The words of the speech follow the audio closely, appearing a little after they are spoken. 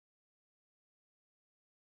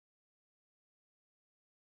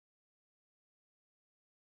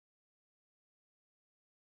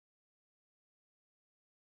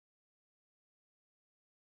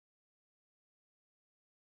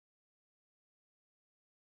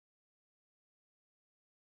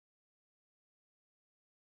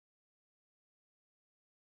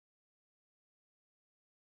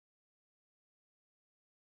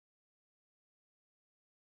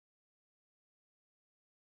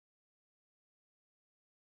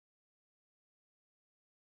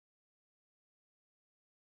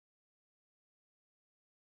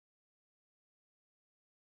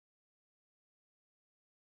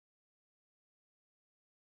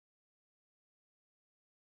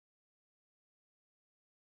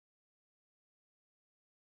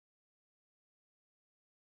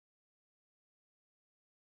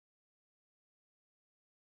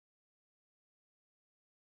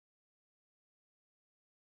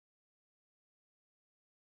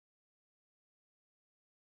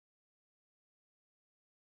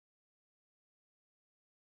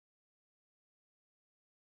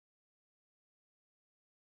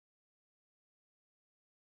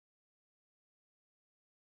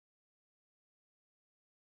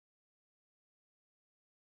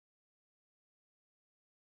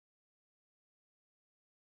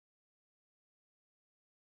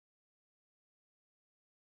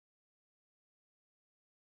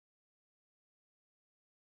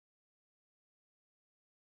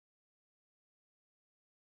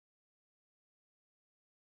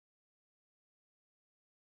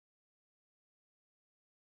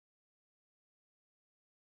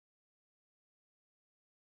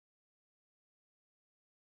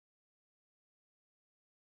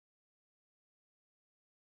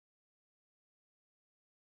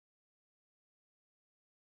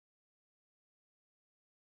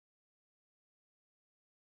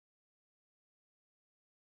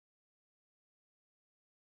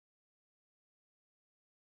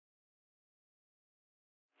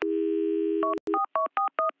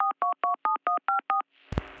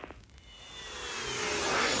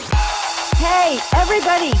Hey,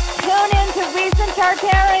 everybody, tune in to Recent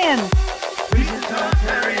Tartarians. Recent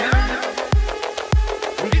Tartarians.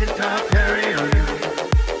 Recent Tartarians.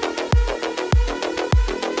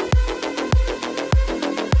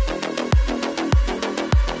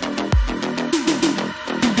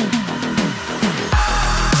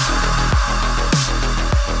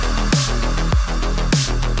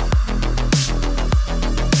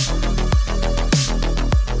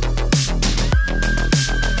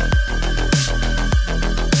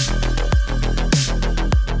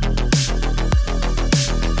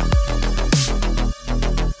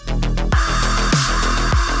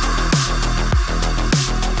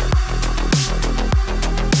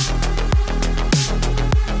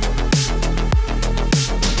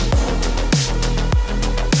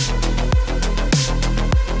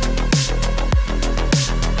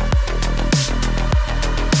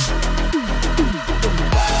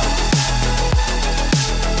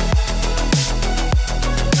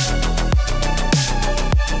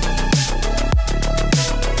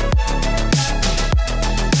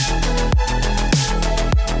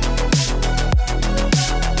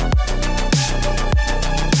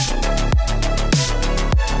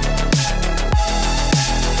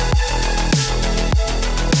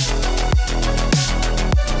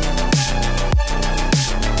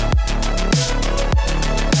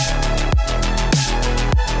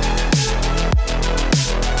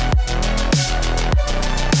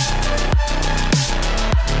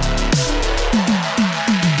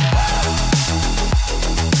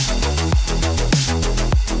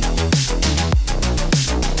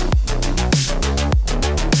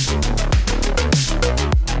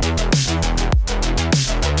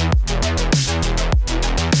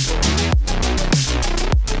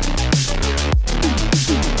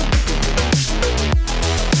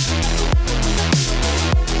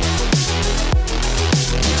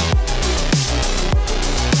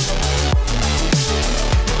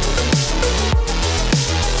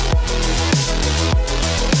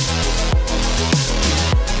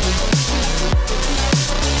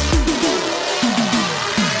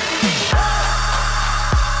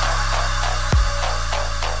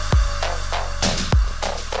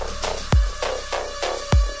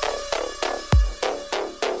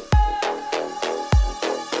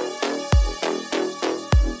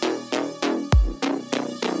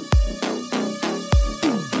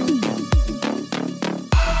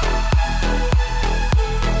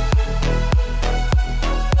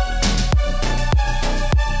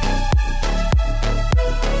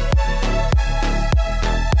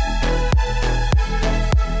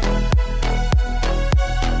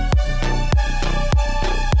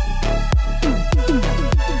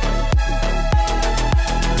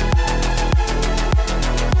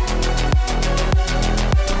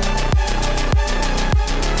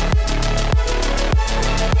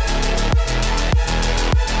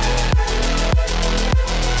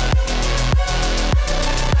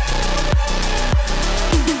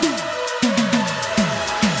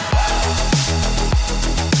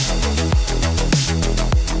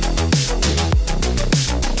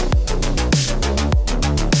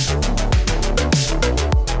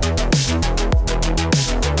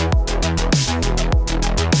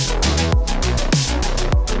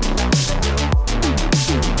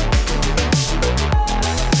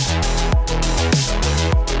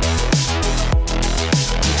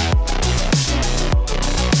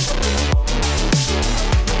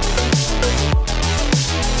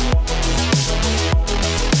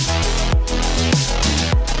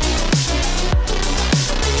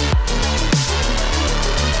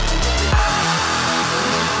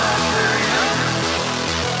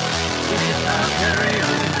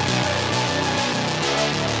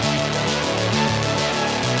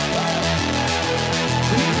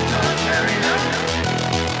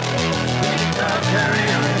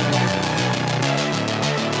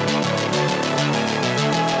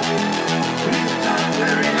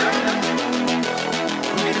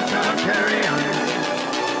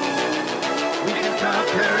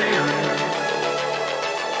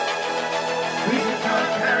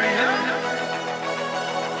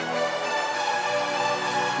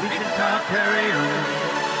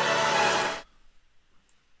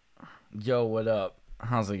 Yo, what up?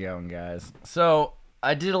 How's it going, guys? So,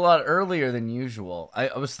 I did a lot earlier than usual.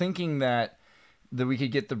 I was thinking that we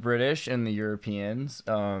could get the British and the Europeans,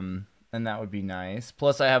 and that would be nice.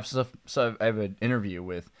 Plus, I have I have an interview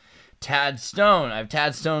with Tad Stone. I have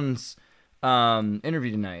Tad Stone's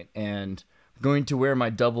interview tonight, and I'm going to wear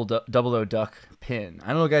my Double O Duck pin. I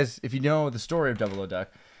don't know, guys, if you know the story of Double O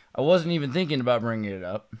Duck. I wasn't even thinking about bringing it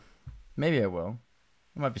up. Maybe I will.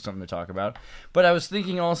 it might be something to talk about. But I was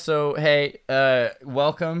thinking also, hey,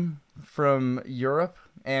 welcome from Europe,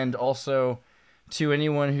 and also to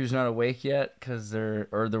anyone who's not awake yet because they're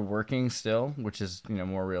working still, which is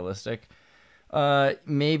more realistic.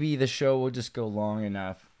 Maybe the show will just go long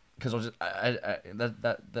enough because I'll just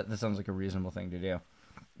that sounds like a reasonable thing to do.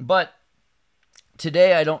 But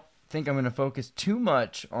today I don't think I'm going to focus too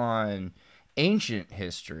much on ancient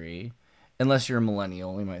history, unless you're a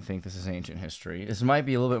millennial. You might think this is ancient history. This might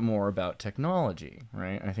be a little bit more about technology,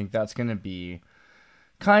 right? I think that's going to be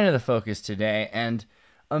kind of the focus today. And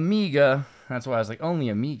Amiga, that's why I was like, only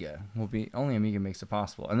Amiga makes it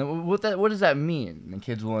possible. And then what does that mean? And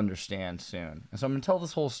kids will understand soon. And so I'm going to tell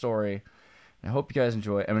this whole story. And I hope you guys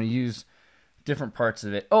enjoy it. I'm going to use different parts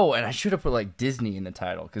of it. Oh, and I should have put like Disney in the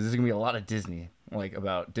title, because there's going to be a lot of Disney, like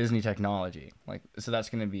about Disney technology. So that's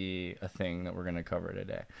going to be a thing that we're going to cover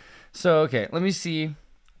today. So, okay, let me see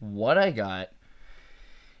what I got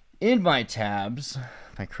in my tabs,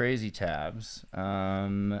 my crazy tabs.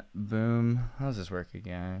 Boom. How does this work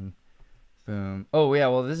again? Boom. Oh, yeah,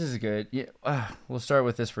 well, this is good. Yeah, we'll start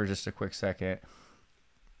with this for just a quick second.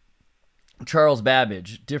 Charles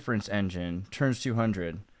Babbage, difference engine, turns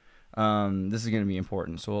 200. This is going to be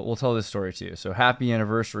important, so we'll tell this story too. So happy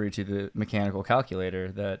anniversary to the mechanical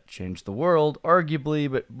calculator that changed the world, arguably,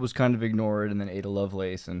 but was kind of ignored, and then Ada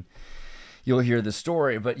Lovelace, and you'll hear the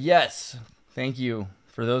story. But yes, thank you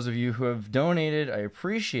for those of you who have donated. I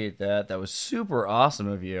appreciate that. That was super awesome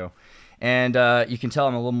of you. And you can tell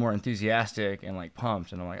I'm a little more enthusiastic and like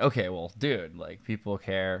pumped, and I'm like, okay, well, dude, like people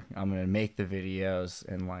care. I'm going to make the videos,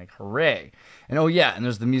 and like, hooray. And oh yeah, and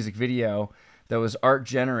there's the music video that was art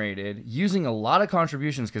generated using a lot of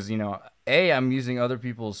contributions, because A, I'm using other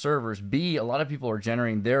people's servers, B, a lot of people are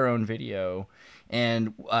generating their own video,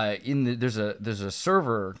 and there's a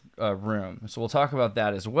server room, so we'll talk about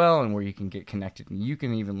that as well, and where you can get connected, and you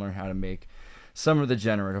can even learn how to make some of the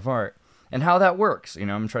generative art and how that works. I'm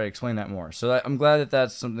gonna try to explain that more. So I'm glad that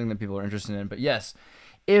that's something that people are interested in. But yes,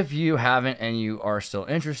 if you haven't and you are still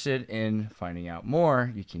interested in finding out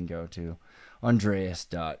more, you can go to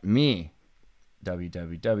andreas.me.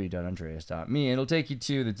 www.andreas.me. It'll take you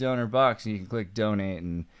to the donor box, and you can click donate,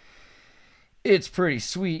 and it's pretty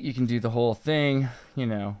sweet. You can do the whole thing,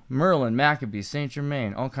 Merlin, Maccabee, Saint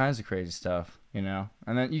Germain, all kinds of crazy stuff, and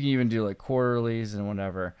then you can even do like quarterlies and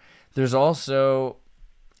whatever. There's also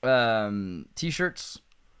t-shirts,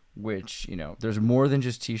 which there's more than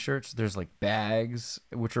just t-shirts. There's like bags,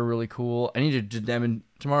 which are really cool. I need to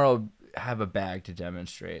tomorrow have a bag to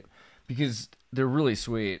demonstrate, because they're really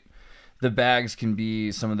sweet. The bags can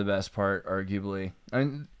be some of the best part, arguably. I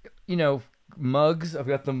mean, mugs. I've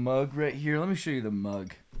got the mug right here. Let me show you the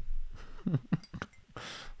mug.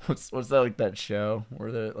 What's that, like that show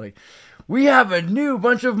where they're like, we have a new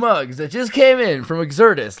bunch of mugs that just came in from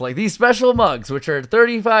Exertis, like these special mugs, which are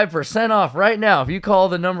 35% off right now if you call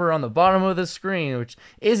the number on the bottom of the screen, which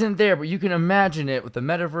isn't there, but you can imagine it with the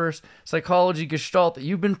metaverse psychology gestalt that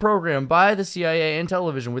you've been programmed by the CIA and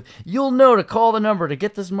television with. You'll know to call the number to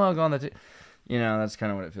get this mug on the that's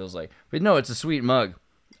kind of what it feels like. But no, it's a sweet mug.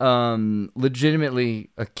 Legitimately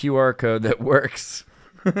a QR code that works.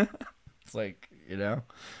 It's like,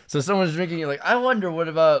 so someone's drinking, you're like, I wonder what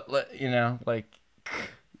about, like,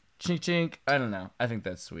 chink chink. I don't know. I think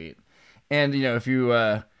that's sweet. And, if you,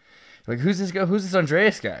 like, who's this guy? Who's this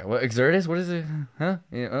Andreas guy? What, Exertis? What is it? Huh?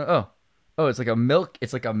 Yeah, oh, it's like a milk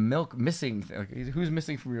missing thing. Like, who's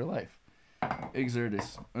missing from your life?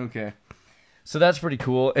 Exertis. Okay. So that's pretty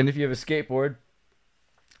cool. And if you have a skateboard,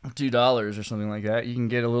 $2 or something like that, you can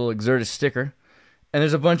get a little Exertis sticker. And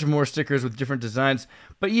there's a bunch of more stickers with different designs.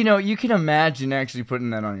 But, you can imagine actually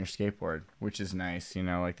putting that on your skateboard, which is nice.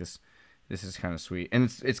 Like this is kind of sweet. And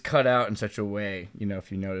it's cut out in such a way, if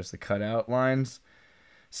you notice the cutout lines.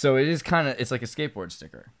 So it is it's like a skateboard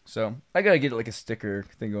sticker. So I got to get like a sticker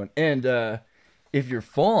thing going. And if you're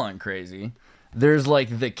full on crazy, there's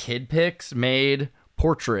like the Kid Pics made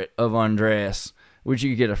portrait of Andreas, which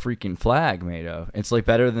you could get a freaking flag made of. It's like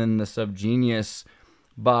better than the Subgenius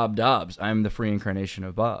Bob Dobbs. I'm the free incarnation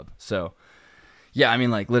of Bob. So, yeah, I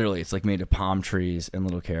mean, like, literally, it's like made of palm trees and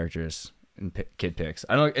little characters and Kid Pics.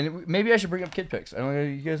 Maybe I should bring up Kid Pics. I don't know.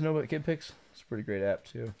 You guys know about Kid Pics? It's a pretty great app,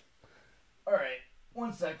 too. All right,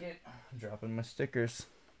 1 second. I'm dropping my stickers.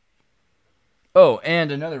 Oh,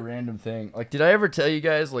 and another random thing. Like, did I ever tell you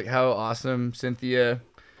guys, like, how awesome Cynthia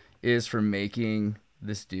is for making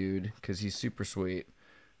this dude? Because he's super sweet.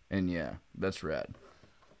 And, yeah, that's rad.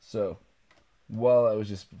 So, while I was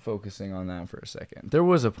just focusing on that for a second, there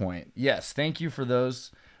was a point. Yes, thank you for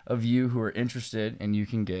those of you who are interested, and you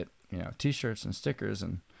can get, t-shirts and stickers,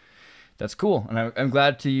 and that's cool. And I'm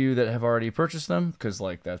glad to you that have already purchased them, because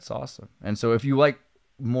like that's awesome. And so if you like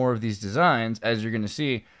more of these designs, as you're going to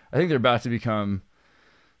see, I think they're about to become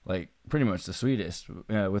like pretty much the sweetest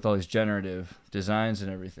with all these generative designs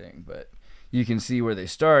and everything. But you can see where they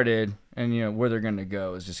started, and you know where they're going to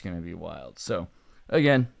go is just going to be wild. So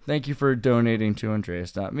again, thank you for donating to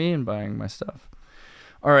Andreas.me and buying my stuff.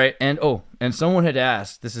 All right, and someone had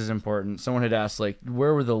asked, this is important, someone had asked, like,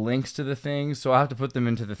 where were the links to the things? So I'll have to put them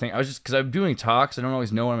into the thing. I was just, because I'm doing talks, I don't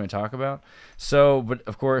always know what I'm going to talk about. So, but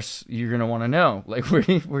of course, you're going to want to know, like, where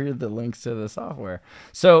are the links to the software?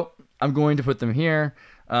 So I'm going to put them here,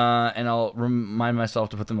 and I'll remind myself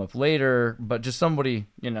to put them up later. But just somebody,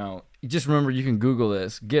 you know, just remember, you can Google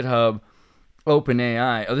this, GitHub,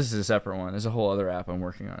 OpenAI. Oh, this is a separate one. There's a whole other app I'm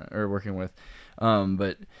working with.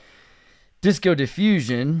 But Disco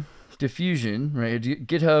Diffusion, right?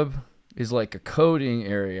 GitHub is like a coding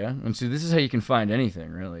area. And so this is how you can find anything,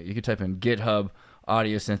 really. You could type in GitHub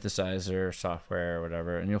audio synthesizer software or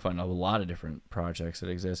whatever, and you'll find a lot of different projects that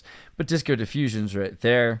exist. But Disco Diffusion's right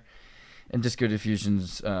there. And Disco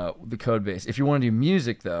Diffusion's the code base. If you want to do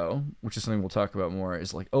music, though, which is something we'll talk about more,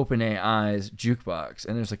 is like OpenAI's Jukebox.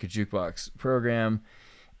 And there's like a Jukebox program.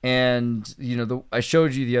 And, you know, I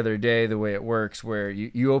showed you the other day the way it works, where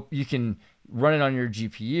you can run it on your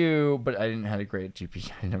GPU, but I didn't have a great GPU.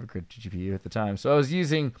 I didn't have a great GPU at the time. So I was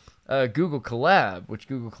using Google Colab, which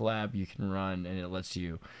Google Colab you can run, and it lets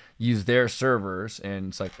you use their servers. And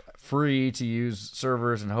it's like free to use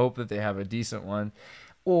servers and hope that they have a decent one.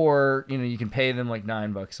 Or, you know, you can pay them like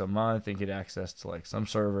 $9 a month and get access to like some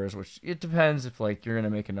servers, which it depends if like you're going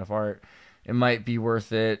to make enough art. It might be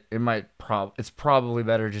worth it. It's probably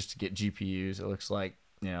better just to get GPUs, it looks like,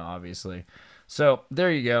 you know, obviously. So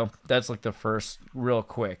there you go. That's like the first real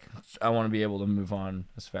quick. I want to be able to move on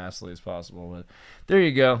as fastly as possible. But there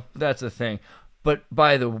you go. That's the thing. But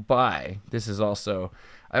by the by, this is also,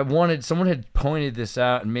 someone had pointed this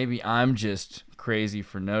out, and maybe I'm just crazy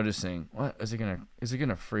for noticing. What is it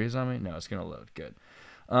gonna freeze on me? No, it's gonna load. Good.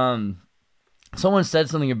 Someone said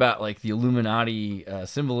something about like the Illuminati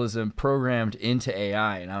symbolism programmed into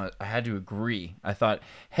AI, and I had to agree. I thought,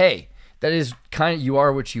 hey, that is kind of, you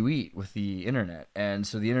are what you eat with the internet. And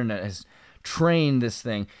so the internet has trained this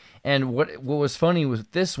thing. And what was funny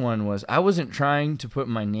with this one was I wasn't trying to put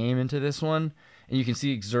my name into this one. And you can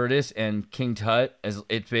see Exertus and King Tut, as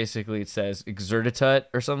it says Exertitut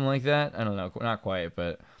or something like that. I don't know, not quite,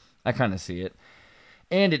 but I kind of see it.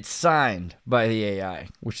 And it's signed by the AI,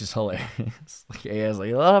 which is hilarious. Like AI is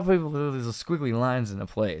like, a lot of people do these squiggly lines in a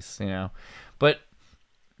place, you know. But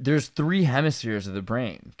there's 3 hemispheres of the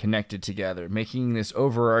brain connected together, making this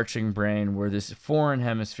overarching brain where this foreign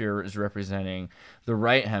hemisphere is representing the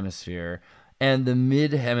right hemisphere, and the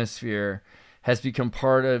mid hemisphere has become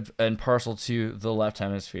part of and parcel to the left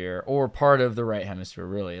hemisphere, or part of the right hemisphere,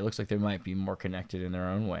 really. It looks like they might be more connected in their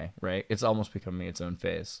own way, right? It's almost becoming its own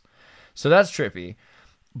face. So that's trippy.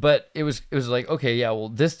 But it was like, okay, yeah, well,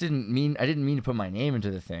 I didn't mean to put my name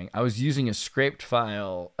into the thing. I was using a scraped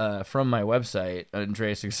file from my website,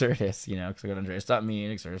 Andreas Exertus, you know, because I go to Andreas.me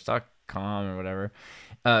and Exertus.com or whatever,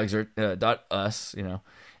 .us, you know.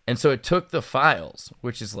 And so it took the files,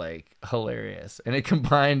 which is like hilarious. And it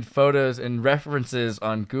combined photos and references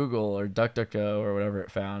on Google or DuckDuckGo or whatever it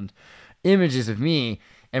found, images of me,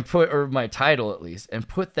 or my title at least, and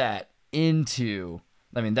put that into,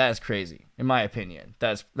 I mean, that is crazy, in my opinion.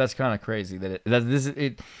 That's kind of crazy that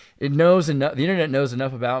it knows enough. The internet knows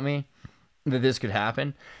enough about me that this could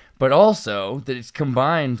happen, but also that it's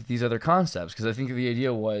combined these other concepts. Because I think the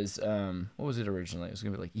idea was, what was it originally? It was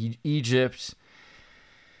gonna be like Egypt.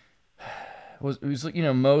 It was like, you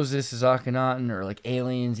know, Moses is Akhenaten, or like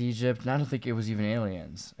aliens Egypt. And I don't think it was even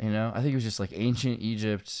aliens. You know, I think it was just like ancient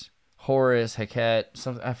Egypt, Horus, Heket,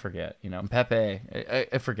 something I forget. You know, Pepe.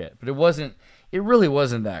 I forget, but it wasn't. It really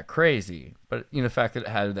wasn't that crazy, but you know, the fact that it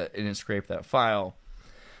had that and it scraped that file,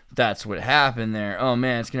 that's what happened there. Oh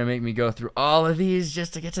man, it's gonna make me go through all of these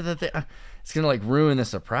just to get to the thing. It's gonna like ruin the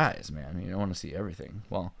surprise, man. I mean, you don't want to see everything.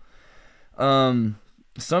 Well,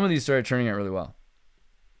 some of these started turning out really well,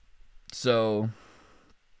 so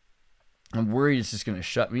I'm worried it's just gonna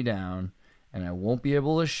shut me down and I won't be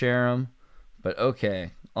able to share them. But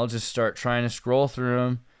okay, I'll just start trying to scroll through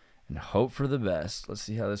them and hope for the best. Let's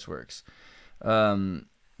see how this works.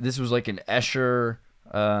 This was like an Escher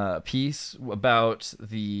piece about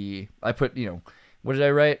I put, you know, what did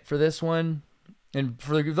I write for this one? And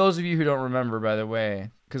for those of you who don't remember, by the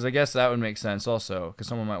way, because I guess that would make sense also, because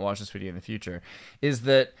someone might watch this video in the future, is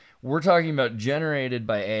that we're talking about generated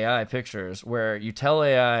by AI pictures, where you tell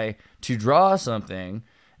AI to draw something,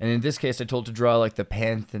 and in this case I told to draw like the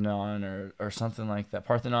Pantheon or something like that,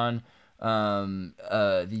 Parthenon, the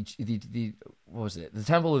what was it? The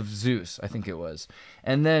Temple of Zeus, I think it was.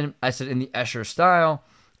 And then I said in the Escher style,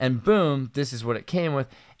 and boom, this is what it came with.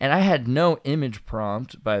 And I had no image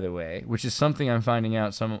prompt, by the way, which is something I'm finding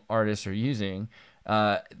out some artists are using.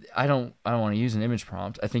 I don't want to use an image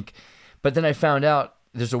prompt. I think, but then I found out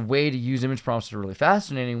there's a way to use image prompts that are really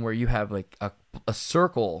fascinating, where you have like a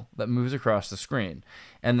circle that moves across the screen,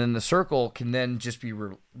 and then the circle can then just be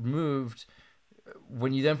removed.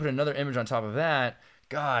 When you then put another image on top of that,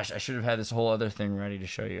 gosh, I should have had this whole other thing ready to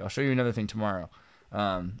show you. I'll show you another thing tomorrow.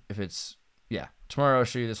 Tomorrow I'll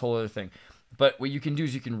show you this whole other thing. But what you can do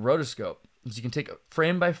is you can rotoscope. So you can take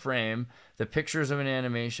frame by frame the pictures of an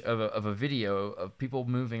animation of a video of people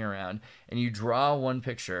moving around, and you draw one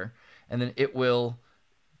picture, and then it will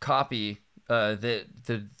copy the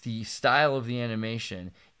style of the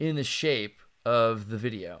animation in the shape of the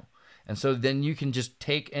video. And so then you can just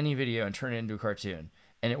take any video and turn it into a cartoon,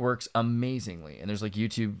 and it works amazingly. And there's like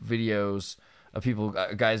YouTube videos of people,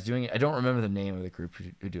 guys doing it. I don't remember the name of the group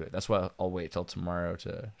who do it. That's why I'll wait till tomorrow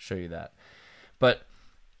to show you that. But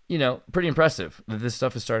you know, pretty impressive that this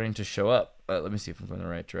stuff is starting to show up. Let me see if I'm going the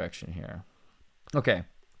right direction here. Okay.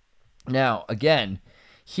 Now, again,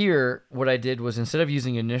 here, what I did was instead of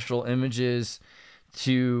using initial images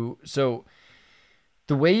so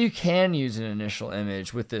the way you can use an initial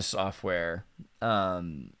image with this software,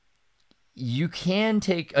 you can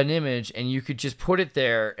take an image and you could just put it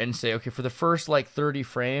there and say, okay, for the first like 30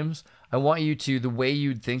 frames, I want you to, the way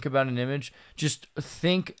you'd think about an image, just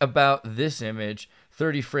think about this image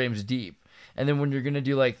 30 frames deep. And then when you're going to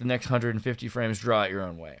do like the next 150 frames, draw it your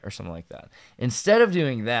own way or something like that. Instead of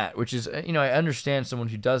doing that, which is, you know, I understand someone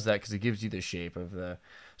who does that because it gives you the shape of the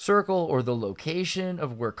circle or the location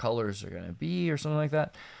of where colors are going to be or something like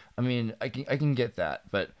that. I mean, I can get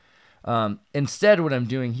that. But instead, what I'm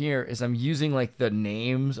doing here is I'm using like the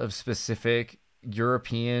names of specific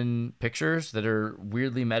European pictures that are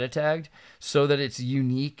weirdly meta tagged so that it's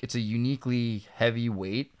unique. It's a uniquely heavy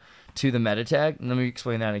weight to the meta tag. And let me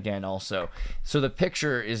explain that again also. So the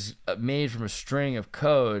picture is made from a string of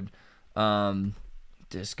code.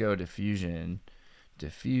 Disco diffusion.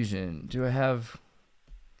 Do I have,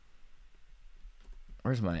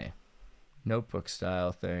 where's my notebook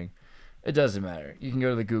style thing? It doesn't matter. You can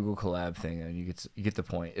go to the Google Collab thing and you get the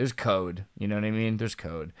point. There's code. You know what I mean? There's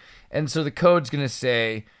code. And so the code's going to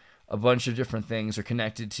say a bunch of different things are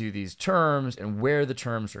connected to these terms and where the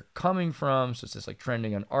terms are coming from. So it's just like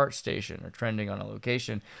trending on ArtStation or trending on a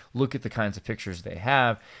location. Look at the kinds of pictures they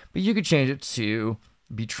have. But you could change it to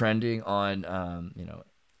be trending on, you know,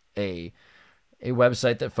 a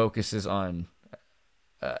website that focuses on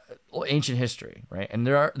ancient history, right? And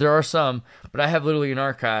there are some, but I have literally an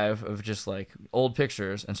archive of just like old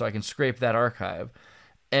pictures, and so I can scrape that archive,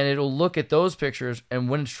 and it'll look at those pictures, and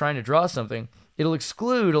when it's trying to draw something, it'll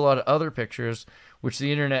exclude a lot of other pictures, which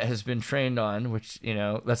the internet has been trained on, which, you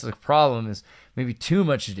know, that's the problem, is maybe too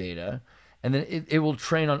much data, and then it will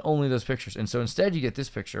train on only those pictures. And so instead you get this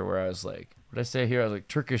picture where I was like, what did I say here? I was like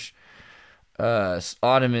Turkish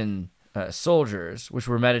Ottoman soldiers, which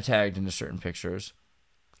were meta tagged into certain pictures,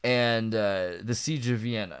 and the Siege of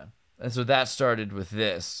Vienna. And so that started with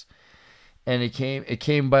this, and it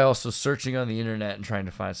came by also searching on the internet and trying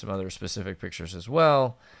to find some other specific pictures as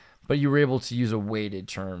well. But you were able to use a weighted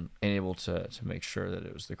term and able to make sure that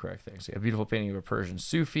it was the correct thing. So you have a beautiful painting of a Persian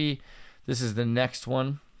Sufi. This is the next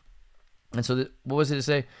one. And so what was it to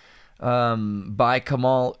say? By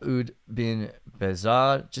Kamal Ud bin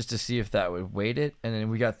Bezad, just to see if that would weight it. And then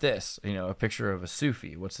we got this, you know, a picture of a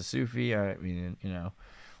Sufi. What's a Sufi? I mean, you know,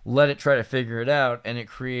 let it try to figure it out. And it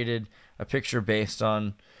created a picture based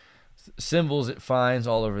on symbols it finds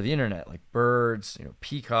all over the internet, like birds, you know,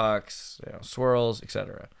 peacocks, you know, swirls,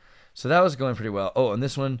 etc. So that was going pretty well. Oh, and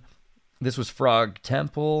this was Frog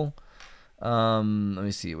Temple. Let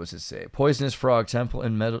me see. What's it say? Poisonous Frog Temple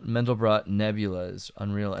in Mendelbrot Nebula's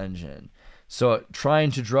Unreal Engine. So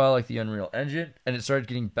trying to draw like the Unreal Engine, and it started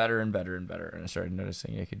getting better and better and better. And I started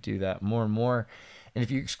noticing I could do that more and more. And if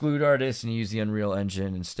you exclude artists and you use the Unreal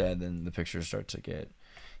Engine instead, then the pictures start to get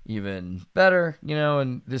even better, you know.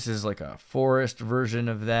 And this is like a forest version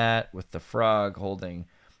of that with the frog holding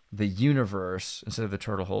the universe instead of the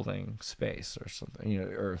turtle holding space or something, you know,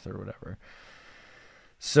 Earth or whatever.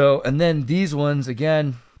 So, and then these ones,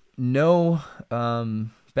 again, no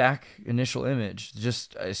back initial image.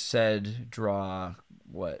 Just, I said, draw,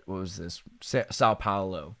 what was this? Sao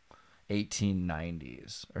Paulo,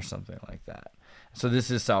 1890s or something like that. So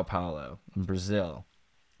this is Sao Paulo in Brazil,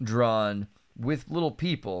 drawn with little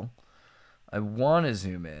people. I want to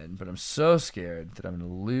zoom in, but I'm so scared that I'm going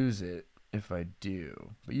to lose it if I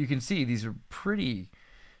do. But you can see these are pretty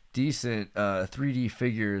decent 3D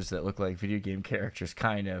figures that look like video game characters,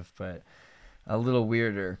 kind of, but a little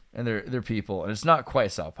weirder. And they're people, and it's not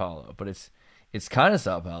quite Sao Paulo, but it's kind of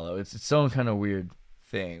Sao Paulo. It's its own kind of weird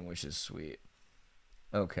thing, which is sweet.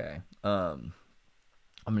 Okay, I'm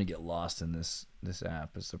gonna get lost in this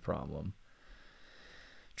app is the problem.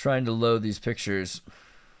 Trying to load these pictures.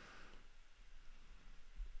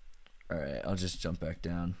 All right, I'll just jump back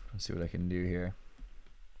down and see what I can do here.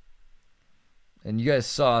 And you guys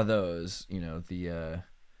saw those, you know,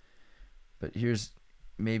 but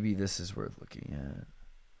maybe this is worth looking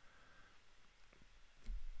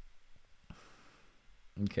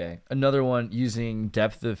at. Okay, another one using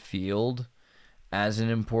depth of field as an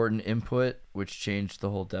important input, which changed the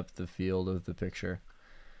whole depth of field of the picture.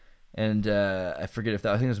 And I forget I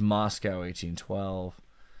think it was Moscow 1812.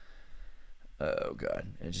 Oh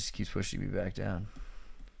god, it just keeps pushing me back down.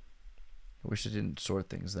 I wish I didn't sort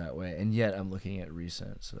things that way, and yet I'm looking at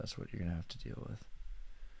recent, so that's what you're gonna have to deal with.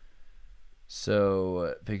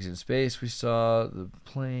 So pigs in space, we saw the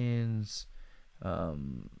planes,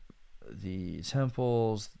 the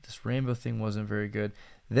temples. This rainbow thing wasn't very good.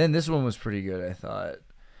 Then this one was pretty good, I thought.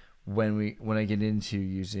 When I get into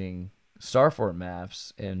using Starfort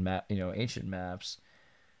maps and ancient maps,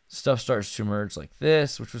 stuff starts to emerge like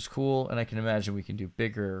this, which was cool, and I can imagine we can do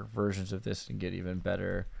bigger versions of this and get even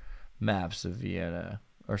better maps of Vienna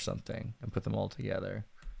or something and put them all together.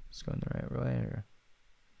 It's going the right way, or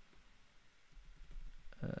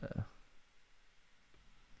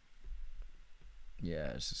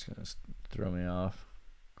yeah, it's just gonna throw me off.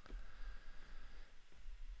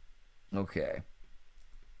 Okay.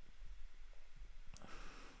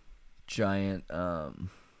 Giant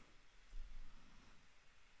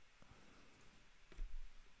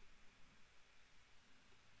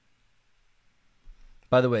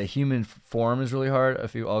by the way, human form is really hard.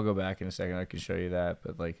 I'll go back in a second. I can show you that,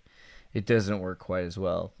 but like, it doesn't work quite as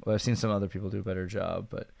well. I've seen some other people do a better job,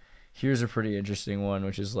 but here's a pretty interesting one,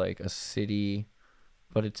 which is like a city,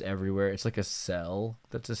 but it's everywhere. It's like a cell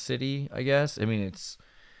that's a city, I guess. I mean, it's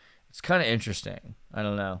kind of interesting. I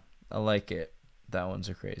don't know. I like it. That one's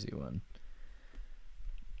a crazy one.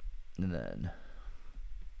 And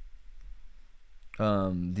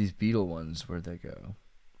then these Beetle ones, where'd they go?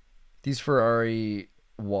 These Ferrari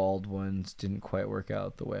walled ones didn't quite work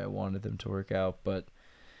out the way I wanted them to work out, but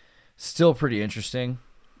still pretty interesting.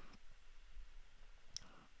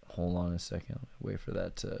 Hold on a second. Wait for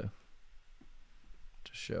that to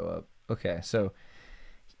show up. Okay, so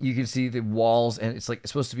you can see the walls, and it's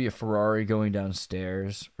supposed to be a Ferrari going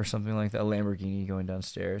downstairs or something like that, a Lamborghini going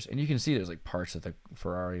downstairs, and you can see there's like parts of the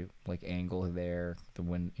Ferrari like angle there, the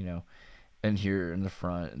wind, and here in the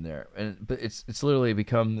front and there, but it's literally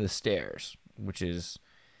become the stairs, which is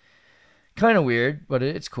kind of weird, but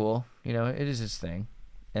it's cool. It is its thing,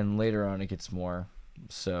 and later on it gets more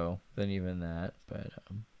so than even that. But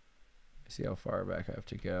see how far back I have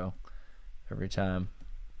to go every time,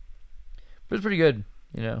 but it's pretty good.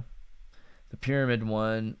 The pyramid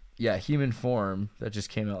one, yeah, human form that just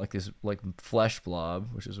came out like this like flesh blob,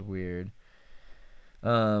 which is weird. That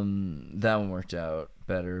one worked out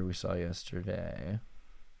better. We saw yesterday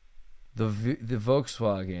the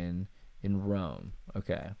Volkswagen in Rome.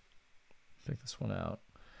 Okay, check this one out.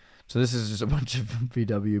 So this is just a bunch of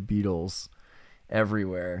VW Beetles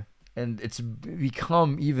everywhere, and it's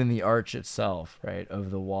become even the arch itself, right,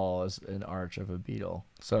 of the wall is an arch of a beetle.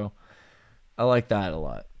 So I like that a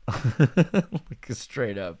lot. Like a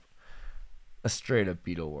straight up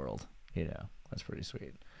beetle world. That's pretty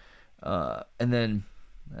sweet. And then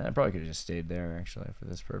I probably could have just stayed there actually for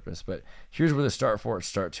this purpose, but here's where the Starforts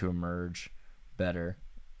start to emerge better.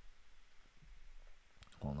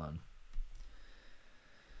 Hold on.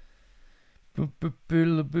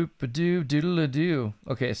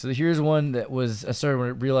 Okay, so here's one that I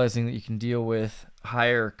started realizing that you can deal with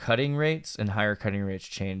higher cutting rates, and higher cutting rates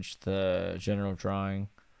change the general drawing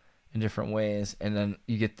in different ways, and then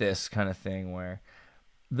you get this kind of thing where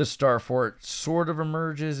the Starfort sort of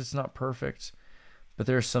emerges. It's not perfect, but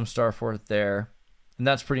there's some Starfort there, and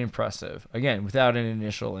that's pretty impressive. Again, without an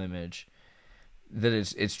initial image, that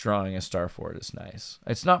it's drawing a Starfort is nice.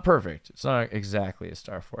 It's not perfect. It's not exactly a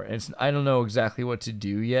Starfort. I don't know exactly what to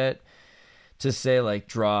do yet to say like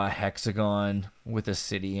draw a hexagon with a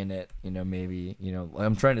city in it. Maybe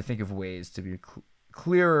I'm trying to think of ways to be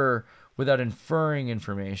clearer without inferring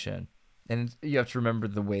information, and you have to remember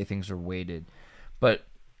the way things are weighted. But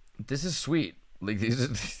this is sweet. Like this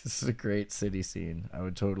is a great city scene. I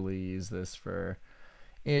would totally use this for,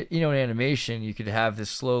 in animation. You could have this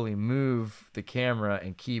slowly move the camera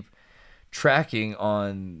and keep tracking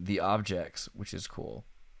on the objects, which is cool.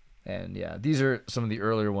 And yeah, these are some of the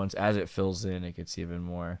earlier ones. As it fills in, it gets even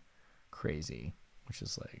more crazy, which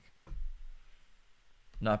is like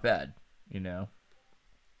not bad, you know?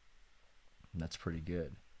 And that's pretty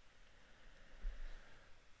good.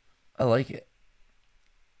 I like it.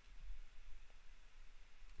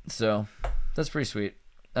 So that's pretty sweet.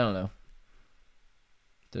 I don't know.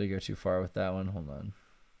 Did I go too far with that one? Hold on.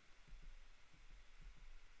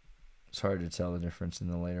 It's hard to tell the difference in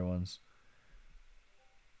the later ones.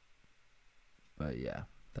 But yeah,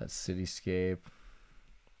 that's Cityscape.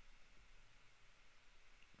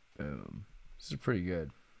 Boom. This is pretty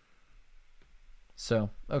good. So,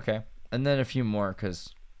 okay. And then a few more,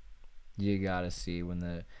 because you got to see when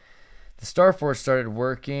the Star Force started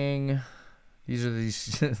working. These are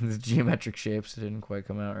the geometric shapes that didn't quite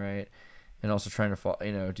come out right. And also trying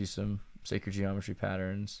to, do some sacred geometry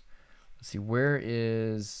patterns. Let's see, where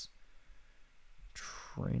is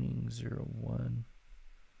Training 01?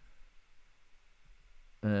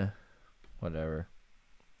 Whatever.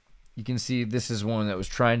 You can see this is one that was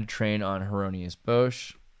trying to train on Hieronymus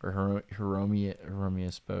Bosch, or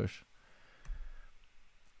Hieronymus Bosch.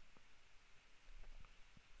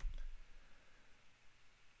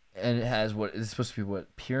 And it has it's supposed to be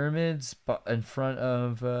pyramids in front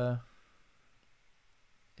of a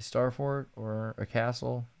star fort or a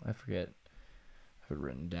castle. I forget. I have it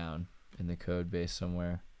written down in the code base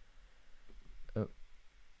somewhere. Oh.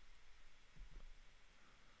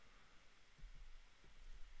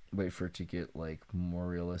 Wait for it to get like more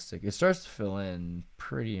realistic. It starts to fill in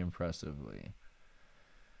pretty impressively.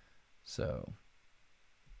 So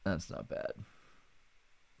that's not bad.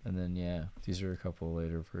 And then, yeah, these are a couple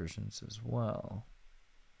later versions as well.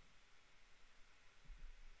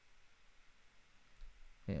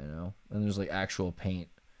 And there's like actual paint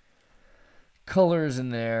colors in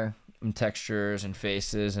there and textures and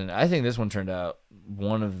faces. And I think this one turned out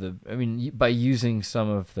by using some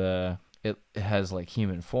of it has like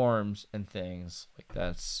human forms and things like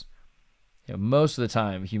that's, most of the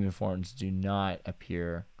time human forms do not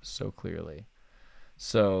appear so clearly.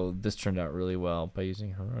 So this turned out really well by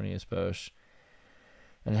using Hieronymus Bosch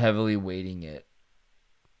and heavily weighting it.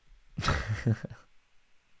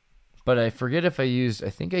 But I forget if I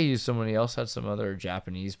think I used somebody else had some other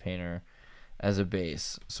Japanese painter as a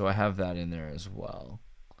base. So I have that in there as well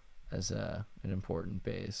as an important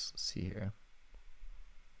base. Let's see here.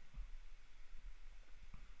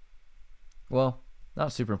 Well,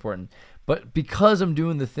 not super important. But because I'm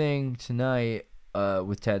doing the thing tonight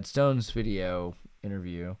with Ted Stone's video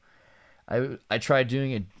interview, I tried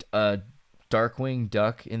doing a Darkwing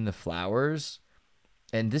Duck in the flowers,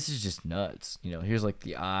 and this is just nuts. Here's like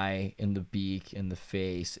the eye and the beak and the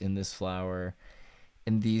face in this flower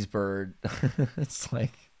and these bird. It's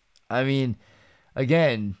like,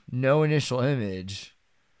 again, no initial image,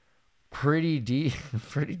 pretty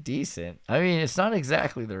decent. It's not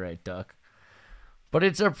exactly the right duck, but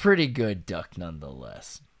it's a pretty good duck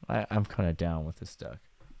nonetheless. I'm kind of down with this duck.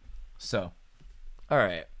 So all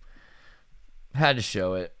right. Had to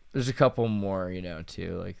show it. There's a couple more,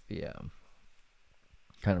 too, like the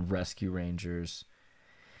kind of Rescue Rangers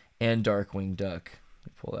and Darkwing Duck. Let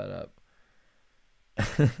me pull that up.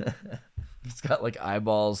 It's got like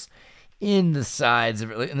eyeballs in the sides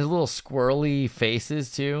of it, and the little squirrely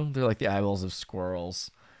faces too. They're like the eyeballs of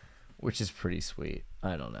squirrels, which is pretty sweet.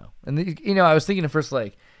 I don't know. And I was thinking at first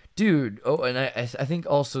like, dude. Oh, and I think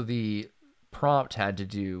also the prompt had to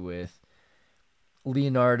do with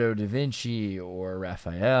Leonardo da Vinci or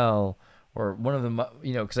Raphael or one of them,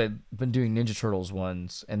 because I've been doing Ninja Turtles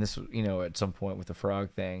ones, and this, at some point with the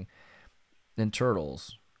frog thing, and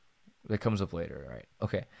Turtles, that comes up later, right?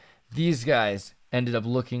 Okay, these guys ended up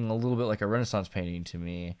looking a little bit like a Renaissance painting to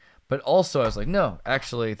me, but also I was like, no,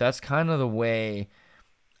 actually, that's kind of the way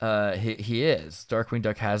he is. Darkwing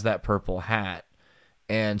Duck has that purple hat.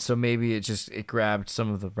 And so maybe it grabbed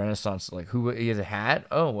some of the Renaissance, like he has a hat.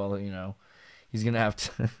 Oh, well, he's going to have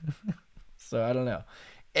to. So I don't know.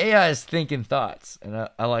 AI is thinking thoughts, and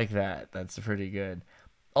I like that. That's pretty good.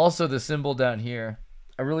 Also, the symbol down here,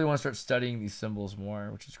 I really want to start studying these symbols more,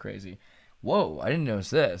 which is crazy. Whoa, I didn't notice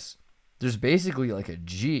this. There's basically like a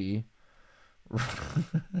G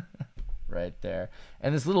right there.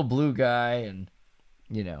 And this little blue guy, and,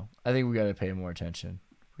 I think we got to pay more attention.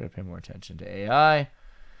 We got to pay more attention to AI.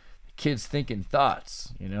 The kids thinking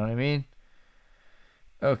thoughts, you know what I mean?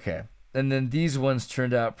 Okay. And then these ones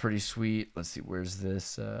turned out pretty sweet. Let's see, where's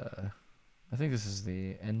this? I think this is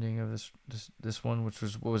the ending of this one, which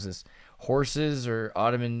was, what was this? Horses or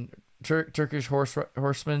Ottoman Turkish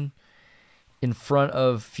horsemen in front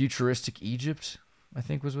of futuristic Egypt, I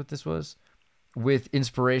think was what this was, with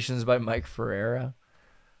inspirations by Mike Ferreira.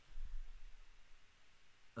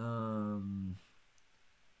 Oh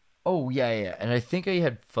yeah. And I think I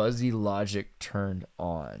had fuzzy logic turned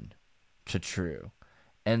on to true.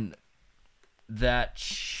 And that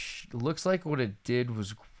looks like what it did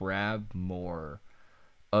was grab more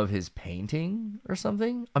of his painting or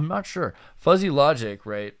something. I'm not sure. Fuzzy logic,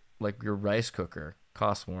 right? Like your rice cooker,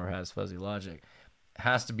 Cosmore has fuzzy logic,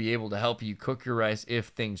 has to be able to help you cook your rice if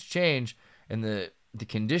things change and the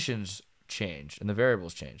conditions change and the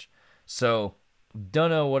variables change. So don't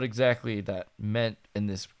know what exactly that meant in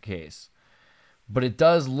this case, but it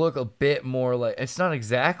does look a bit more like, it's not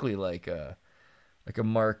exactly like a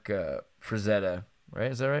Mark Frazetta,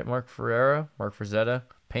 right? Is that right? Mark Frazetta,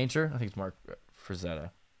 painter. I think it's Mark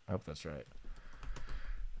Frazetta. I hope that's right.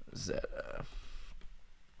 Zetta.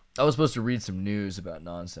 I was supposed to read some news about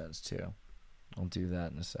nonsense too. I'll do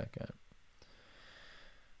that in a second.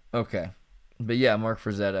 Okay. But yeah, Mark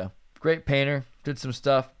Frazetta. Great painter. Did some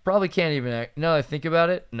stuff. Probably can't even act. Now that I think about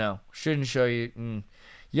it, no. Shouldn't show you. You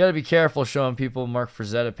got to be careful showing people Mark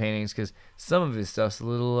Frazetta paintings because some of his stuff's a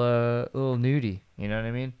little nudie. You know what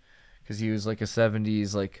I mean? Because he was like a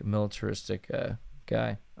 70s like militaristic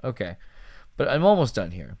guy. Okay. But I'm almost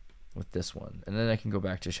done here with this one. And then I can go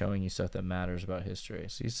back to showing you stuff that matters about history.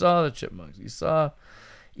 So you saw the chipmunks. You saw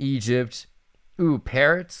Egypt. Ooh,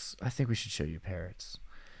 parrots. I think we should show you parrots.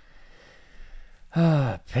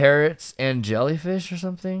 Parrots and jellyfish or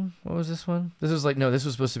something. What was this one? This was like, no, this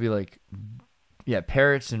was supposed to be like, yeah,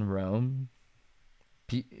 parrots in Rome.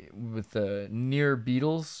 With the near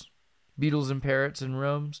beetles. Beetles and parrots in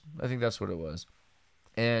Rome. I think that's what it was.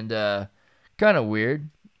 And kind of weird.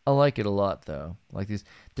 I like it a lot though. Like these,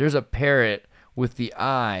 there's a parrot with the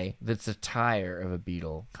eye that's a tire of a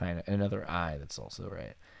beetle, kind of another eye that's also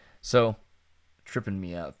right. So tripping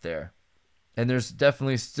me out there. And there's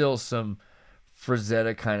definitely still some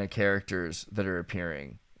Frazetta kind of characters that are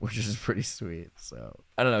appearing, which is pretty sweet. So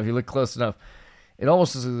I don't know if you look close enough, it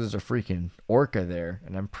almost looks like there's a freaking orca there,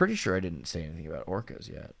 and I'm pretty sure I didn't say anything about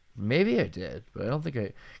orcas yet. Maybe I did, but I don't think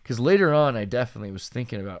I, because later on I definitely was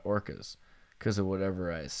thinking about orcas because of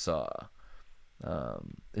whatever I saw.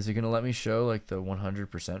 Is it gonna let me show like the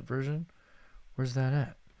 100% version? Where's that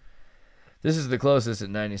at? This is the closest at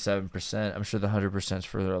 97%. I'm sure the 100% is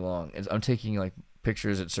further along. I'm taking like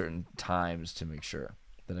pictures at certain times to make sure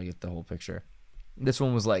that I get the whole picture. This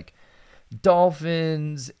one was like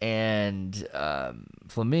dolphins and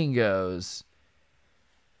flamingos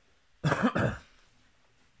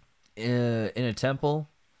in a temple,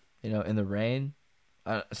 in the rain,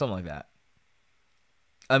 something like that.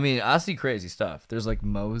 I mean, I see crazy stuff. There's like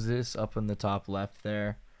Moses up in the top left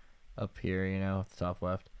there, up here, at the top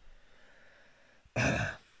left.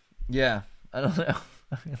 Yeah, I don't know.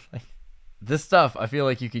 I mean, like, this stuff, I feel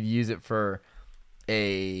like you could use it for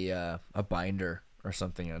a binder or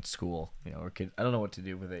something at school, or kid. I don't know what to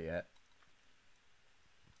do with it yet.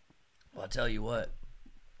 Well, I'll tell you what.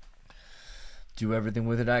 Do everything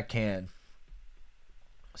with it I can.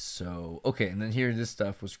 So, okay, and then here, this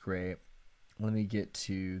stuff was great. Let me get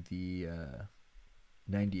to the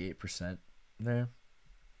 98% there.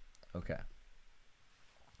 Okay.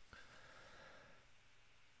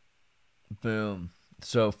 Boom.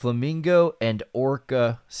 So, Flamingo and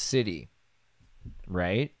Orca City,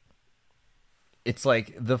 right? It's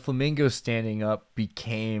like the flamingo standing up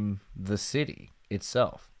became the city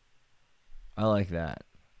itself. I like that.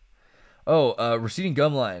 Oh, receding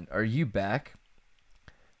gum line. Are you back?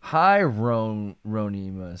 Hi,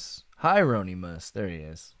 Ronimus. Hi, Ronimus. There he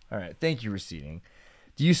is. All right. Thank you, receding.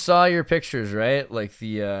 You saw your pictures, right? Like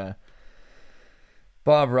the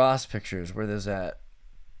Bob Ross pictures. Where those at?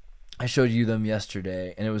 I showed you them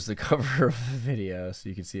yesterday, and it was the cover of the video, so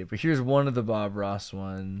you can see it. But here's one of the Bob Ross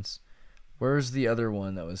ones. Where's the other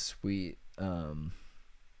one that was sweet? Where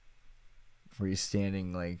he's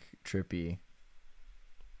standing like trippy.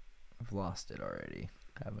 I've lost it already,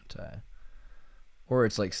 haven't I? Or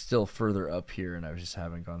it's like still further up here, and I just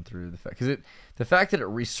haven't gone through the fact the fact that it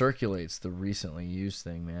recirculates the recently used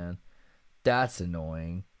thing, man, that's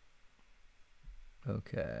annoying.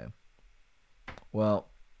 Okay. Well,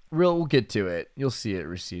 we'll get to it. You'll see it,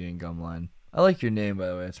 receding gumline. I like your name, by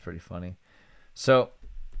the way. It's pretty funny. So,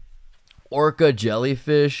 orca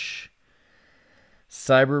jellyfish,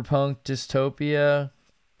 cyberpunk dystopia,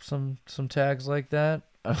 some tags like that.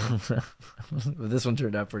 This one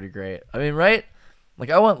turned out pretty great. I mean, right?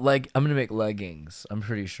 Like I'm gonna make leggings. I'm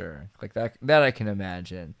pretty sure, like that I can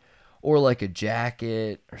imagine, or like a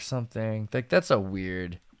jacket or something. Like that's a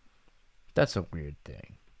weird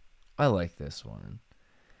thing. I like this one.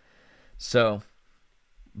 So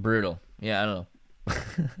brutal. Yeah, I don't know.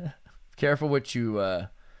 Careful what you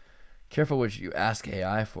ask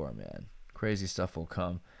AI for, man. crazy stuff will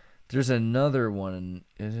come. There's another one.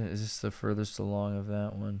 Is this the furthest along of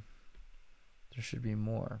that one? There should be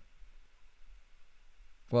more.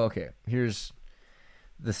 Well, okay. Here's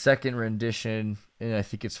the second rendition, in I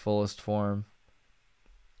think its fullest form,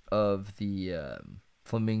 of the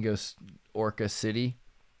Flamingo Orca City.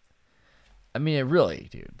 I mean, it really,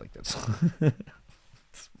 dude, like that's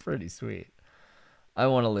it's pretty sweet. I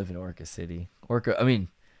want to live in Orca City. I mean,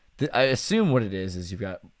 I assume what it is you've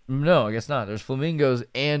got, no, I guess not. There's flamingos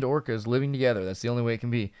and orcas living together. That's the only way it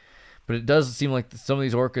can be. But it does seem like some of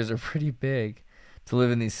these orcas are pretty big to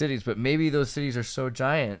live in these cities. But maybe those cities are so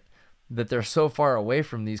giant that they're so far away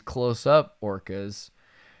from these close-up orcas.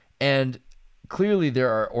 And clearly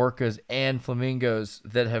there are orcas and flamingos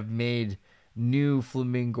that have made new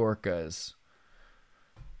flamingorcas.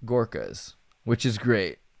 Gorkas, which is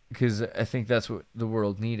great because I think that's what the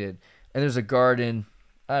world needed. And there's a garden.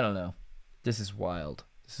 I don't know. This is wild.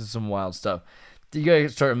 This is some wild stuff. You gotta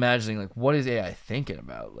start imagining, like, what is AI thinking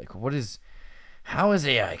about? Like, how is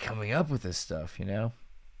AI coming up with this stuff, you know?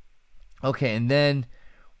 Okay, and then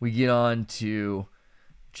we get on to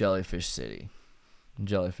Jellyfish City.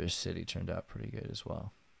 Jellyfish City turned out pretty good as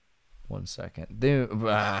well. 1 second.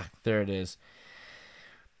 There it is.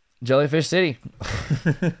 Jellyfish City.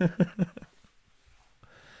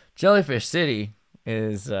 Jellyfish City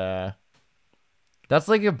is that's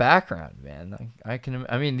like a background, man.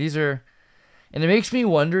 I mean, these are, and it makes me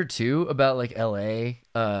wonder too about like LA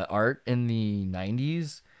art in the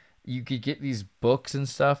 90s. You could get these books and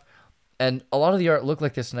stuff, and a lot of the art looked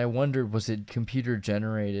like this, and I wondered, was it computer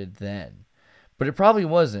generated then? But it probably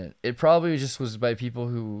wasn't. It probably just was by people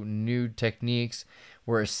who knew techniques,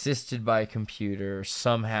 were assisted by a computer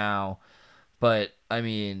somehow. But I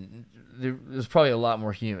mean, there's probably a lot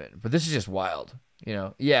more human. But this is just wild, you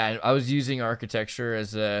know? Yeah, I was using architecture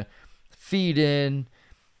as a feed in.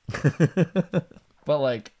 But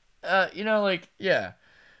like, you know, like, yeah.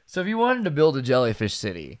 So if you wanted to build a jellyfish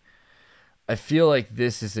city, I feel like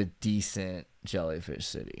this is a decent jellyfish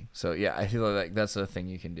city. So yeah, I feel like that's a thing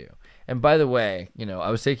you can do. And by the way, you know,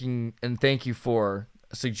 I was taking, and thank you for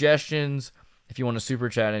suggestions. If you want to super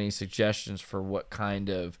chat any suggestions for what kind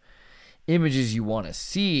of images you want to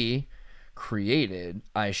see created,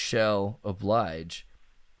 I shall oblige.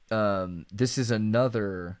 This is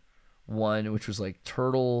another one, which was like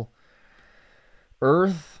Turtle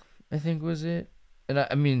Earth, I think was it. And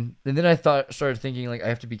I mean, and then I started thinking, like, I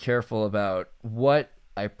have to be careful about what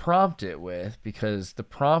I prompt it with, because the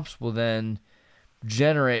prompts will then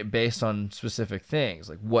generate based on specific things,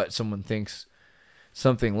 like what someone thinks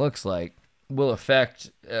something looks like will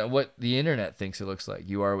affect what the internet thinks it looks like.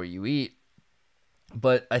 You are what you eat.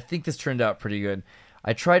 But I think this turned out pretty good.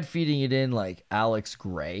 I tried feeding it in like Alex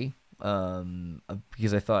Gray,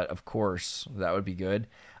 because I thought, of course, that would be good.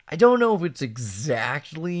 I don't know if it's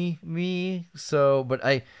exactly me, so, but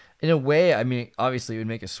in a way, I mean, obviously it would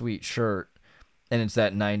make a sweet shirt, and it's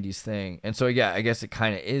that 90s thing. And so, yeah, I guess it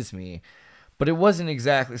kind of is me, but it wasn't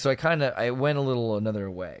exactly, so I went a little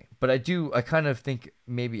another way. But I kind of think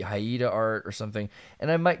maybe Haida art or something,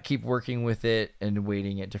 and I might keep working with it and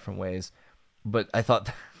weighting it different ways. But I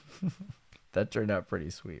thought that turned out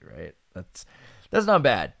pretty sweet, right? That's not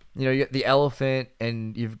bad. You know, you get the elephant,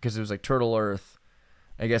 and because it was like Turtle Earth,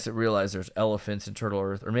 I guess it realized there's elephants in Turtle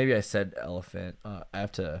Earth, or maybe I said elephant. I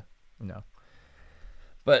have to, you know.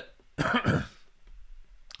 But I'm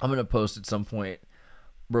gonna post at some point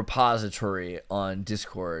repository on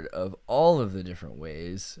Discord of all of the different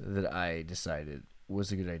ways that I decided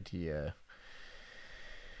was a good idea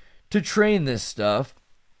to train this stuff.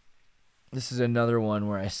 This is another one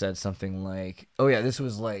where I said something like, oh yeah, this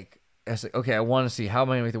was like, I was like, okay, I want to see how am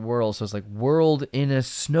I going to make the world. So it's like world in a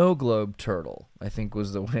snow globe turtle, I think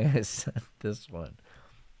was the way I said this one.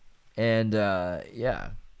 And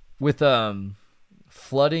yeah, with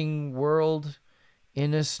flooding world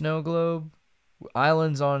in a snow globe,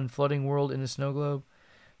 islands on flooding world in a snow globe,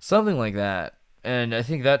 something like that. And I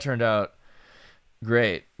think that turned out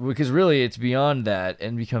great, because really it's beyond that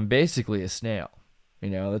and become basically a snail, you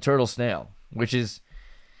know, the turtle snail, which is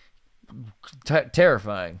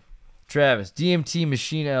terrifying. Travis, DMT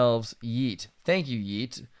Machine Elves, Yeet. Thank you,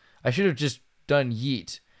 Yeet. I should have just done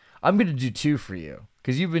Yeet. I'm going to do 2 for you,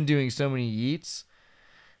 because you've been doing so many Yeets.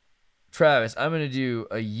 Travis, I'm going to do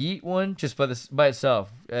a Yeet one just by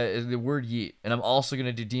itself, the word Yeet. And I'm also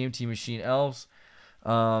going to do DMT Machine Elves.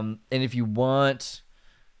 And if you want,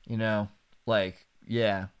 you know, like,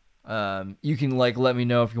 yeah, you can, like, let me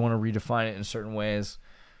know if you want to redefine it in certain ways,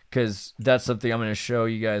 because that's something I'm going to show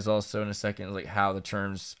you guys also in a second, like how the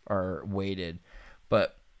terms are weighted.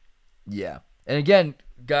 But yeah. And again,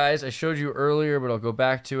 guys, I showed you earlier, but I'll go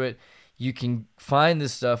back to it. You can find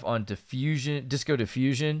this stuff on Disco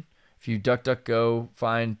Diffusion. If you DuckDuckGo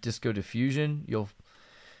find Disco Diffusion,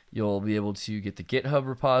 you'll be able to get the GitHub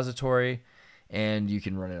repository, and you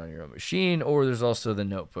can run it on your own machine, or there's also the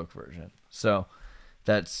notebook version. So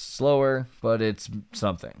that's slower, but it's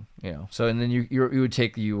something, you know. So, and then it would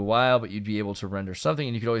take you a while, but you'd be able to render something,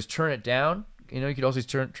 and you could always turn it down. You know, you could always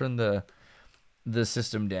turn the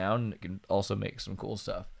system down, and it can also make some cool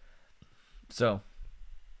stuff. So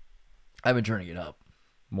I've been turning it up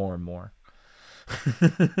more and more.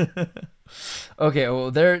 Okay,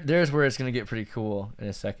 well there's where it's gonna get pretty cool in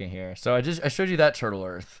a second here. So I showed you that Turtle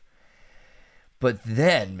Earth, but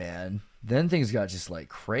then, man, things got just like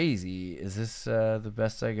crazy. Is this the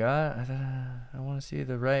best I got? I want to see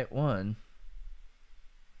the right one.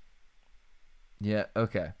 Yeah,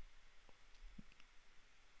 okay.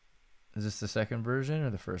 Is this the second version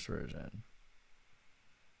or the first version?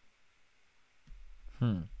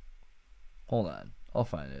 Hold on, I'll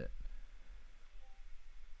find it.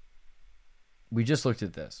 We just looked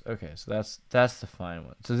at this. Okay, so that's the fine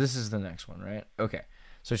one. So this is the next one, right? Okay.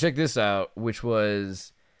 So check this out, which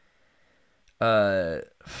was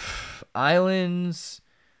islands,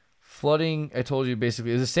 flooding. I told you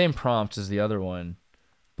basically it's the same prompt as the other one,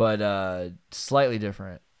 but slightly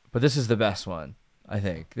different. But this is the best one, I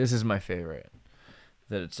think. This is my favorite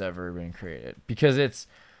that it's ever been created, because it's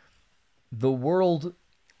the world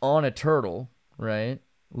on a turtle, right?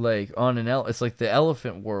 Like on it's like the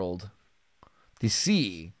elephant world. The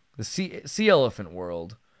sea elephant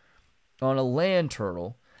world on a land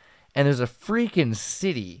turtle, and there's a freaking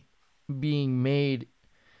city being made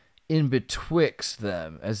in betwixt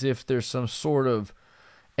them, as if there's some sort of,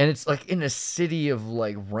 and it's like in a city of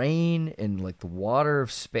like rain and like the water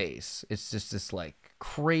of space. It's just this like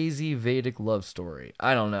crazy Vedic love story.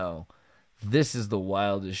 I don't know. This is the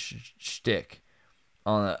wildest shtick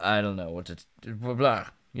on I don't know what to blah, blah,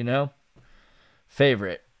 you know?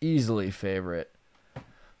 Favorite. Easily favorite.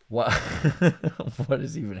 What what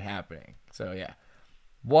is even happening? So yeah.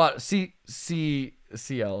 What sea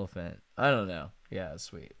elephant. I don't know. Yeah, it's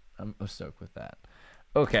sweet. I'm stoked with that.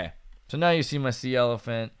 Okay. So now you see my sea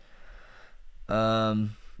elephant. I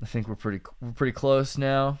think we're pretty close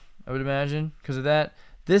now, I would imagine, because of that.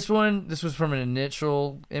 This was from an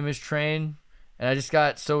initial image train, and I just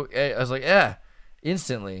got I was like, yeah,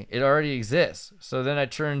 instantly. It already exists. So then I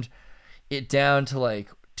turned it down to like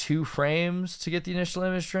 2 frames to get the initial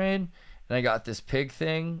image train, and I got this pig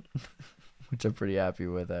thing, which I'm pretty happy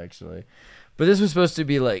with, actually. But this was supposed to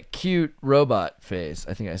be like cute robot face,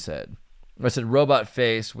 I think I said. I said robot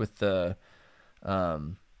face with the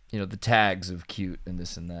the tags of cute and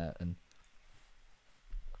this and that, and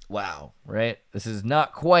wow, right? This is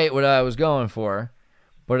not quite what I was going for,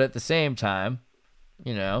 but at the same time,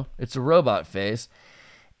 it's a robot face.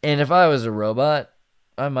 And if I was a robot,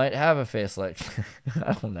 I might have a face like,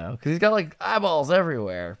 I don't know, because he's got like eyeballs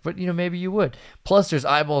everywhere, but maybe you would. Plus there's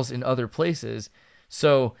eyeballs in other places.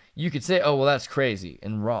 So you could say, oh, well, that's crazy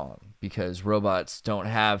and wrong because robots don't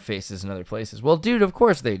have faces in other places. Well, dude, of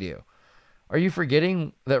course they do. Are you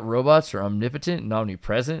forgetting that robots are omnipotent and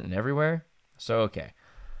omnipresent and everywhere? So, okay.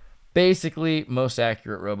 Basically, most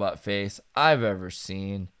accurate robot face I've ever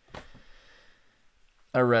seen.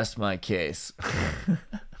 I rest my case.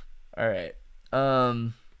 All right.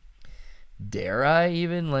 Dare I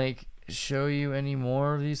even show you any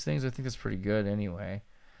more of these things? I think that's pretty good anyway.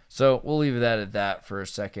 So we'll leave that at that for a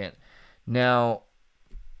second. Now,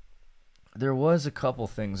 there was a couple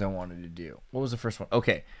things I wanted to do. What was the first one?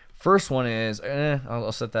 Okay, first one is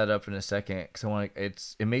I'll set that up in a second because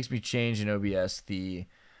it makes me change in OBS the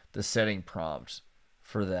setting prompt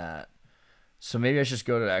for that. So maybe I should just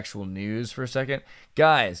go to actual news for a second.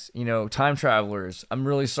 Guys, time travelers, I'm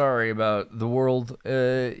really sorry about the world.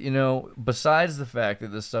 Besides the fact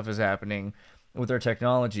that this stuff is happening with our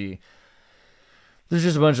technology, there's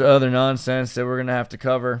just a bunch of other nonsense that we're going to have to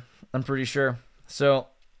cover, I'm pretty sure. So,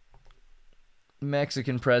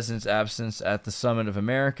 Mexican president's absence at the Summit of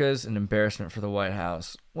Americas, an embarrassment for the White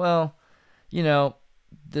House. Well,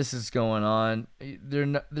 this is going on.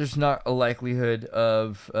 There's not a likelihood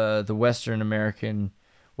of the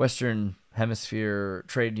Western Hemisphere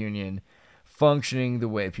trade union functioning the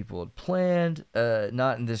way people had planned.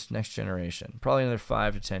 Not in this next generation. Probably another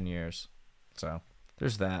 5 to 10 years. So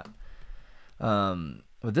there's that.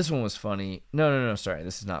 But this one was funny. No, sorry,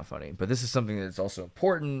 this is not funny. But this is something that's also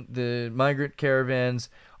important. The migrant caravans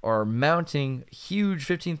are mounting huge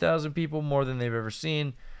 15,000 people, more than they've ever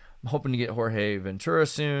seen. I'm hoping to get Jorge Ventura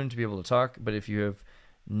soon to be able to talk. But if you have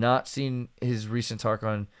not seen his recent talk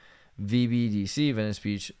on VBDC, Venice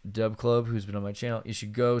Beach Dub Club, who's been on my channel. You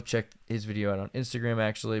should go check his video out on Instagram,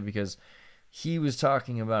 actually, because he was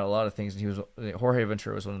talking about a lot of things. And Jorge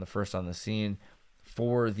Ventura was one of the first on the scene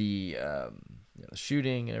for the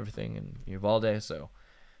shooting and everything in Uvalde. So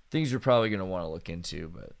things you're probably going to want to look into,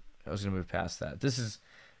 but I was going to move past that. This is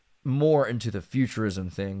more into the futurism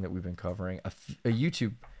thing that we've been covering. A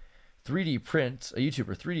YouTuber 3D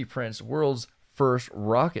prints world's first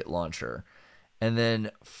rocket launcher and then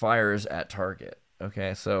fires at target.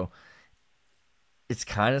 Okay, so it's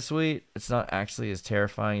kind of sweet. It's not actually as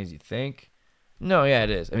terrifying as you think. No, yeah, it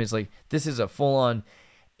is. I mean, it's like, this is a full-on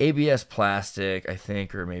ABS plastic, I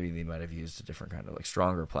think, or maybe they might have used a different kind of like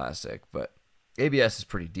stronger plastic, but ABS is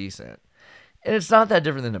pretty decent. And it's not that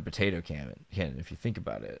different than a potato cannon, if you think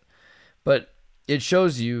about it. But it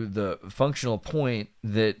shows you the functional point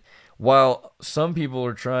that while some people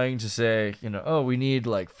are trying to say, oh, we need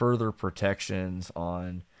like further protections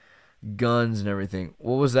on guns and everything.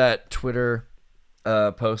 What was that Twitter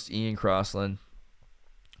post Ian Crossland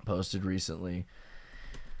posted recently?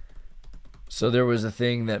 So there was a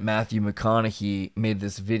thing that Matthew McConaughey made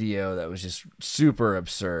this video that was just super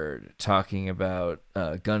absurd, talking about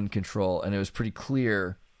gun control, and it was pretty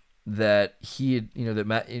clear that he had,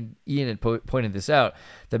 Ian had pointed this out,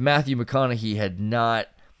 that Matthew McConaughey had not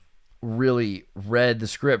really read the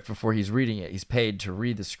script before he's reading it. He's paid to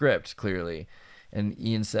read the script, clearly. And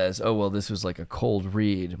Ian says, oh, well, this was like a cold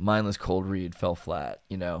read, mindless cold read, fell flat,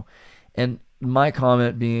 And my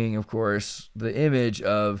comment being, of course, the image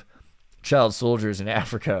of child soldiers in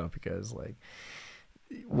Africa, because, like,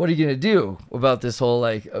 what are you going to do about this whole,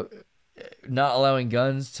 like, not allowing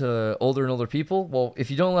guns to older and older people? Well, if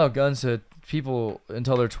you don't allow guns to people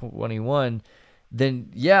until they're 21,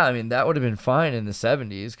 then, yeah, I mean, that would have been fine in the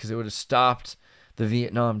 70s because it would have stopped the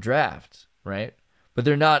Vietnam draft, right? But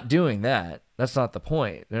they're not doing that. That's not the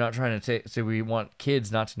point. They're not trying to say we want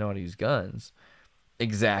kids not to know how to use guns.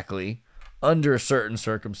 Exactly. Under certain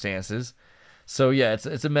circumstances. So, yeah,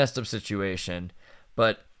 it's a messed up situation.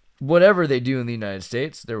 But whatever they do in the United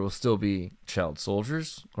States, there will still be child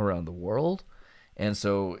soldiers around the world. And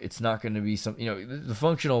so it's not going to be some, the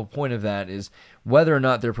functional point of that is whether or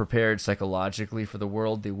not they're prepared psychologically for the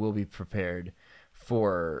world, they will be prepared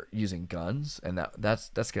for using guns. And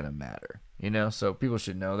that's going to matter, so people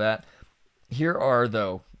should know that. Here are,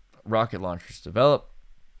 though, rocket launchers developed,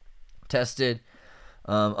 tested.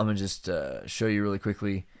 I'm going to just show you really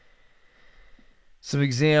quickly some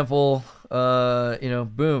example,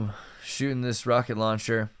 boom, shooting this rocket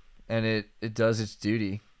launcher, and it does its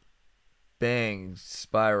duty. Bang,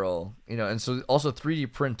 spiral, and so also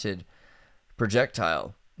 3D printed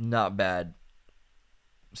projectile, not bad.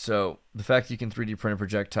 So the fact that you can 3D print a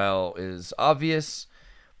projectile is obvious,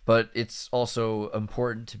 but it's also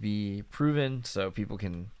important to be proven so people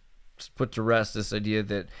can put to rest this idea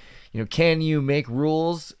that, can you make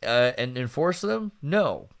rules and enforce them?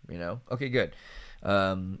 No, okay, good.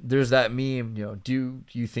 There's that meme, do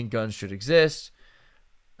you think guns should exist?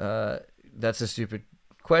 That's a stupid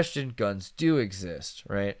question. Guns do exist,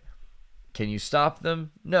 right? Can you stop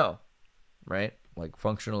them? No, right? Like,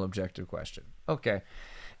 functional objective question. Okay.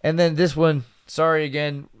 And then this one, sorry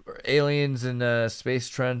again, aliens and space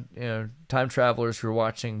time travelers who are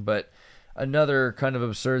watching, but another kind of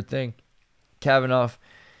absurd thing. Kavanaugh,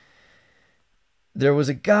 there was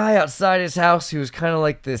a guy outside his house who was kind of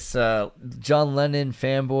like this John Lennon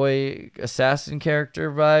fanboy assassin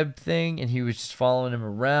character vibe thing, and he was just following him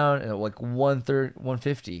around. And at like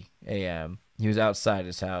 1:50 a.m., he was outside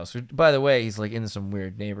his house. By the way, he's like in some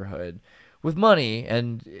weird neighborhood with money,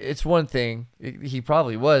 and it's one thing. He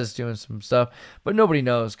probably was doing some stuff, but nobody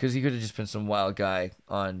knows because he could have just been some wild guy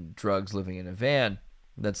on drugs living in a van.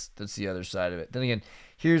 That's the other side of it. Then again,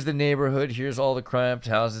 here's the neighborhood. Here's all the cramped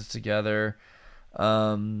houses together.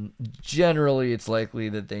 Generally it's likely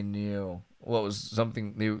that they knew what was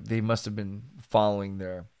something they must have been following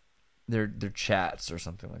their chats or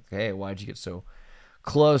something like, hey, why'd you get so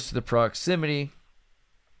close to the proximity?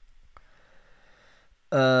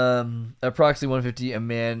 Approximately 1:50, a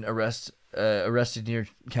man arrested near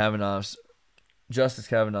Justice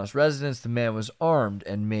Kavanaugh's residence. The man was armed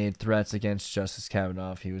and made threats against Justice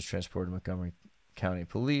Kavanaugh. He was transported to Montgomery County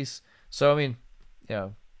Police. So, I mean,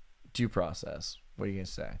 due process. What are you going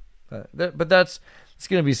to say? But it's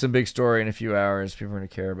going to be some big story in a few hours people are going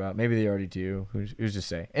to care about. Maybe they already do. Who's to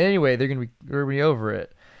say? And anyway, they're going to be over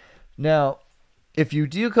it. Now, if you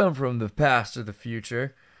do come from the past or the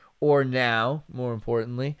future, or now, more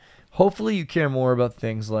importantly, hopefully you care more about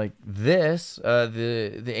things like this,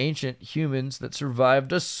 the ancient humans that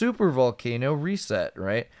survived a super volcano reset,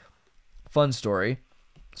 right? Fun story.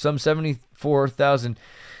 Some 74,000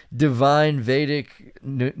 divine Vedic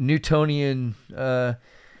Newtonian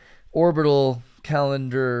orbital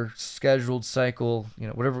calendar scheduled cycle,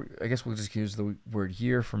 whatever. I guess we'll just use the word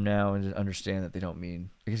year from now and understand that they don't mean,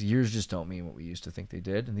 I guess years just don't mean what we used to think they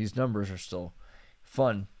did, and these numbers are still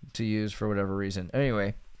fun to use for whatever reason.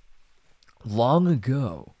 Anyway, long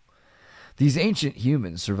ago, these ancient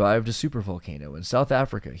humans survived a supervolcano in South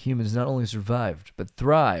Africa. Humans not only survived, but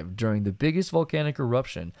thrived during the biggest volcanic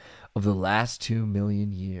eruption of the last 2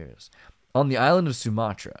 million years. On the island of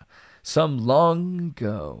Sumatra, some long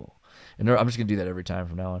ago, and I'm just going to do that every time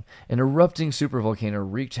from now on, an erupting supervolcano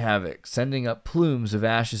wreaked havoc, sending up plumes of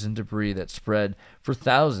ashes and debris that spread for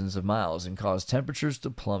thousands of miles and caused temperatures to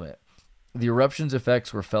plummet. The eruption's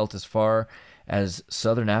effects were felt as far as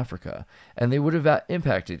southern Africa, and they would have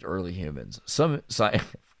impacted early humans. What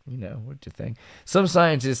do you think? Some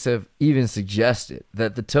scientists have even suggested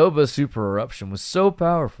that the Toba super eruption was so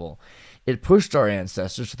powerful it pushed our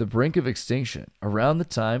ancestors to the brink of extinction around the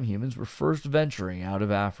time humans were first venturing out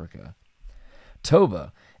of Africa.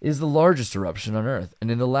 Toba is the largest eruption on Earth, and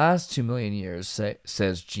in the last 2 million years,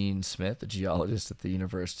 says Gene Smith, a geologist at the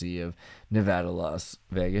University of Nevada, Las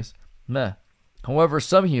Vegas. However,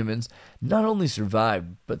 some humans not only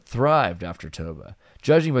survived, but thrived after Toba,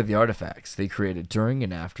 judging by the artifacts they created during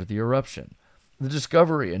and after the eruption. The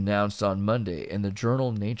discovery announced on Monday in the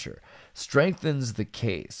journal Nature strengthens the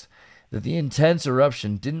case that the intense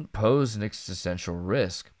eruption didn't pose an existential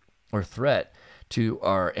risk or threat to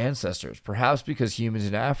our ancestors, perhaps because humans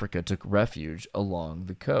in Africa took refuge along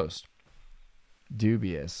the coast.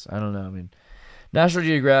 Dubious. I don't know. National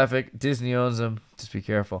Geographic, Disney owns them. Just be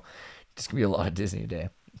careful. It's going to be a lot of Disney today.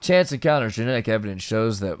 Chance encounters genetic evidence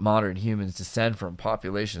shows that modern humans descend from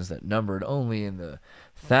populations that numbered only in the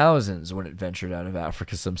thousands when it ventured out of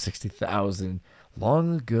Africa some 60,000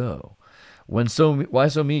 long ago. Why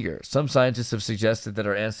so meager? Some scientists have suggested that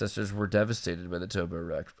our ancestors were devastated by the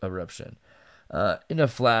Toba eruption. In a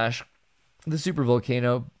flash, the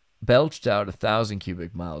supervolcano belched out 1,000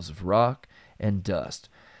 cubic miles of rock and dust,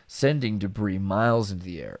 sending debris miles into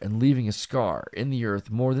the air and leaving a scar in the earth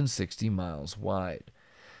more than 60 miles wide.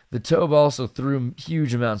 The Toba also threw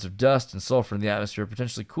huge amounts of dust and sulfur in the atmosphere,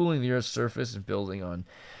 potentially cooling the Earth's surface and building on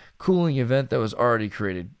cooling event that was already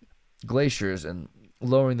created glaciers and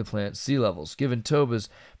lowering the planet's sea levels. Given Toba's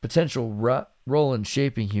potential role in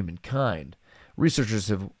shaping humankind, researchers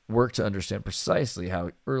have worked to understand precisely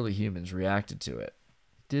how early humans reacted to it.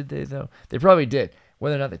 Did they, though? They probably did.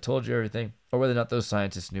 Whether or not they told you everything, or whether or not those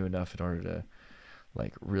scientists knew enough in order to,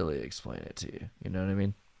 really explain it to you. You know what I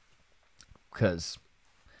mean? Because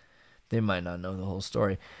they might not know the whole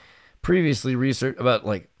story. Previously, research about,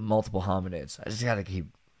 multiple hominids.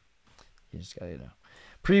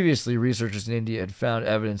 Previously, researchers in India had found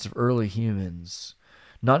evidence of early humans,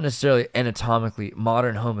 not necessarily anatomically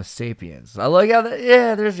modern Homo sapiens. I like how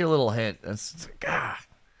there's your little hint.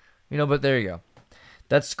 But there you go.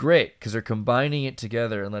 That's great, because they're combining it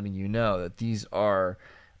together and letting you know that these are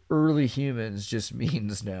early humans just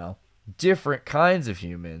means now different kinds of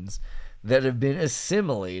humans that have been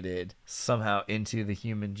assimilated somehow into the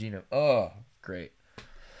human genome. Oh, great.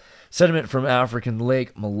 Sediment from African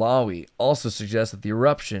Lake Malawi also suggests that the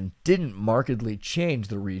eruption didn't markedly change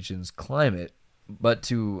the region's climate, but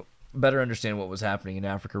to better understand what was happening in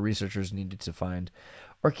Africa, researchers needed to find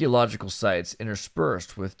archaeological sites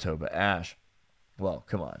interspersed with Toba ash. Well,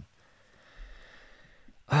 come on.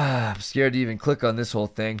 I'm scared to even click on this whole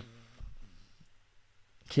thing.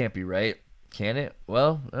 Can't be right. Can it?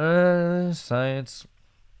 Well, science.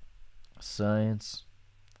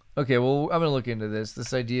 Okay, well, I'm going to look into this.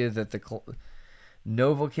 This idea that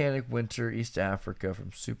no volcanic winter, East Africa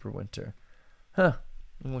from super winter. I'm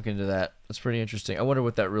looking into that. That's pretty interesting. I wonder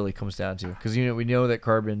what that really comes down to. Because, we know that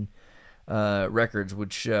carbon records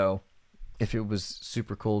would show if it was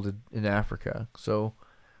super cold in Africa. So,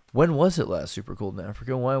 when was it last super cold in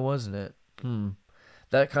Africa? Why wasn't it?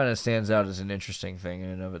 That kind of stands out as an interesting thing in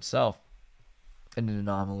and of itself. An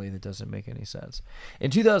anomaly that doesn't make any sense.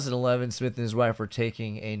 In 2011, Smith and his wife were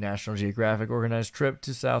taking a National Geographic organized trip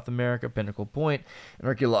to South America, Pinnacle Point, an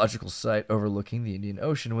archaeological site overlooking the Indian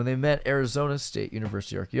Ocean, when they met Arizona State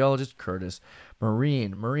University archaeologist Curtis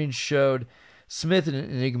Marine. Marine showed Smith an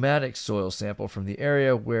enigmatic soil sample from the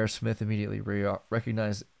area, where Smith immediately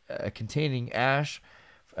recognized containing ash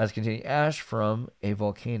from a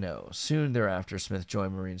volcano. Soon thereafter, Smith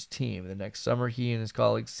joined Marine's team. The next summer, he and his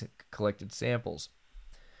colleagues collected samples.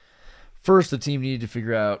 First, the team needed to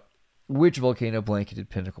figure out which volcano blanketed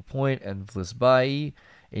Pinnacle Point and Vlisbai,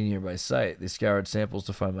 a nearby site. They scoured samples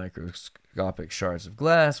to find microscopic shards of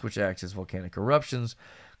glass, which act as volcanic eruptions,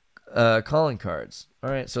 calling cards. All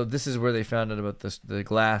right, so this is where they found out about the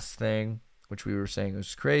glass thing, which we were saying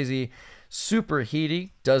was crazy.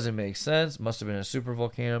 Superheating doesn't make sense. Must have been a super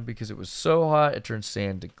volcano because it was so hot it turned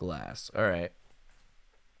sand to glass. All right.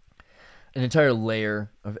 An entire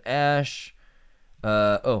layer of ash.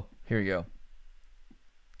 Oh, here you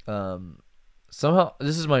go. Somehow,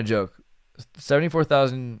 this is my joke.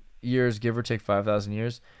 74,000 years, give or take 5,000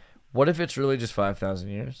 years. What if it's really just 5,000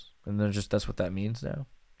 years? And then that's what that means now.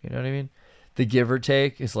 You know what I mean? The give or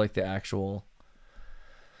take is like the actual,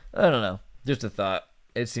 I don't know. Just a thought.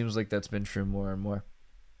 It seems like that's been true more and more.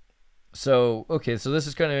 So, okay, so this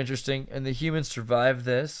is kind of interesting. And the humans survived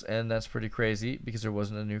this, and that's pretty crazy because there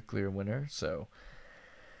wasn't a nuclear winter. So,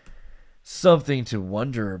 something to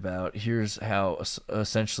wonder about. Here's how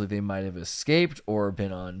essentially they might have escaped or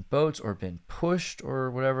been on boats or been pushed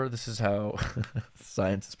or whatever. This is how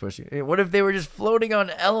science is pushing. What if they were just floating on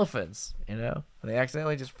elephants, you know? They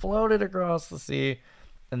accidentally just floated across the sea,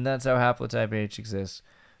 and that's how haplotype H exists.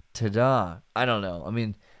 Ta-da. I don't know. I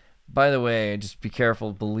mean, by the way, just be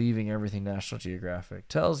careful believing everything National Geographic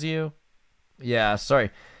tells you. Yeah,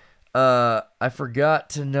 sorry. I forgot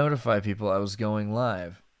to notify people I was going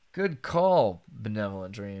live. Good call,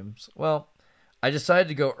 Benevolent Dreams. Well, I decided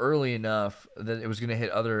to go early enough that it was going to hit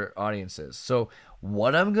other audiences. So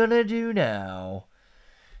what I'm going to do now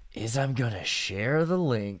is I'm going to share the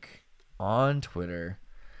link on Twitter,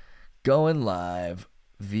 going live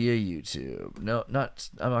via YouTube. No, I'm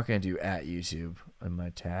not going to do at YouTube on my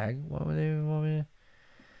tag. What would they want me to?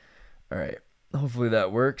 All right. Hopefully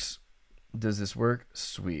that works. Does this work?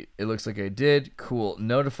 Sweet. It looks like I did. Cool.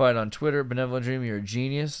 Notified on Twitter. Benevolent Dream, you're a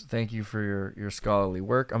genius. Thank you for your scholarly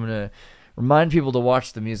work. I'm going to remind people to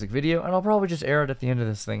watch the music video, and I'll probably just air it at the end of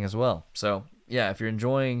this thing as well. So, yeah, if you're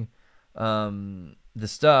enjoying the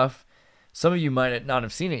stuff, some of you might not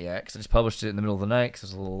have seen it yet because I just published it in the middle of the night because I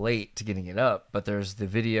was a little late to getting it up. But there's the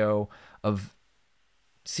video of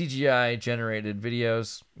CGI-generated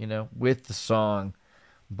videos, you know, with the song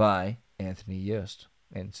by Anthony Yost.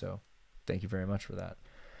 And so, thank you very much for that.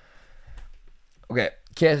 Okay,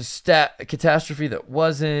 catastrophe that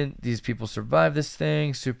wasn't. These people survived this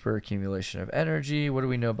thing. Super accumulation of energy. What do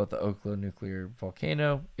we know about the Oklo nuclear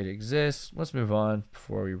volcano? It exists. Let's move on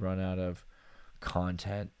before we run out of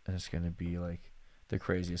content. And it's going to be like the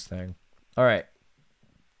craziest thing. All right.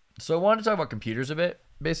 So I wanted to talk about computers a bit,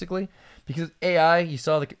 basically, because AI, you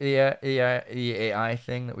saw the AI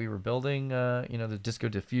thing that we were building, you know, the Disco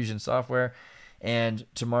Diffusion software. And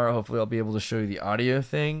tomorrow, hopefully, I'll be able to show you the audio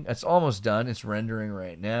thing. It's almost done. It's rendering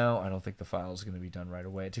right now. I don't think the file is going to be done right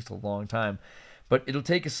away. It takes a long time. But it'll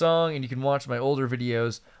take a song, and you can watch my older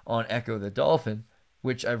videos on Echo the Dolphin,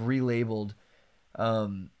 which I've relabeled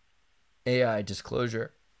AI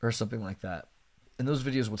Disclosure or something like that. And those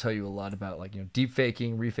videos will tell you a lot about, like, you know, deep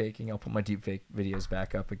faking, refaking. I'll put my deep fake videos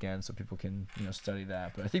back up again so people can, you know, study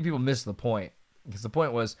that. But I think people miss the point, because the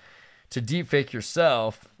point was to deep fake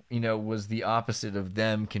yourself, you know, was the opposite of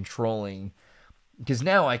them controlling, because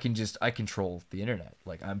now I control the internet.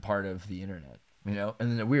 Like, I'm part of the internet, you know,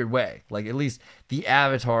 and in a weird way, like, at least the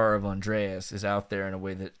avatar of Andreas is out there in a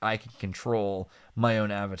way that I can control my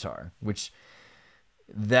own avatar, which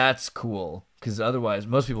that's cool, because otherwise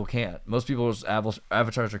most people can't. Most people's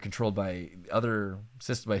avatars are controlled by other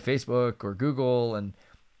systems, by Facebook or Google, and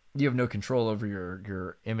you have no control over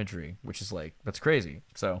your imagery, which is like, that's crazy.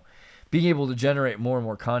 So being able to generate more and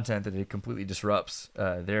more content that it completely disrupts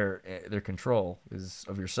their control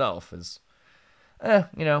of yourself is,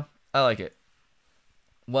 you know, I like it.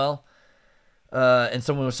 Well, and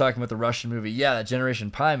someone was talking about the Russian movie. Yeah, that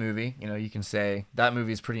Generation Pi movie, you know, you can say that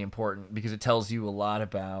movie is pretty important because it tells you a lot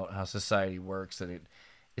about how society works, that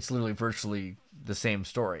it's literally virtually the same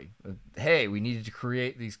story. Hey, we needed to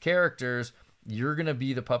create these characters. You're going to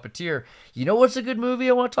be the puppeteer. You know what's a good movie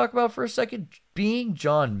I want to talk about for a second? Being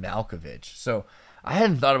John Malkovich. So I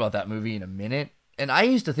hadn't thought about that movie in a minute. And I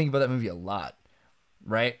used to think about that movie a lot,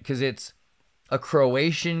 right? Because it's a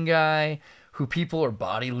Croatian guy who people are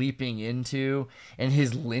body leaping into, and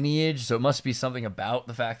his lineage. So it must be something about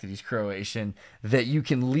the fact that he's Croatian that you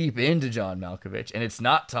can leap into John Malkovich. And it's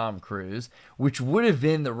not Tom Cruise, which would have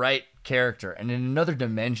been the right character. And in another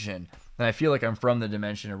dimension, and I feel like I'm from the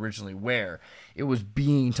dimension originally where it was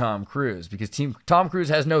being Tom Cruise, because Tom Cruise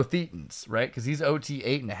has no thetans, right? Because he's OT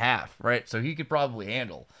 8.5, right? So he could probably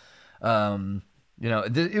handle, you know,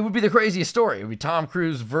 it would be the craziest story. It would be Tom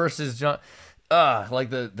Cruise versus John,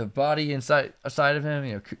 like the body inside of him,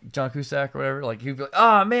 you know, John Cusack or whatever. Like, he'd be like,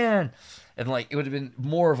 oh man, and like it would have been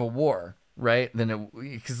more of a war, right?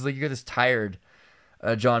 Because like you got this tired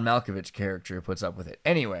John Malkovich character who puts up with it.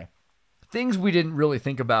 Anyway. things we didn't really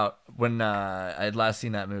think about when I had last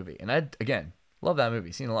seen that movie. And I, again, love that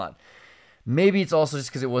movie, seen a lot. Maybe it's also just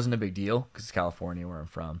because it wasn't a big deal, because it's California where I'm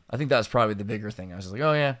from. I think that's probably the bigger thing. I was just like,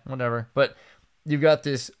 oh yeah, whatever. But you've got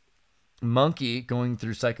this monkey going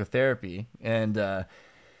through psychotherapy, and the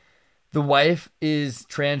wife is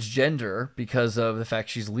transgender because of the fact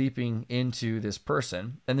she's leaping into this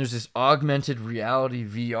person. And there's this augmented reality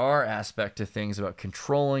VR aspect to things about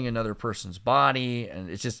controlling another person's body. And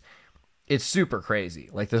it's super crazy.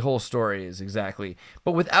 Like the whole story is exactly,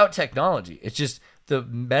 but without technology. It's just the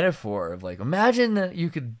metaphor of like, imagine that you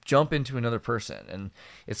could jump into another person and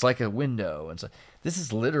it's like a window. And so this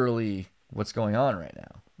is literally what's going on right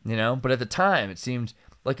now, you know? But at the time it seemed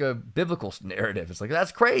like a biblical narrative. It's like,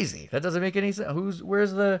 that's crazy. That doesn't make any sense.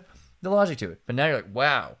 Where's the logic to it? But now you're like,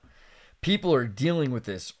 wow, people are dealing with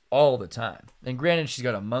this all the time. And granted, she's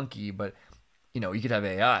got a monkey, but you know, you could have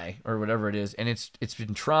AI or whatever it is, and it's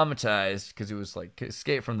been traumatized because it was like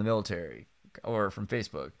escaped from the military or from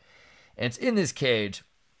Facebook, and it's in this cage.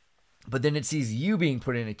 But then it sees you being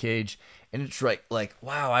put in a cage, and it's like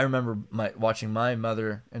wow, I remember watching my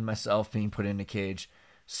mother and myself being put in a cage,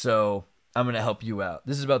 so I'm gonna help you out.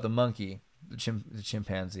 This is about the monkey, the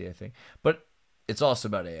chimpanzee, I think, but it's also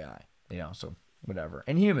about AI, you know, so whatever,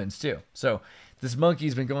 and humans too. So this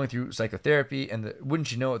monkey's been going through psychotherapy, and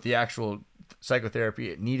wouldn't you know it, the actual psychotherapy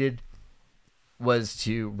it needed was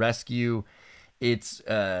to rescue its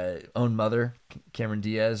own mother, Cameron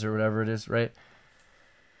Diaz or whatever it is, right?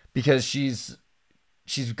 Because she's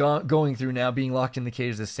going through now being locked in the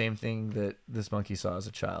cage, the same thing that this monkey saw as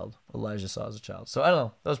a child, Elijah saw as a child. So I don't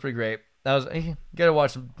know, that was pretty great. That was, you gotta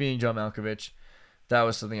watch Being John Malkovich. That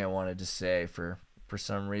was something I wanted to say for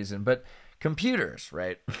some reason. But computers,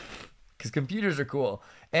 right? Because computers are cool.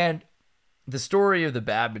 And the story of the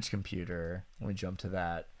Babbage computer, let me jump to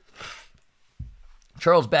that.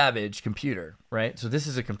 Charles Babbage computer, right? So this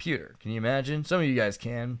is a computer. Can you imagine? Some of you guys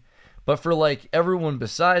can. But for like everyone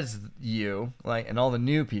besides you, like, and all the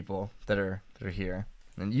new people that are here,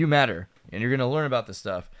 and you matter, and you're going to learn about this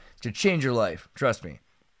stuff. It's going to change your life. Trust me.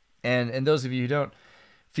 And those of you who don't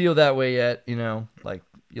feel that way yet, you know, like,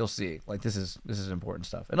 you'll see. Like, this is important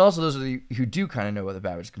stuff. And also those of you who do kind of know about the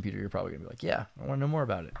Babbage computer, you're probably going to be like, yeah, I want to know more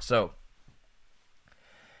about it. So,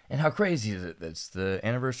 and how crazy is it that it's the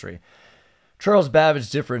anniversary? Charles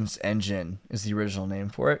Babbage difference engine is the original name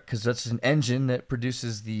for it, because that's an engine that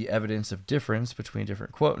produces the evidence of difference between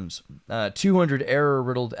different quotients. 200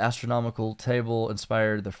 error-riddled astronomical table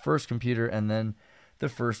inspired the first computer and then the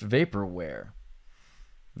first vaporware.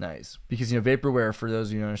 Nice. Because, you know, vaporware, for those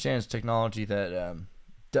of you who don't understand, is technology that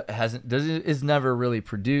is never really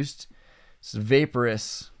produced. It's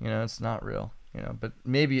vaporous, you know, it's not real, you know, but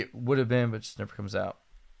maybe it would have been, but it just never comes out.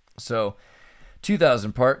 So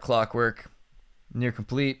 2,000 part clockwork, near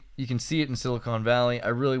complete. You can see it in Silicon Valley. I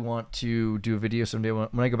really want to do a video someday. When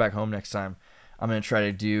I go back home next time, I'm going to try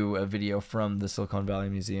to do a video from the Silicon Valley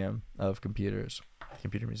Museum of Computers,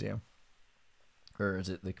 Computer Museum. Or is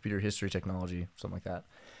it the Computer History Technology, something like that.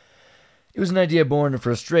 It was an idea born of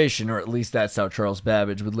frustration, or at least that's how Charles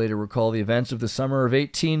Babbage would later recall the events of the summer of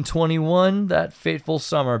 1821. That fateful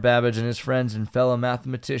summer, Babbage and his friends and fellow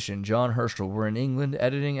mathematician John Herschel were in England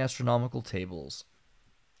editing astronomical tables.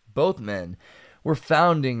 Both men were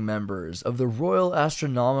founding members of the Royal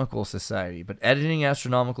Astronomical Society, but editing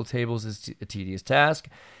astronomical tables is a tedious task,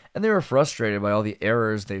 and they were frustrated by all the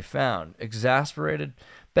errors they found. Exasperated,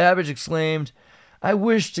 Babbage exclaimed, "I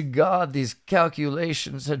wish to God these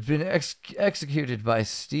calculations had been executed by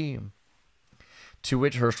steam." To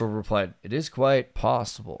which Herschel replied, "It is quite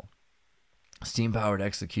possible." Steam-powered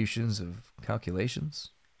executions of calculations?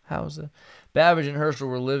 How is it? Babbage and Herschel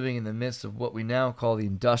were living in the midst of what we now call the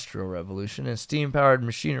Industrial Revolution, and steam-powered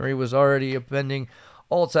machinery was already upending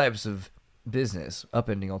all types of business.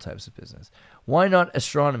 Why not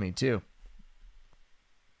astronomy, too?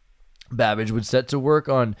 Babbage would set to work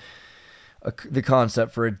on the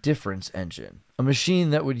concept for a difference engine, a machine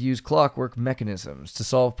that would use clockwork mechanisms to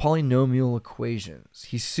solve polynomial equations.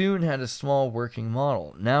 He soon had a small working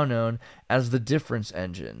model, now known as the difference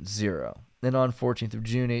engine 0. And on 14th of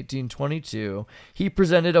June, 1822, he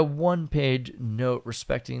presented a one-page note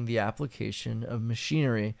respecting the application of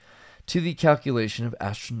machinery to the calculation of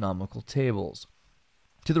astronomical tables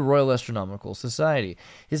to the Royal Astronomical Society.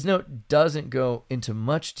 His note doesn't go into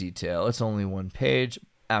much detail. It's only one page,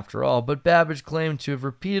 after all, but Babbage claimed to have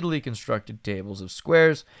repeatedly constructed tables of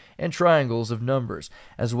squares and triangles of numbers,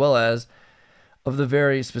 as well as of the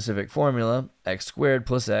very specific formula, x squared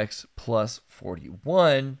plus x plus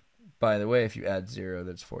 41. By the way, if you add 0,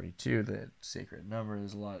 that's 42, the sacred number.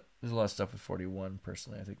 There's a lot of stuff with 41,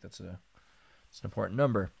 personally. I think that's a It's an important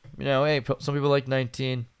number. You know, hey, some people like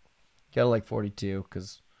 19. Gotta like 42,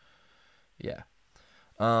 because, yeah.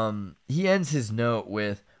 He ends his note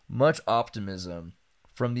with, much optimism.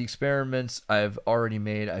 From the experiments I've already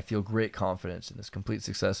made, I feel great confidence in this complete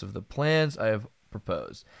success of the plans I have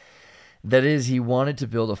proposed. That is, he wanted to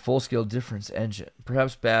build a full-scale difference engine.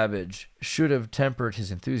 Perhaps Babbage should have tempered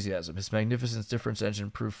his enthusiasm. His magnificent difference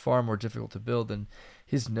engine proved far more difficult to build than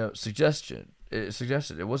his note suggested.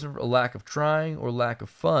 It wasn't a lack of trying or lack of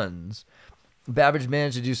funds. Babbage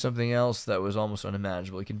managed to do something else that was almost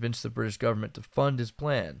unimaginable. He convinced the British government to fund his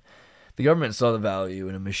plan. The government saw the value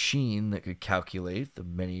in a machine that could calculate the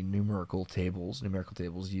many numerical tables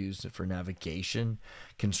used for navigation,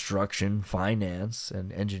 construction, finance,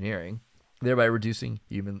 and engineering, thereby reducing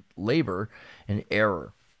human labor and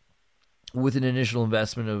error. With an initial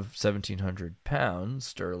investment of £1,700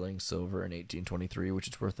 sterling silver in 1823, which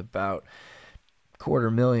is worth about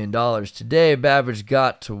 $250,000 today, Babbage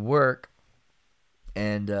got to work.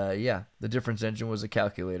 And, the difference engine was a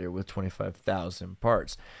calculator with 25,000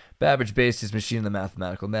 parts. Babbage based his machine on the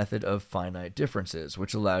mathematical method of finite differences,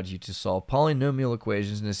 which allowed you to solve polynomial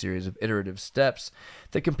equations in a series of iterative steps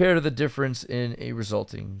that compare to the difference in the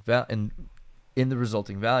resulting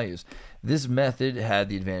values. This method had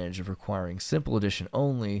the advantage of requiring simple addition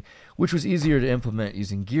only, which was easier to implement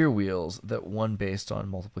using gear wheels that one based on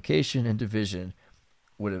multiplication and division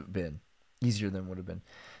would have been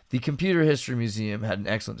The Computer History Museum had an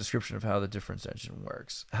excellent description of how the difference engine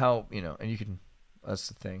works. That's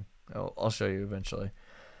the thing. I'll show you eventually.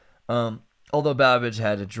 Although Babbage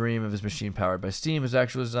had a dream of his machine powered by steam, his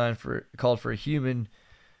actual design called for a human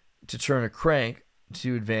to turn a crank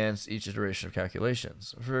to advance each iteration of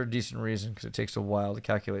calculations for a decent reason, because it takes a while to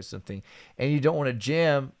calculate something, and you don't want to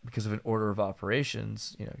jam because of an order of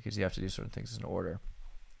operations, because you have to do certain things in order.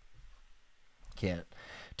 Can't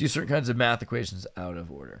do certain kinds of math equations out of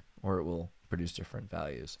order, or it will produce different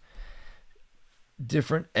values.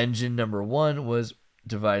 Different engine number 1 was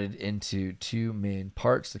divided into two main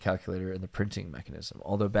parts, the calculator and the printing mechanism.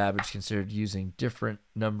 Although Babbage considered using different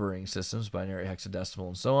numbering systems, binary, hexadecimal,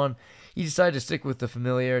 and so on, he decided to stick with the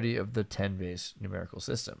familiarity of the 10-base numerical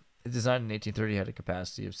system. It designed in 1830 had a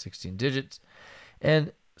capacity of 16 digits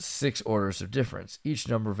and 6 orders of difference. Each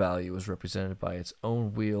number value was represented by its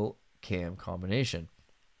own wheel-cam combination.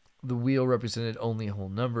 The wheel represented only whole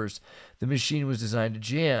numbers. The machine was designed to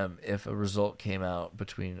jam if a result came out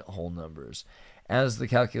between whole numbers. As the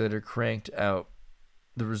calculator cranked out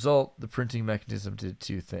the result, the printing mechanism did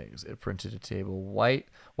two things. It printed a table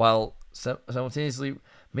while simultaneously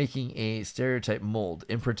making a stereotype mold,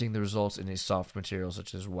 imprinting the results in a soft material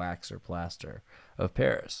such as wax or plaster of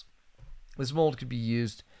Paris. This mold could be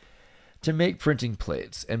used to make printing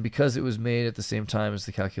plates, and because it was made at the same time as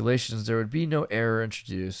the calculations, there would be no error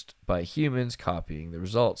introduced by humans copying the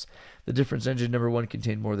results. The difference engine number 1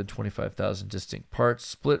 contained more than 25,000 distinct parts,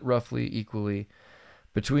 split roughly equally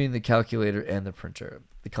between the calculator and the printer.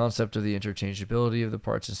 The concept of the interchangeability of the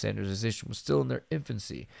parts and standardization was still in their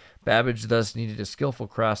infancy. Babbage thus needed a skillful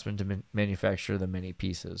craftsman to manufacture the many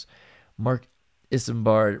pieces. Mark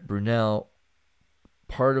Isambard Brunel,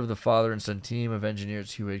 part of the father and son team of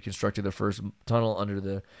engineers who had constructed the first tunnel under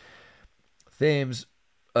the Thames,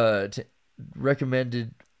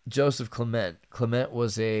 recommended Joseph Clement. Clement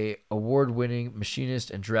was a award-winning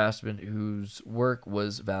machinist and draftsman whose work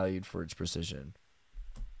was valued for its precision.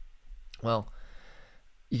 Well,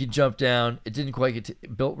 you can jump down. It didn't quite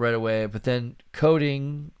get built right away, but then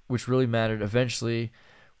coding, which really mattered, eventually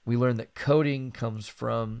we learned that coding comes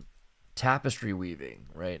from tapestry weaving,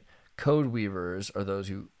 right? Code weavers are those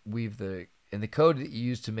who weave the code that you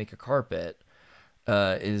use to make a carpet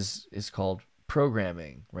is called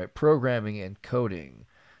programming, right? Programming and coding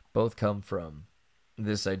both come from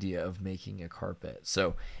this idea of making a carpet.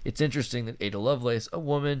 So it's interesting that Ada Lovelace, a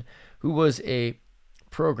woman who was a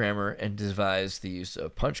programmer and devised the use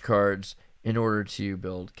of punch cards in order to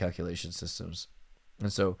build calculation systems.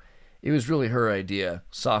 And so it was really her idea,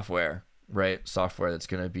 software, right? Software that's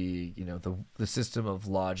going to be, the system of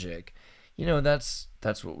logic, and that's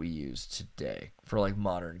what we use today for like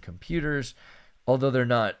modern computers, although they're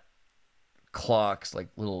not clocks, like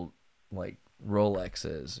little like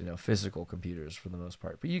Rolexes, physical computers for the most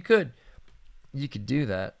part, but you could do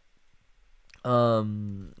that.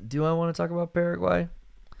 Do I want to talk about Paraguay?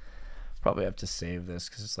 Probably have to save this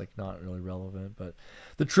because it's like not really relevant, but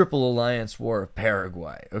the Triple Alliance War of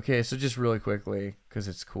Paraguay. Okay, so just really quickly, because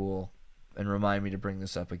it's cool, and remind me to bring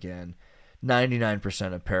this up again.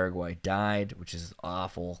 99% of Paraguay died, which is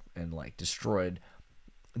awful, and like destroyed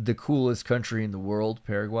the coolest country in the world.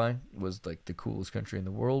 Paraguay was like the coolest country in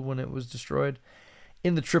the world when it was destroyed.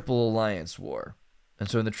 in the Triple Alliance War. And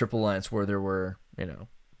so in the Triple Alliance War, there were,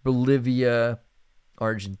 Bolivia,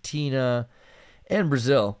 Argentina, and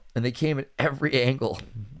Brazil. And they came at every angle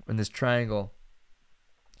in this triangle.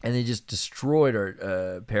 And they just destroyed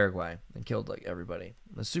Paraguay and killed like everybody.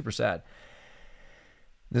 It's super sad.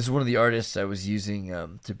 This is one of the artists I was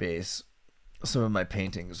using to base some of my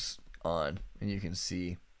paintings on. And you can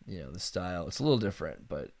see, the style. It's a little different,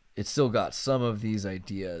 but it still got some of these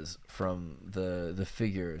ideas from the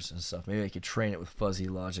figures and stuff. Maybe I could train it with fuzzy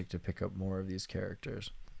logic to pick up more of these characters.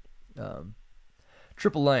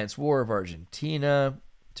 Triple Alliance War of Argentina.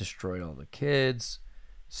 Destroyed all the kids.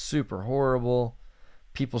 Super horrible.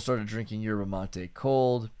 People started drinking yerba mate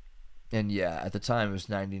cold. And yeah, at the time it was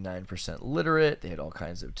 99% literate. They had all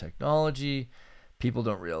kinds of technology. People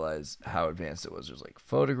don't realize how advanced it was. There's like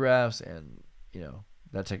photographs and,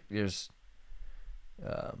 there's...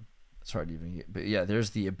 it's hard to even get, but yeah, there's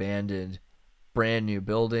the abandoned brand new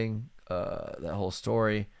building, that whole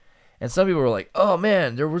story. And some people were like, oh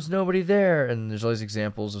man, there was nobody there. And there's all these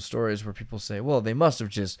examples of stories where people say, well, they must have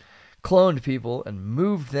just cloned people and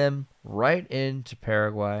moved them right into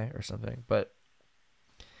Paraguay or something. But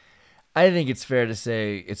I think it's fair to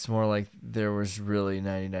say it's more like there was really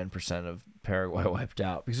 99% of Paraguay wiped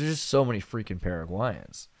out, because there's just so many freaking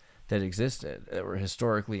Paraguayans that existed, that were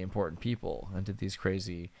historically important people and did these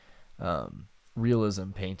crazy realism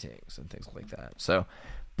paintings and things like that. So,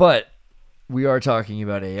 but we are talking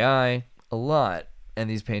about AI a lot, and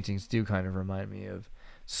these paintings do kind of remind me of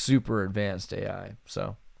super advanced AI.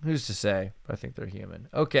 So who's to say? I think they're human.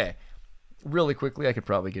 Okay, really quickly, I could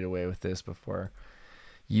probably get away with this before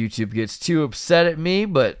YouTube gets too upset at me,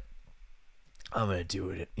 but I'm going to do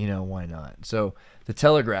it. Why not? So the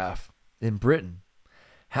Telegraph in Britain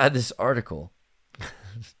had this article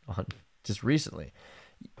on just recently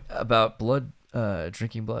about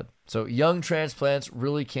drinking blood. So young transplants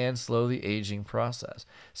really can slow the aging process.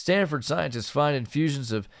 Stanford scientists find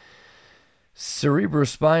infusions of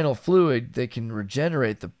cerebrospinal fluid that can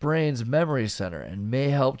regenerate the brain's memory center and may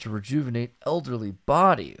help to rejuvenate elderly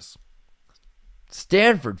bodies.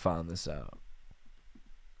 Stanford found this out.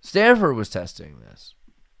 Stanford was testing this.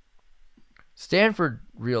 Stanford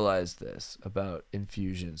realized this about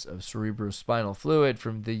infusions of cerebrospinal fluid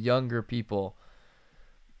from the younger people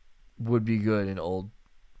would be good in old,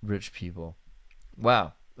 rich people.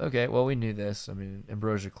 Wow. Okay, well, we knew this. I mean,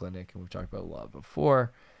 Ambrosia Clinic, and we've talked about a lot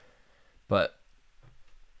before, but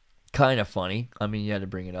kind of funny. I mean, you had to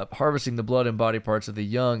bring it up. Harvesting the blood and body parts of the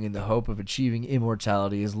young in the hope of achieving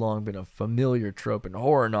immortality has long been a familiar trope in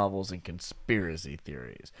horror novels and conspiracy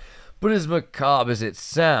theories. But as macabre as it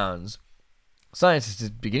sounds, scientists are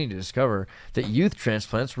beginning to discover that youth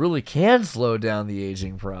transplants really can slow down the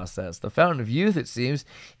aging process. The fountain of youth, it seems,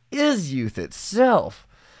 is youth itself.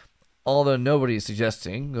 Although nobody is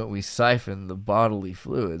suggesting that we siphon the bodily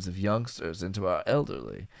fluids of youngsters into our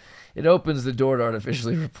elderly, it opens the door to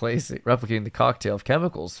artificially replicating the cocktail of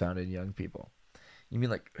chemicals found in young people. You mean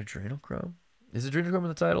like adrenochrome? Is adrenochrome in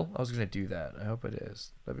the title? I was going to do that. I hope it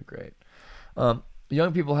is. That'd be great.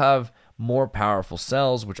 Young people have more powerful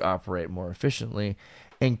cells which operate more efficiently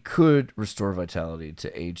and could restore vitality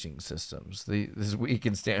to aging systems. This week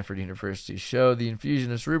in Stanford University show the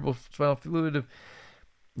infusion of cerebrospinal fluid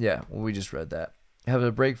we just read that. Have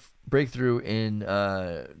a breakthrough in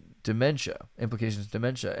dementia, implications of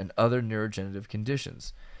dementia, and other neurodegenerative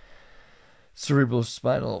conditions.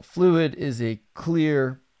 Cerebrospinal fluid is a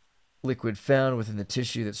clear liquid found within the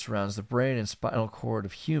tissue that surrounds the brain and spinal cord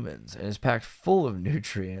of humans and is packed full of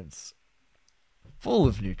nutrients,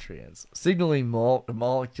 signaling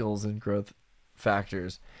molecules and growth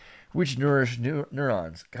factors which nourish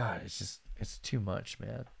neurons. God, it's too much,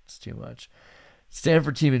 man. It's too much.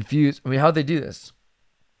 Stanford team infused, how'd they do this?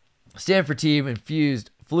 Stanford team infused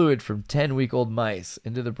fluid from 10-week-old mice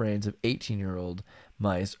into the brains of 18-year-old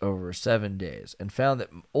mice over 7 days and found that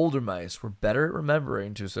older mice were better at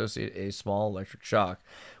remembering to associate a small electric shock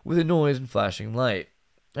with a noise and flashing light.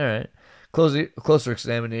 All right. Closer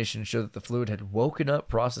examination showed that the fluid had woken up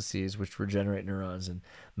processes which regenerate neurons, and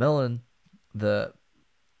myelin,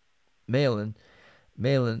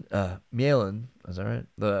 is that right?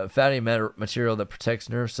 The fatty material that protects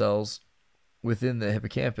nerve cells within the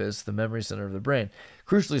hippocampus, the memory center of the brain.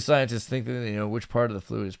 Crucially, scientists think that they know which part of the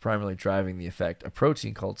fluid is primarily driving the effect, a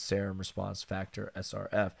protein called serum response factor,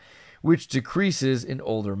 SRF, which decreases in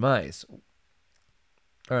older mice.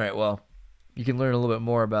 All right, well, you can learn a little bit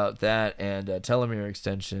more about that and telomere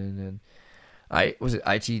extension. And was it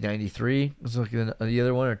IT93? Was it like the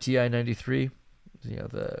other one, or TI93?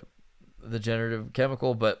 The generative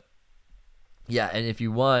chemical. But yeah, and if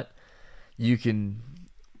you want, you can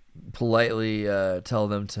politely tell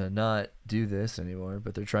them to not do this anymore,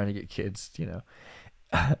 but they're trying to get kids, you know.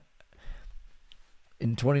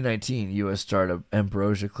 In 2019, U.S. startup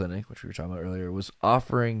Ambrosia Clinic, which we were talking about earlier, was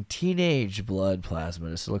offering teenage blood plasma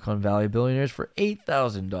to Silicon Valley billionaires for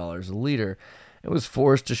 $8,000 a liter. It was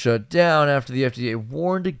forced to shut down after the FDA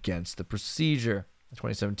warned against the procedure. In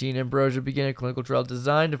 2017, Ambrosia began a clinical trial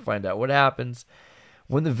designed to find out what happens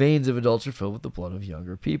when the veins of adults are filled with the blood of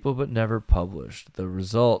younger people, but never published the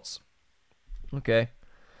results. Okay.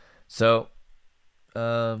 So,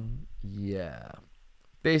 yeah.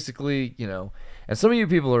 Basically, you know, and some of you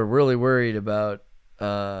people are really worried about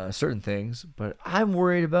certain things, but I'm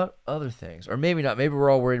worried about other things. Or maybe not. Maybe we're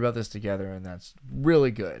all worried about this together, and that's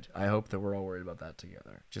really good. I hope that we're all worried about that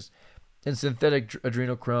together. Just in synthetic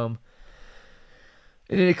adrenochrome.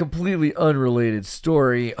 In a completely unrelated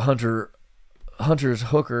story, Hunter's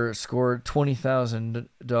hooker scored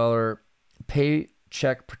 $20,000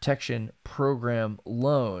 Paycheck Protection Program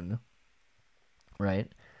loan,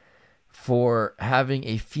 right, for having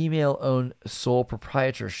a female-owned sole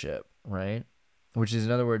proprietorship, right, which is,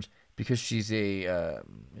 in other words, because she's a,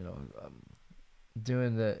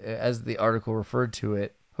 doing the, as the article referred to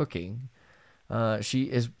it, hooking. She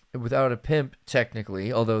is without a pimp,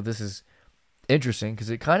 technically, although this is interesting because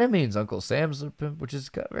it kind of means Uncle Sam's a pimp, which is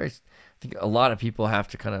kind of very, I think a lot of people have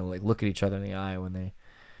to kind of like look at each other in the eye when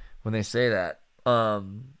they say that.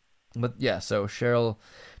 But yeah, so Cheryl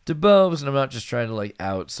DeBose, and I'm not just trying to like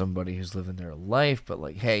out somebody who's living their life, but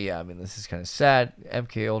like, hey, yeah, I mean, this is kind of sad.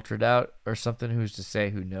 MK Ultra'd out or something. Who's to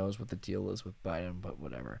say? Who knows what the deal is with Biden? But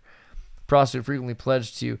whatever. Prostitute frequently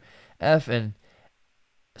pledged to F and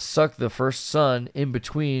suck the first son in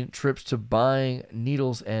between trips to buying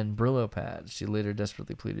needles and Brillo pads. She later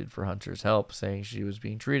desperately pleaded for Hunter's help, saying she was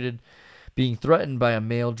being threatened by a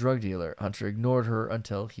male drug dealer. Hunter ignored her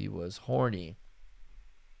until he was horny.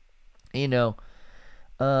 You know,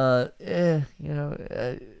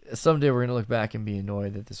 someday we're gonna look back and be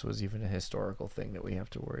annoyed that this was even a historical thing that we have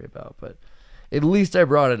to worry about. But at least I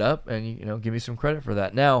brought it up, and give me some credit for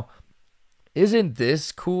that. Now, isn't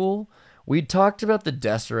this cool? We talked about the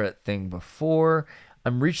Deseret thing before.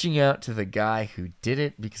 I'm reaching out to the guy who did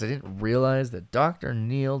it because I didn't realize that Dr.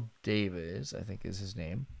 Neil Davis, I think is his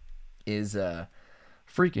name, is a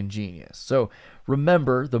freaking genius. So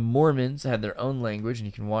remember, the Mormons had their own language, and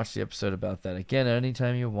you can watch the episode about that again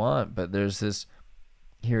anytime you want. But there's this,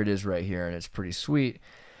 here it is right here, and it's pretty sweet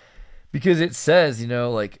because it says,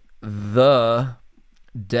 like the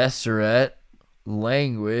Deseret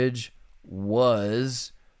language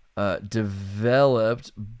was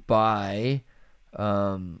developed by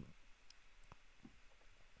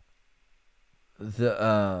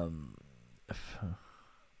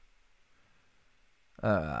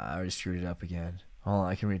I already screwed it up again. Hold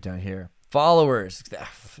on, I can read it down here. Followers.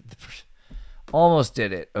 Almost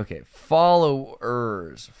did it. Okay,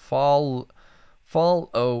 followers. Followers.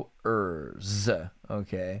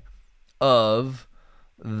 Okay, of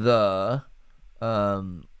the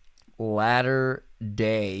Latter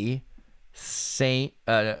Day Saint.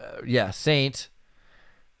 There you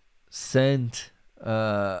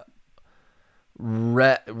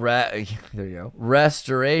go.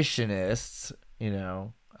 Restorationists.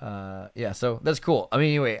 So that's cool. I mean,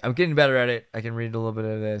 anyway, I'm getting better at it. I can read a little bit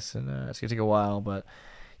of this, and it's gonna take a while, but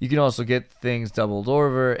you can also get things doubled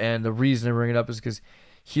over. And the reason I bring it up is because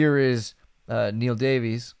here is Neil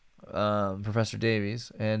Davies, Professor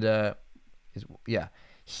Davies, and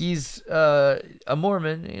he's a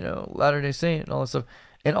Mormon, Latter-day Saint, and all that stuff.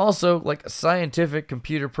 And also, like, scientific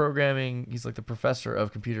computer programming. He's like the professor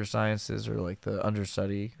of computer sciences, or like the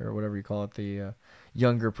understudy, or whatever you call it, the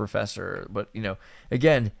younger professor. But,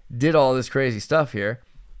 again, did all this crazy stuff here.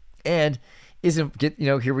 And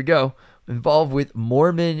here we go, involved with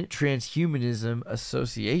Mormon Transhumanism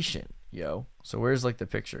Association, So where's, like, the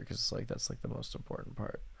picture? Because, like, that's, like, the most important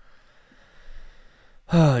part.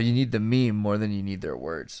 You need the meme more than you need their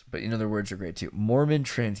words. But their words are great too. Mormon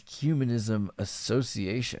Transhumanism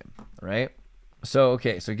Association, right? So,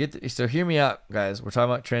 okay, so hear me out, guys. We're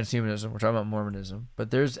talking about transhumanism. We're talking about Mormonism. But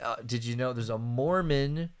did you know there's a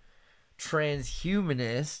Mormon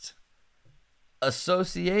Transhumanist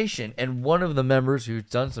Association? And one of the members who's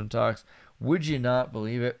done some talks, would you not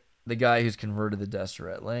believe it, the guy who's converted the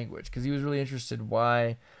Deseret language. Because he was really interested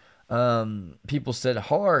why people said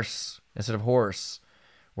horse instead of horse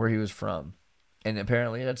where he was from. And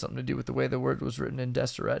apparently it had something to do with the way the word was written in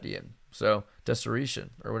Deseret. So, Deseret,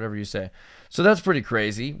 or whatever you say. So that's pretty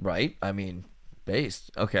crazy, right? I mean, based.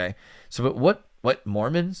 Okay. So, but what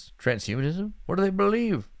Mormons? Transhumanism? What do they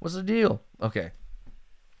believe? What's the deal? Okay.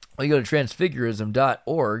 Well, you go to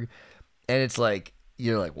transfigurism.org, and it's like,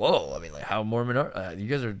 you're like, whoa, I mean, like, how Mormon are you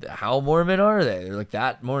guys? How Mormon are they? They're like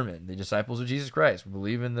that Mormon, the disciples of Jesus Christ. We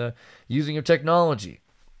believe in the using of technology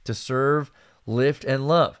to serve, lift, and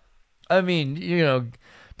love. I mean,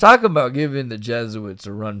 talk about giving the Jesuits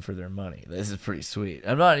a run for their money. This is pretty sweet.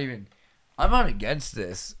 I'm not against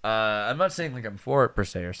this. I'm not saying like I'm for it per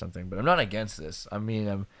se or something, but I'm not against this. I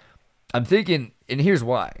mean, I'm thinking, and here's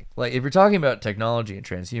why. Like, if you're talking about technology and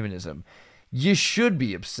transhumanism, you should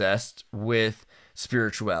be obsessed with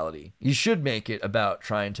spirituality. You should make it about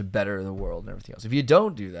trying to better the world and everything else. If you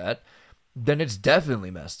don't do that, then it's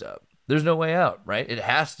definitely messed up. There's no way out, right? It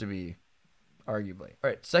has to be, arguably. All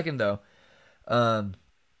right, second, though, the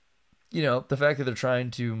fact that they're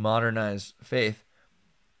trying to modernize faith.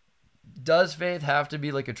 Does faith have to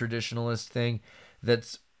be like a traditionalist thing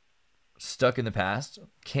that's stuck in the past?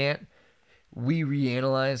 Can't we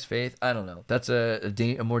reanalyze faith? I don't know. That's a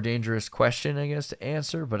more dangerous question, I guess, to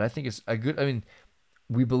answer, but I think it's a good, I mean,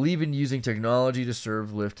 we believe in using technology to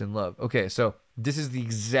serve, lift, and love. Okay, so this is the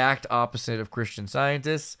exact opposite of Christian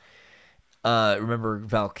Scientists. Remember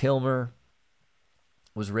Val Kilmer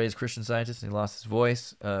was raised Christian Scientist and he lost his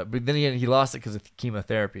voice. But then again, he lost it because of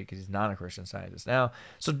chemotherapy because he's not a Christian Scientist now.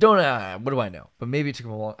 So what do I know? But maybe it took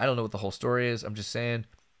him a long, I don't know what the whole story is. I'm just saying,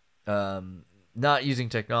 not using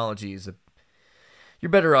technology you're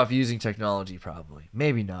better off using technology probably.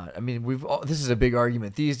 Maybe not. I mean, this is a big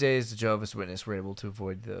argument these days. The Jehovah's Witnesses were able to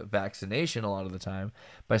avoid the vaccination a lot of the time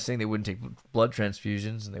by saying they wouldn't take blood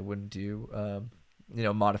transfusions and they wouldn't do,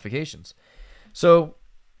 modifications. So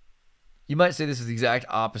you might say this is the exact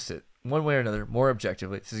opposite, one way or another, more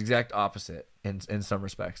objectively. It's the exact opposite in some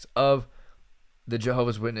respects of the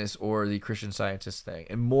Jehovah's Witness or the Christian Scientist thing,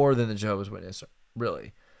 and more than the Jehovah's Witness,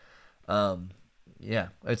 really. Yeah,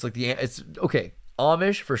 it's like it's okay.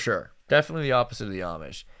 Amish for sure, definitely the opposite of the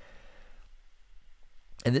Amish.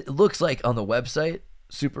 And it looks like on the website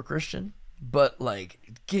super Christian, but like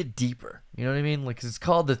get deeper. You know what I mean? Like, 'cause it's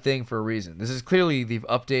called The Thing for a reason. This is clearly they've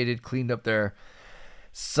updated, cleaned up their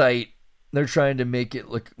site. They're trying to make it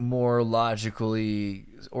look more logically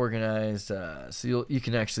organized, so you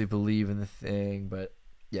can actually believe in the thing. But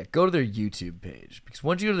yeah, go to their YouTube page, because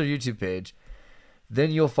once you go to their YouTube page, then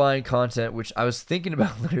you'll find content, which I was thinking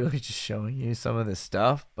about literally just showing you some of this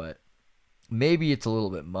stuff, but maybe it's a little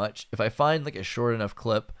bit much. If I find like a short enough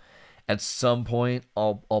clip, at some point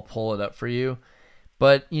I'll pull it up for you.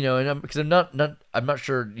 But and because I'm not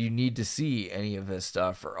sure you need to see any of this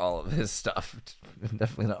stuff or all of this stuff.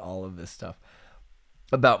 Definitely not all of this stuff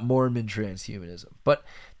about Mormon transhumanism. But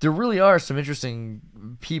there really are some interesting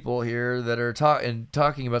people here that are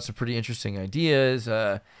talking about some pretty interesting ideas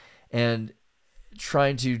and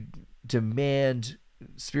trying to demand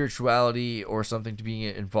spirituality or something to be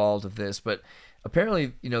involved with this. But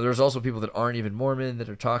apparently, there's also people that aren't even Mormon that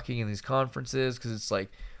are talking in these conferences, because it's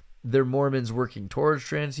like they're Mormons working towards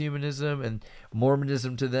transhumanism, and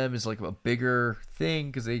Mormonism to them is like a bigger thing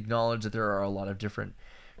because they acknowledge that there are a lot of different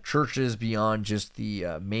churches beyond just the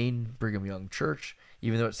main Brigham Young Church,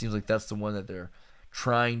 even though it seems like that's the one that they're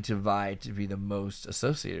trying to vie to be the most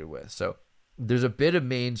associated with. So there's a bit of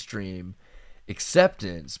mainstream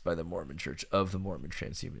acceptance by the Mormon Church of the Mormon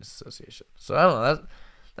Transhumanist Association. So I don't know,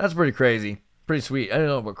 that's pretty crazy, pretty sweet. I don't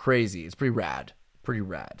know about crazy, it's pretty rad. Pretty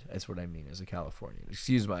rad. That's what I mean as a Californian.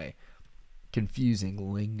 Excuse my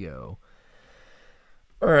confusing lingo.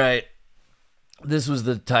 All right. This was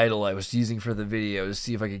the title I was using for the video to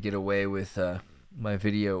see if I could get away with my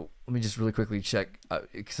video. Let me just really quickly check.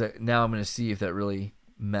 Now I'm going to see if that really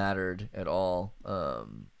mattered at all.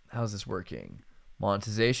 How's this working?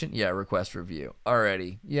 Monetization? Yeah, request review.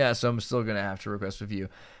 Alrighty. Yeah, so I'm still going to have to request review.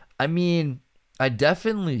 I mean, I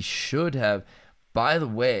definitely should have. By the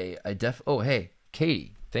way, oh, hey.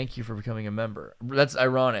 Katie, thank you for becoming a member. That's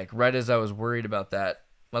ironic. Right as I was worried about that,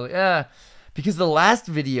 I was like, because the last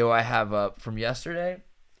video I have up from yesterday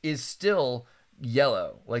is still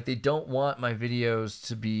yellow. Like, they don't want my videos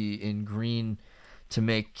to be in green to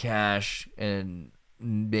make cash and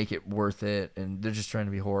make it worth it, and they're just trying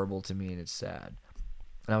to be horrible to me, and it's sad.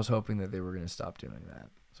 And I was hoping that they were going to stop doing that.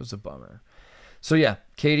 So it's a bummer. So yeah,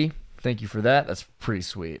 Katie, thank you for that. That's pretty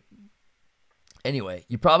sweet. Anyway,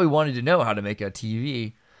 you probably wanted to know how to make a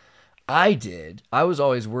TV. I did. I was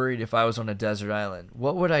always worried if I was on a desert island.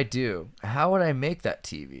 What would I do? How would I make that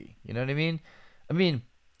TV? You know what I mean?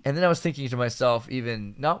 And then I was thinking to myself,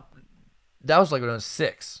 that was like when I was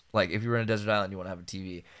 6. Like, if you were on a desert island, you want to have a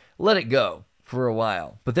TV. Let it go for a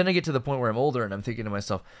while. But then I get to the point where I'm older and I'm thinking to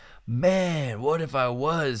myself, man, what if I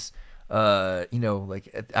was,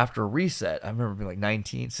 like after a reset, I remember being like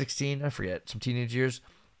 19, 16, I forget, some teenage years.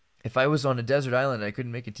 If I was on a desert island and I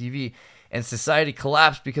couldn't make a TV and society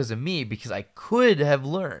collapsed because of me, because I could have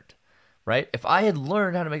learned, right? If I had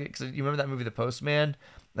learned how to make it, because you remember that movie, The Postman?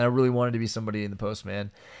 And I really wanted to be somebody in The Postman,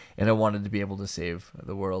 and I wanted to be able to save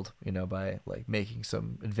the world, you know, by like making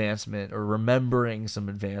some advancement or remembering some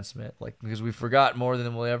advancement, like because we forgot more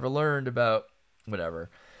than we ever learned about whatever.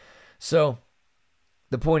 So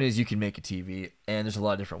the point is you can make a TV, and there's a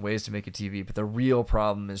lot of different ways to make a TV, but the real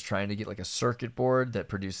problem is trying to get like a circuit board that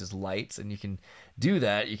produces lights, and you can do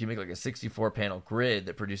that. You can make like a 64 panel grid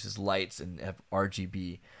that produces lights and have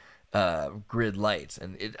RGB grid lights,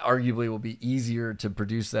 and it arguably will be easier to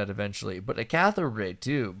produce that eventually. But a cathode ray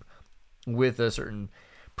tube with a certain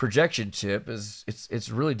projection chip it's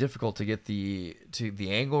really difficult to get the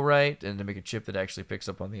angle right and to make a chip that actually picks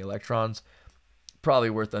up on the electrons. Probably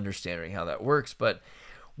worth understanding how that works, but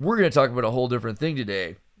we're going to talk about a whole different thing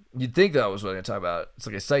today. You'd think that was what I'm going to talk about. It's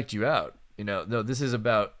like I psyched you out. You know, no, this is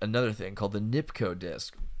about another thing called the NIPCO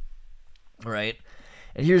disc. All right,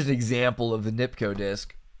 and here's an example of the NIPCO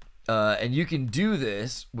disc. And you can do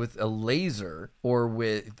this with a laser or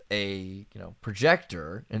with a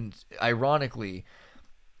projector. And ironically,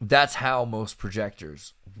 that's how most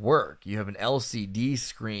projectors work. You have an LCD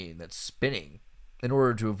screen that's spinning in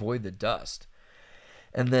order to avoid the dust.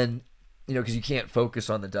 And then, because you can't focus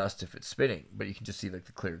on the dust if it's spinning, but you can just see like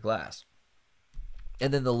the clear glass.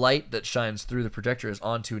 And then the light that shines through the projector is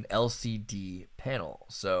onto an LCD panel.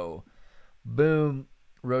 So, boom.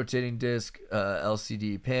 Rotating disc,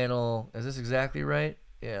 LCD panel. Is this exactly right?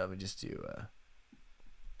 Yeah, let me just do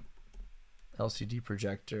LCD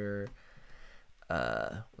projector.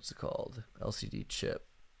 What's it called? LCD chip.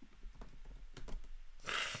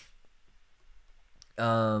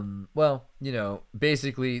 Well,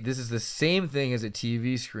 basically this is the same thing as a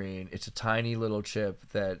TV screen. It's a tiny little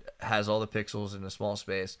chip that has all the pixels in a small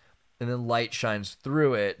space, and then light shines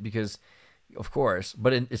through it because, of course,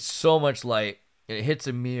 but it's so much light. It hits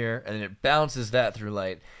a mirror, and then it bounces that through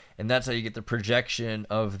light, and that's how you get the projection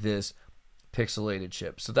of this pixelated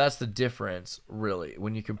chip. So that's the difference, really,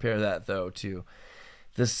 when you compare that, though, to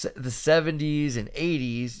the 70s and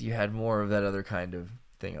 80s. You had more of that other kind of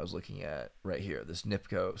thing I was looking at right here, this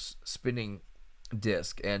NIPCO spinning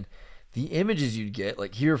disc. And the images you'd get,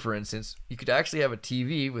 like here, for instance, you could actually have a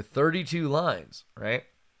TV with 32 lines, right?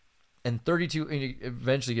 And 32, and you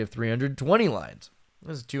eventually get 320 lines.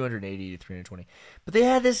 This is 280 to 320, but they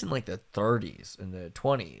had this in like the 30s and the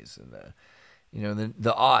 20s and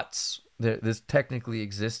the aughts. This technically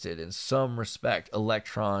existed in some respect.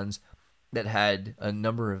 Electrons that had a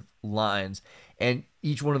number of lines, and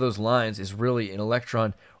each one of those lines is really an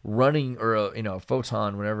electron running, or a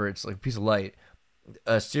photon, whatever. It's like a piece of light,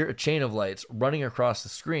 a chain of lights running across the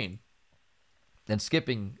screen, and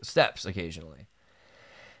skipping steps occasionally,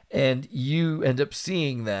 and you end up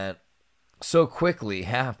seeing that so quickly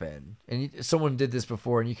happen. And someone did this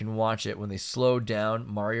before, and you can watch it when they slowed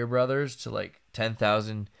down Mario Brothers to like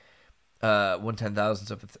 10,000,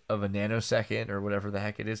 1/10,000th of a nanosecond or whatever the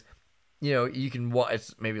heck it is. You can watch.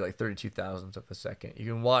 It's maybe like 32,000th of a second. You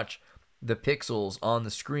can watch the pixels on the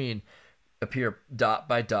screen appear dot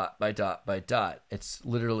by dot by dot by dot. It's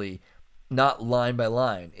literally not line by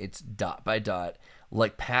line. It's dot by dot,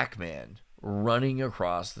 like Pac-Man running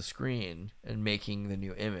across the screen and making the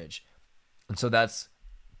new image. And so that's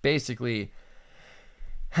basically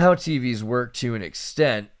how TVs work to an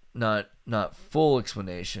extent, not full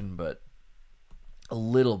explanation, but a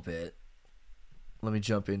little bit. Let me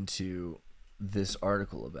jump into this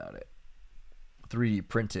article about it. 3D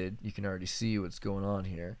printed. You can already see what's going on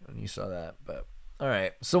here, and you saw that. But all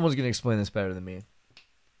right, someone's going to explain this better than me.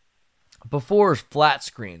 Before flat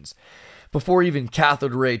screens, before even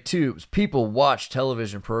cathode ray tubes, people watched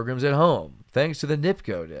television programs at home thanks to the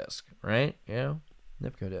NIPCO disc, right?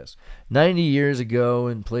 NIPCO disc. 90 years ago,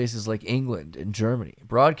 in places like England and Germany,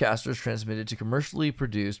 broadcasters transmitted to commercially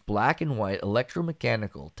produced black and white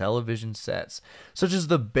electromechanical television sets, such as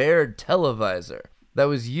the Baird televisor, that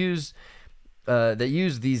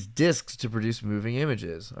used these discs to produce moving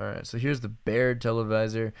images. All right, so here's the Baird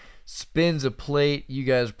televisor. Spins a plate. You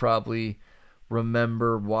guys probably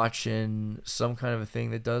remember watching some kind of a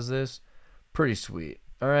thing that does this. Pretty sweet.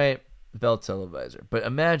 All right, Bell televisor. But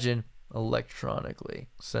imagine electronically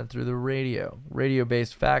sent through the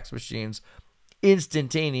radio-based fax machines,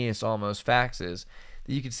 instantaneous almost faxes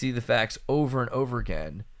that you can see the fax over and over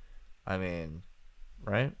again. I mean,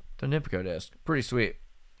 right? The NIPCO disc. Pretty sweet.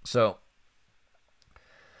 So,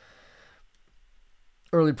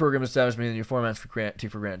 early program established many of the new formats for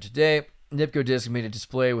granted today. NIPCO disc made a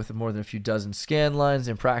display with more than a few dozen scan lines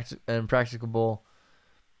and practicable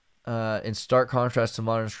in stark contrast to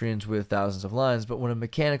modern screens with thousands of lines. But when a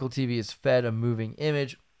mechanical TV is fed a moving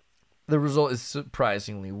image, the result is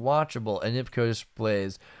surprisingly watchable, and NIPCO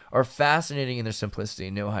displays are fascinating in their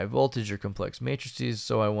simplicity. No high voltage or complex matrices,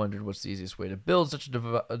 so I wondered what's the easiest way to build such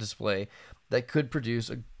a display that could produce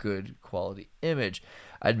a good quality image.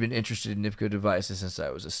 I'd been interested in NIPCO devices since I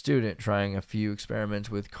was a student, trying a few experiments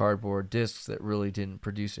with cardboard discs that really didn't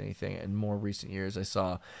produce anything. In more recent years, I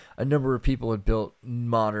saw a number of people had built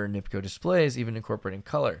modern NIPCO displays, even incorporating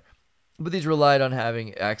color. But these relied on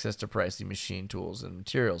having access to pricey machine tools and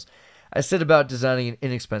materials. I set about designing an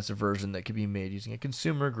inexpensive version that could be made using a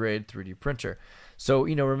consumer-grade 3D printer. So,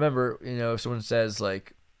 remember, if someone says,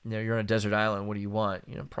 like, you're on a desert island, what do you want?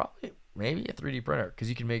 Probably maybe a 3D printer, because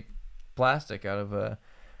you can make plastic out of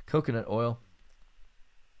coconut oil.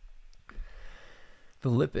 The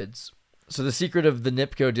lipids. So the secret of the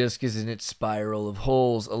NIPCO disc is in its spiral of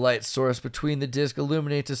holes. A light source between the disc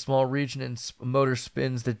illuminates a small region, and a motor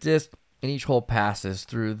spins the disc, and each hole passes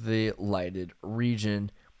through the lighted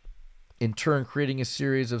region, in turn creating a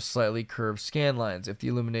series of slightly curved scan lines. If the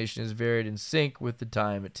illumination is varied in sync with the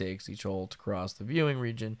time it takes each hole to cross the viewing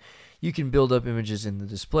region, you can build up images in the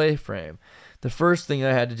display frame. The first thing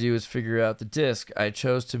I had to do was figure out the disc. I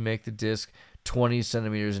chose to make the disc 20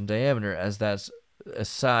 centimeters in diameter, as that's a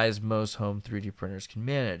size most home 3D printers can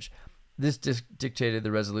manage. This disc dictated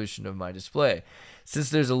the resolution of my display,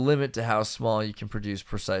 since there's a limit to how small you can produce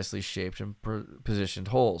precisely shaped and positioned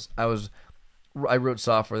holes. I wrote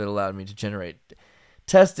software that allowed me to generate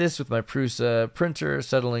test discs with my Prusa printer,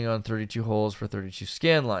 settling on 32 holes for 32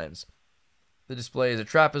 scan lines. The display is a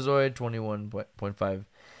trapezoid, 21.5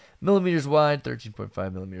 millimeters wide,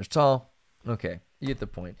 13.5 millimeters tall. Okay, you get the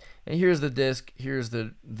point. And here's the disc. Here's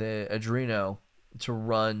the Arduino to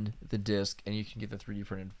run the disc, and you can get the 3D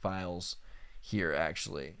printed files here,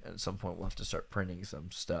 actually. At some point, we'll have to start printing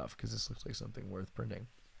some stuff, because this looks like something worth printing.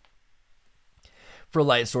 For a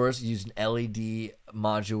light source, use an LED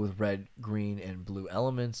module with red, green, and blue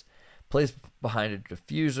elements. Place behind a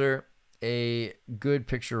diffuser. A good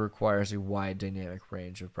picture requires a wide dynamic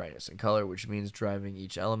range of brightness and color, which means driving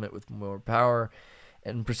each element with more power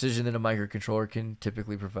and precision than a microcontroller can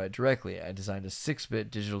typically provide directly. I designed a 6-bit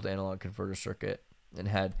digital to analog converter circuit and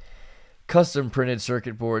had custom printed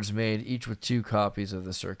circuit boards made, each with 2 copies of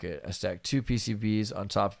the circuit. I stacked 2 PCBs on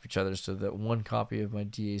top of each other so that one copy of my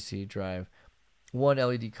DAC drive, one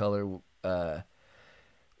LED color,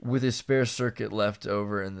 with a spare circuit left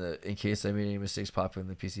over in case I made any mistakes popping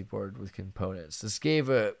the PC board with components. This gave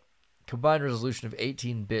a combined resolution of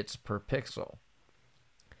 18 bits per pixel.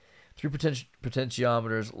 3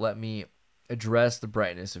 potentiometers let me address the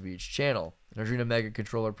brightness of each channel. An Arduino Mega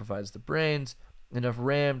controller provides the brains, enough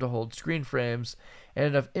RAM to hold screen frames, and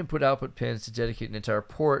enough input-output pins to dedicate an entire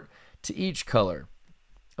port to each color.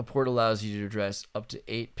 A port allows you to address up to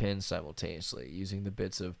 8 pins simultaneously, using the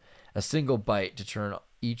bits of a single byte to turn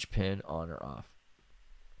each pin on or off.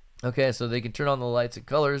 Okay, so they can turn on the lights and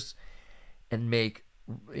colors and make,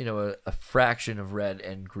 a fraction of red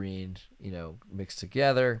and green, mixed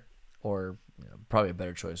together. Or probably a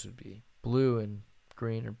better choice would be blue and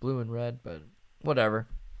green or blue and red, but whatever.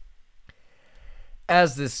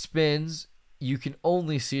 As this spins, you can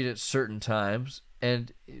only see it at certain times,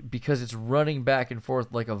 and because it's running back and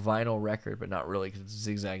forth like a vinyl record, but not really, because it's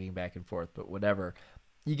zigzagging back and forth, but whatever,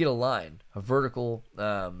 you get a line. A vertical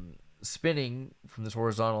spinning from this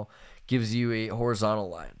horizontal gives you a horizontal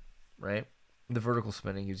line, right? The vertical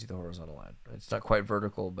spinning gives you the horizontal line. It's not quite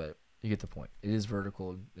vertical, but you get the point. It is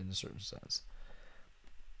vertical in a certain sense.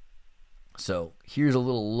 So here's a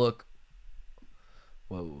little look.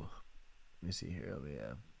 Whoa. Let me see here.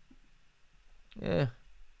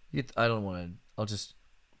 I don't want to. I'll just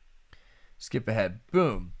skip ahead.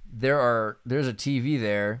 Boom. There's a TV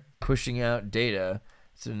there pushing out data.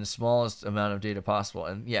 It's in the smallest amount of data possible.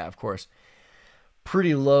 And yeah, of course,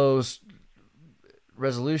 pretty low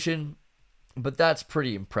resolution, but that's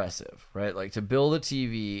pretty impressive, right? Like, to build a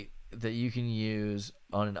TV that you can use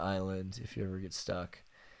on an island if you ever get stuck.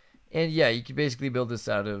 And yeah, you can basically build this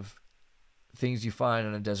out of things you find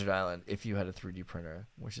on a desert island if you had a 3D printer,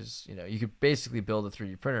 which is, you could basically build a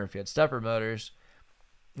 3D printer if you had stepper motors,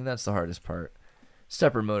 and that's the hardest part.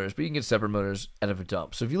 Stepper motors, but you can get stepper motors out of a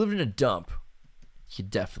dump. So if you lived in a dump, you could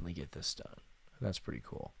definitely get this done. That's pretty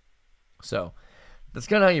cool. So that's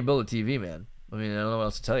kind of how you build a TV, man. I mean, I don't know what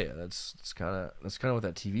else to tell you. That's kind of what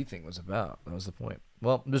that TV thing was about. That was the point.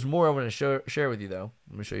 Well, there's more I want to share with you, though.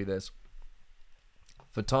 Let me show you this.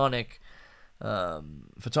 Photonic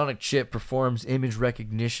chip performs image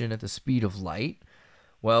recognition at the speed of light.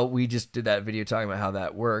 Well, we just did that video talking about how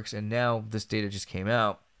that works, and now this data just came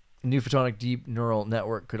out. A new photonic deep neural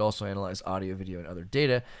network could also analyze audio, video, and other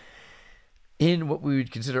data in what we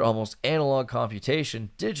would consider almost analog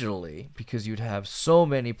computation digitally, because you'd have so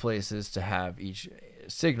many places to have each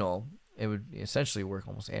signal. It would essentially work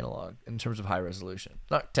almost analog in terms of high resolution.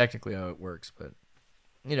 Not technically how it works, but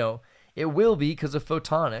you know, it will be because of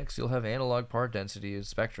photonics. You'll have analog part density as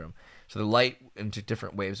spectrum. So the light into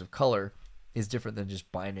different waves of color is different than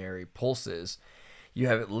just binary pulses. You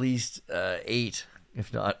have at least 8,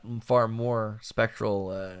 if not far more,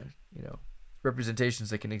 spectral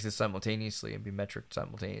representations that can exist simultaneously and be metric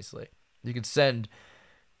simultaneously. You can send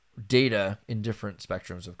data in different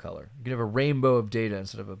spectrums of color. You can have a rainbow of data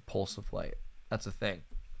instead of a pulse of light. That's a thing.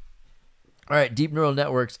 All right, deep neural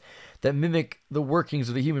networks that mimic the workings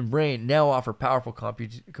of the human brain now offer powerful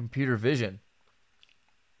computer vision,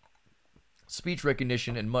 speech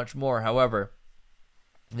recognition, and much more. However,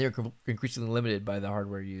 they are increasingly limited by the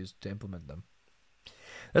hardware used to implement them.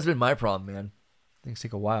 That's been my problem, man. Things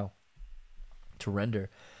take a while to render.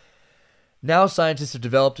 Now scientists have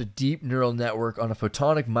developed a deep neural network on a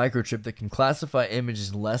photonic microchip that can classify images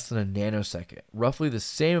in less than a nanosecond, roughly the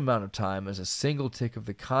same amount of time as a single tick of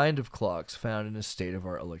the kind of clocks found in a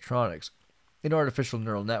state-of-art electronics. In artificial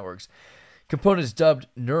neural networks, components dubbed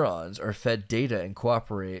neurons are fed data and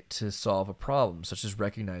cooperate to solve a problem, such as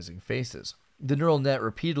recognizing faces. The neural net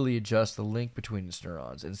repeatedly adjusts the link between its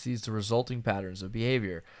neurons and sees the resulting patterns of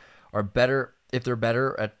behavior are better if they're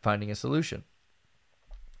better at finding a solution.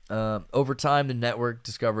 Over time, the network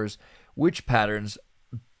discovers which patterns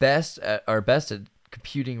are best at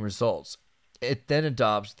computing results. It then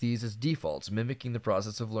adopts these as defaults, mimicking the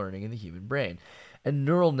process of learning in the human brain. A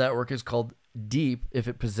neural network is called deep if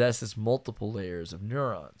it possesses multiple layers of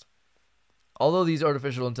neurons. Although these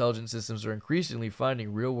artificial intelligence systems are increasingly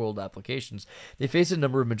finding real-world applications, they face a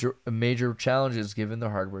number of major challenges given the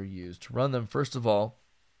hardware used to run them. First of all,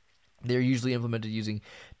 they are usually implemented using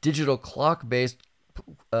digital clock-based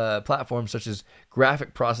platforms such as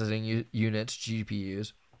graphic processing units,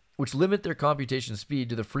 GPUs, which limit their computation speed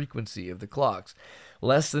to the frequency of the clocks,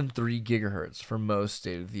 less than 3 gigahertz for most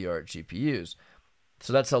state-of-the-art GPUs.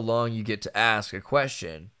 So that's how long you get to ask a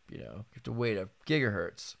question. You have to wait a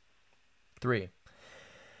gigahertz. 3.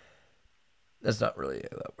 That's not really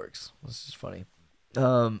how that works. This is funny.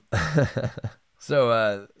 So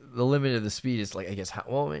the limit of the speed is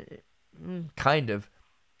kind of,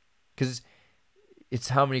 because it's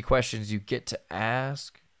how many questions you get to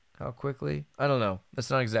ask, how quickly. I don't know. That's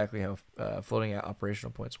not exactly how floating out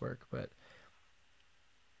operational points work, but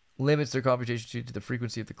limits their computation speed to the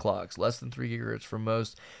frequency of the clocks, less than 3 gigahertz for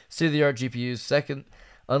most state-of-the-art GPUs. Second,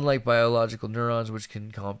 unlike biological neurons, which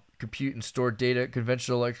can compute and store data,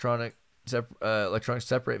 conventional electronics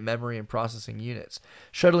separate memory and processing units,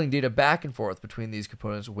 shuttling data back and forth between these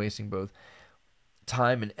components, wasting both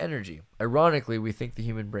time and energy. Ironically, we think the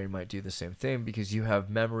human brain might do the same thing because you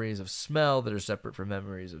have memories of smell that are separate from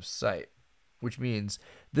memories of sight, which means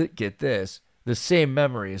that, get this, the same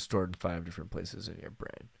memory is stored in 5 different places in your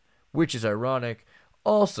brain, which is ironic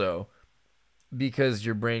also because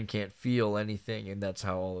your brain can't feel anything, and that's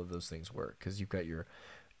how all of those things work, because you've got your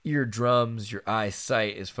eardrums, your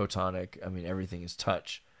eyesight is photonic. I mean, everything is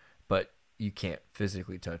touch, but you can't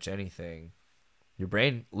physically touch anything. Your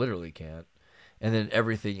brain literally can't. And then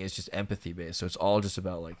everything is just empathy based. So it's all just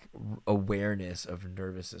about like awareness of your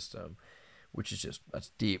nervous system, which is that's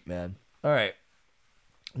deep, man. All right.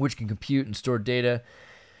 Which can compute and store data.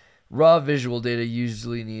 Raw visual data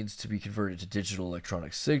usually needs to be converted to digital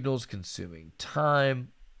electronic signals, consuming time.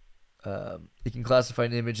 It can classify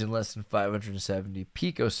an image in less than 570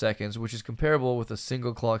 picoseconds, which is comparable with a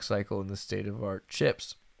single clock cycle in the state-of-art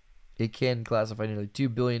chips. It can classify nearly 2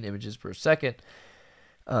 billion images per second.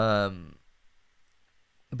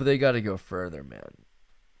 But they got to go further, man.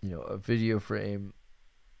 A video frame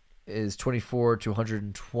is 24 to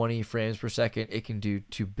 120 frames per second. It can do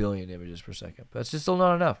 2 billion images per second. But that's just still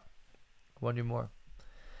not enough. I want to do more.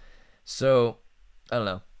 So, I don't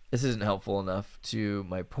know. This isn't helpful enough to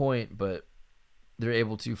my point, but they're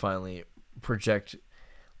able to finally project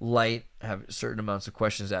light, have certain amounts of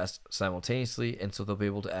questions asked simultaneously, and so they'll be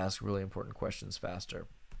able to ask really important questions faster.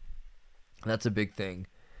 And that's a big thing.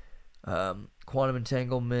 Quantum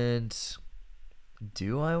entanglement.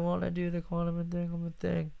 Do I want to do the quantum entanglement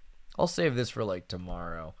thing? I'll save this for like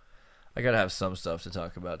tomorrow. I gotta have some stuff to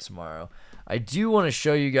talk about tomorrow. I do want to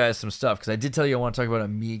show you guys some stuff because I did tell you I want to talk about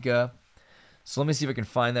AMIGA. So let me see if I can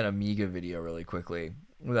find that AMIGA video really quickly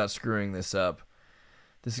without screwing this up.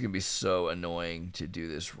 This is gonna be so annoying to do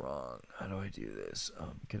this wrong. How do I do this?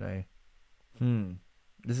 Can I?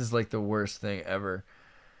 This is like the worst thing ever.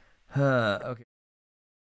 Okay.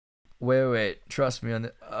 Wait. Trust me on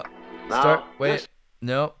the. Start. Wait.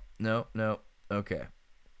 No. Okay.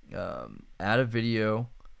 Add a video.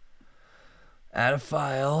 Add a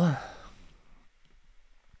file.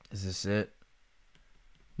 Is this it?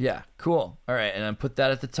 Yeah, cool. All right, and I put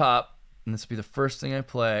that at the top, and this will be the first thing I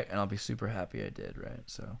play, and I'll be super happy I did, right?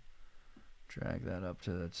 So drag that up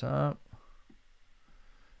to the top.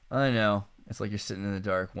 I know. It's like you're sitting in the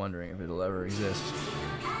dark wondering if it'll ever exist.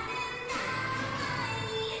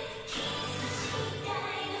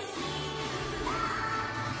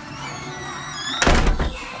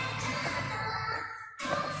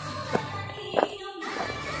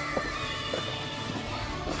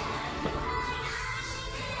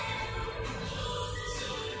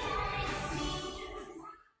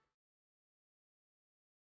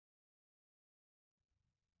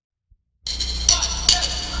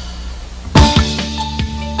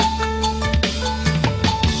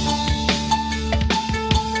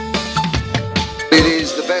 It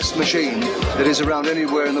is the best machine that is around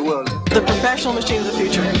anywhere in the world. The professional machine of the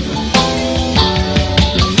future.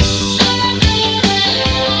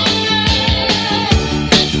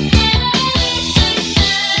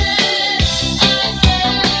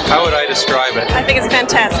 How would I describe it? I think it's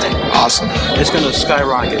fantastic. Awesome. It's going to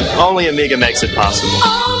skyrocket. Only Amiga makes it possible.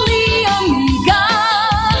 Only Amiga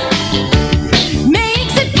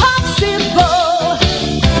makes it possible.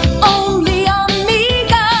 Only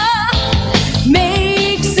Amiga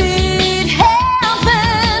makes it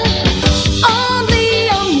happen. Only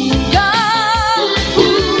Amiga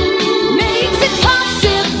makes it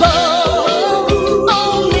possible.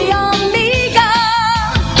 Only Amiga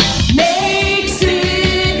makes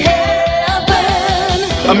it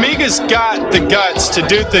happen. Amiga's got the guts to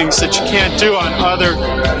do things that you can't do on other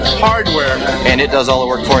hardware. And it does all the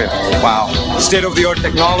work for you. Wow. State-of-the-art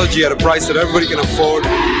technology at a price that everybody can afford.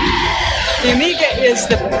 The Amiga is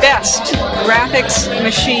the best graphics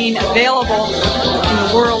machine available in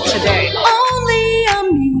the world today. Only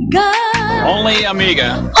Amiga. Only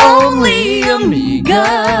Amiga. Only Amiga.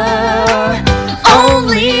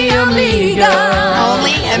 Only Amiga.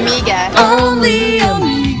 Only Amiga. Only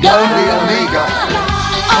Amiga. Only Amiga.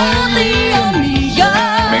 Only Amiga.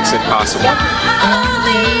 Makes it possible.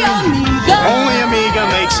 Only Amiga. Only Amiga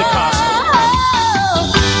makes it possible.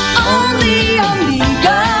 Only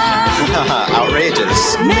Amiga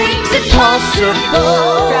Outrageous. makes it possible.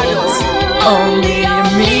 Only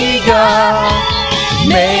Amiga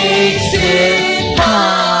makes it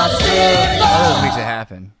possible. Oh, it makes it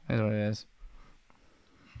happen. That's what it is.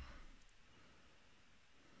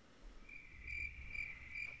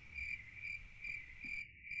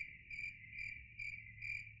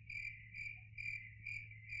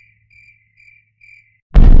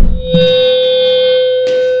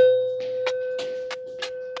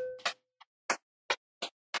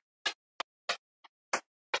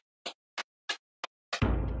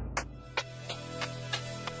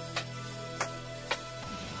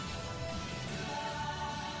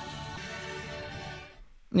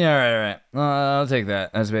 Yeah, all right. I'll take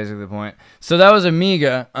that. That's basically the point. So that was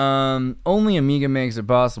Amiga. Only Amiga makes it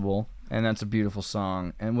possible, and that's a beautiful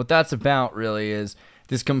song. And what that's about really is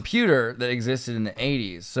this computer that existed in the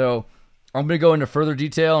 80s. So I'm going to go into further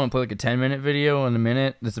detail and play like a 10-minute video in a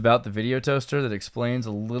minute that's about the video toaster that explains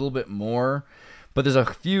a little bit more. But there's a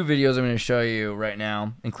few videos I'm going to show you right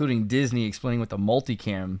now, including Disney explaining what the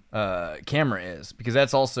multicam camera is, because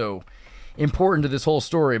that's also important to this whole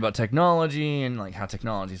story about technology and like how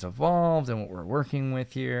technology's evolved and what we're working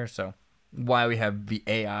with here. So why we have the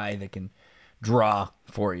AI that can draw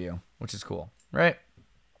for you, which is cool, right?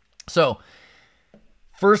 So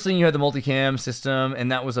first thing, you had the multicam system,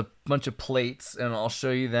 and that was a bunch of plates, and I'll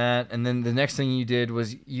show you that. And then the next thing you did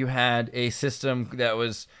was you had a system that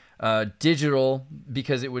was digital,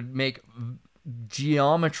 because it would make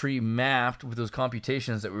geometry mapped with those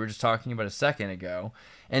computations that we were just talking about a second ago.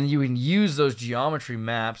 And you can use those geometry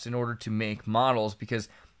maps in order to make models, because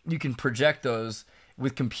you can project those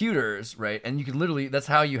with computers, right? And you can literally, that's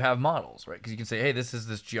how you have models, right? Because you can say, hey, this is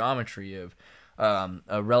this geometry of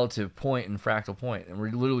a relative point and fractal point, and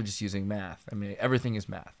we're literally just using math. I mean, everything is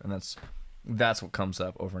math, and that's what comes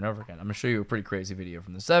up over and over again. I'm gonna show you a pretty crazy video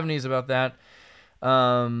from the 70s about that.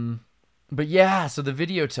 But yeah, so the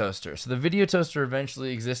video toaster. So the video toaster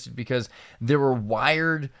eventually existed because there were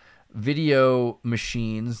wired video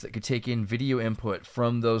machines that could take in video input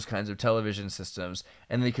from those kinds of television systems,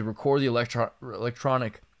 and they could record the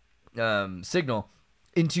electronic signal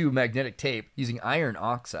into magnetic tape using iron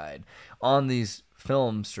oxide on these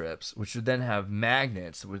film strips, which would then have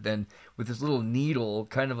magnets, would then, with this little needle,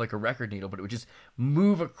 kind of like a record needle, but it would just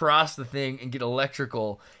move across the thing and get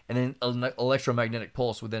electrical, and then an electromagnetic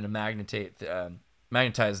pulse would then magnetate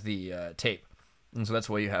magnetize the tape. And so that's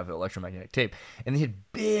why you have electromagnetic tape. And they had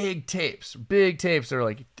big tapes that are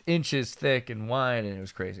like inches thick and wide, and it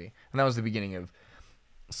was crazy. And that was the beginning of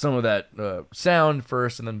some of that sound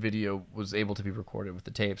first, and then video was able to be recorded with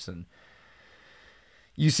the tapes, and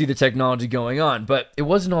you see the technology going on. But it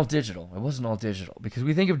wasn't all digital. It wasn't all digital, because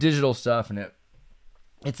we think of digital stuff, and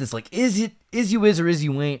it's this like, is you is or is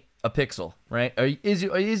you ain't a pixel, right? Is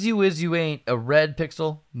you ain't a red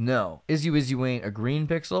pixel? No. Is you ain't a green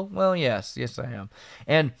pixel? Well, yes I am.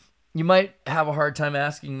 And you might have a hard time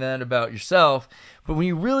asking that about yourself, but when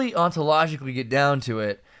you really ontologically get down to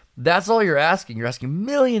it, that's all you're asking. You're asking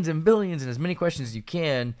millions and billions and as many questions as you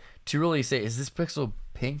can to really say, is this pixel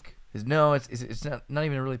pink? No, it's not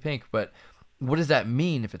even really pink, but what does that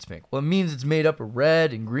mean if it's pink? Well, it means it's made up of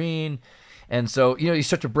red and green. And so, you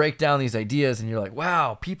start to break down these ideas, and you're like,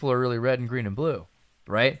 wow, people are really red and green and blue,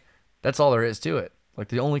 right? That's all there is to it. Like,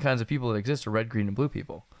 the only kinds of people that exist are red, green, and blue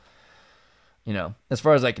people. As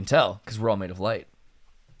far as I can tell, because we're all made of light.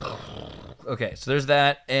 Okay, so there's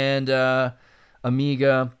that. And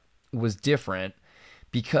Amiga was different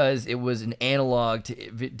because it was an analog to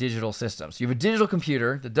digital system. So you have a digital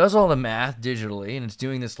computer that does all the math digitally, and it's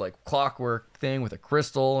doing this like clockwork thing with a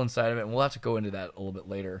crystal inside of it. And we'll have to go into that a little bit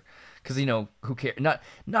later, because who cares? Not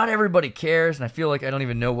everybody cares, and I feel like I don't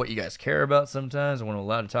even know what you guys care about sometimes, and what I'm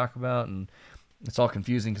allowed to talk about, and it's all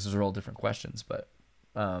confusing because those are all different questions. But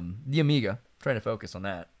the Amiga, trying to focus on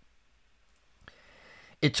that.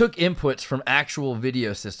 It took inputs from actual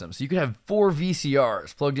video systems. So you could have 4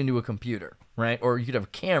 VCRs plugged into a computer, right? Or you could have a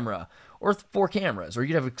camera, or 4 cameras, or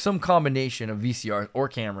you could have some combination of VCRs or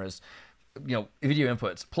cameras, video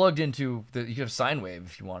inputs plugged into you could have sine wave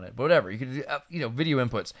if you wanted, but whatever. You could do, video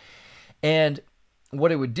inputs. And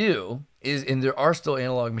what it would do is, and there are still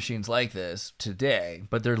analog machines like this today,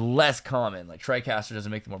 but they're less common. Like TriCaster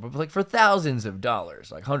doesn't make them more, but like for thousands of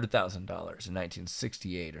dollars, like $100,000 in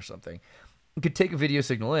 1968 or something, you could take a video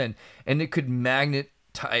signal in, and it could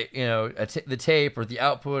magnetize, the tape or the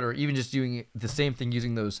output, or even just doing the same thing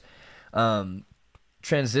using those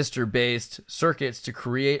transistor-based circuits to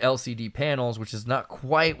create LCD panels, which is not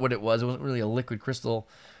quite what it was. It wasn't really a liquid crystal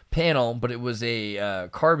panel, but it was a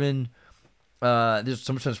carbon. There's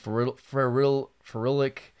sometimes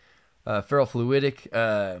ferrofluidic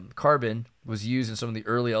carbon was used in some of the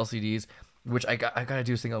early LCDs, which I gotta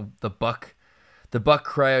do this thing on the Buck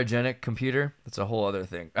cryogenic computer. That's a whole other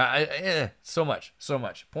thing. So much.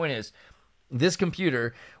 Point is, this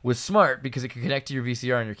computer was smart because it could connect to your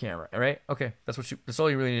VCR and your camera, right? Okay, that's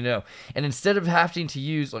all you really need to know. And instead of having to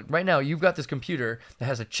use, like right now, you've got this computer that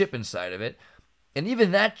has a chip inside of it, and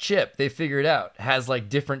even that chip, they figured out, has like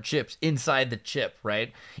different chips inside the chip,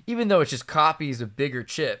 right? Even though it's just copies of bigger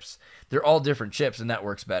chips, they're all different chips, and that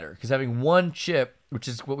works better. Because having one chip, which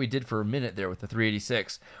is what we did for a minute there with the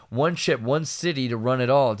 386, one chip, one city to run it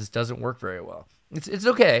all, just doesn't work very well. It's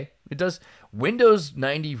okay. It does. Windows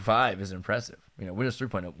 95 is impressive. Windows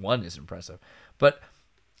 3.1 is impressive. But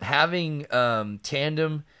having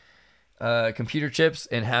tandem computer chips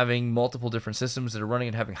and having multiple different systems that are running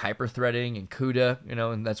and having hyper-threading and CUDA,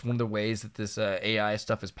 and that's one of the ways that this AI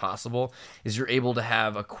stuff is possible, is you're able to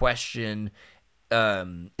have a question.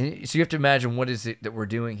 So you have to imagine, what is it that we're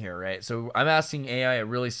doing here, right? So I'm asking AI a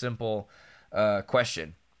really simple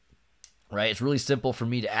question, right? It's really simple for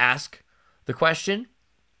me to ask the question.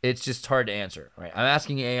 It's just hard to answer, right? I'm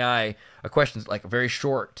asking AI a question like very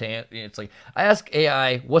short to answer. It's like, I ask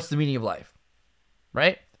AI, what's the meaning of life,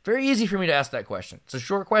 right? Very easy for me to ask that question. It's a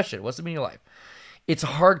short question. What's the meaning of life? It's a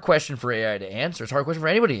hard question for AI to answer. It's a hard question for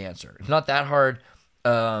anybody to answer. It's not that hard.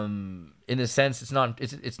 In a sense,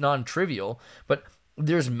 it's non-trivial, but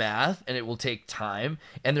there's math, and it will take time,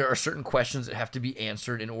 and there are certain questions that have to be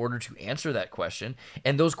answered in order to answer that question,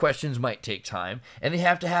 and those questions might take time, and they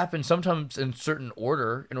have to happen sometimes in certain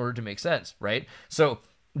order in order to make sense, right? So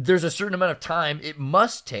there's a certain amount of time it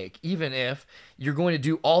must take, even if you're going to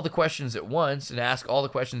do all the questions at once and ask all the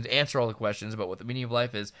questions, answer all the questions about what the meaning of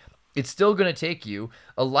life is. It's still going to take you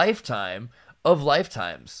a lifetime of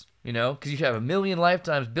lifetimes, because you have a million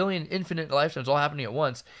lifetimes, billion infinite lifetimes all happening at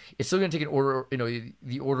once. It's still going to take an order,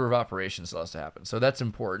 the order of operations still has to happen. So that's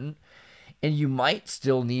important. And you might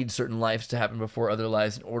still need certain lives to happen before other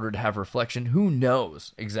lives in order to have reflection. Who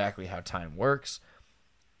knows exactly how time works?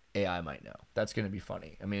 AI might know. That's going to be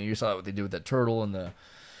funny. I mean, you saw what they did with that turtle and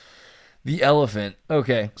the elephant.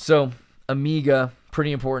 Okay, so Amiga,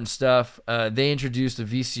 pretty important stuff. They introduced a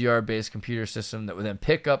VCR-based computer system that would then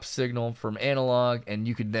pick up signal from analog, and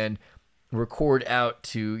you could then record out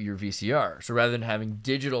to your VCR. So rather than having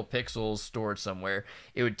digital pixels stored somewhere,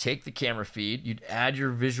 it would take the camera feed, you'd add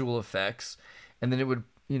your visual effects, and then it would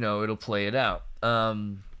you know, it'll play it out.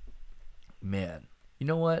 Man, you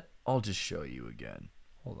know what? I'll just show you again.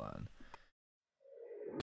 Hold on.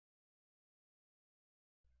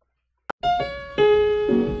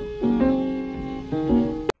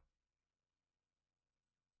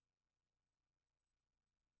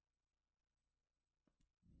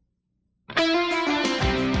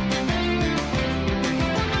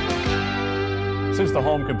 Since the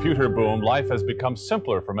home computer boom, life has become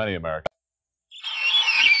simpler for many Americans.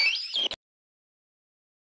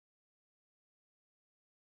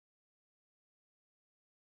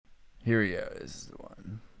 Here we go. This is the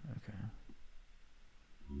one. Okay.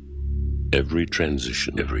 Every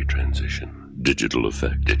transition, digital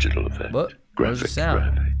effect, What? graphic, Where's the sound?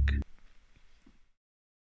 graphic.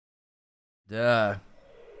 Duh.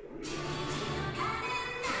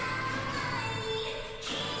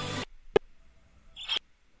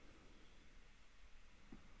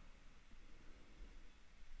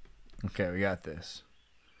 Okay, we got this.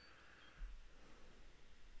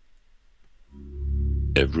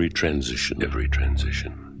 Every transition,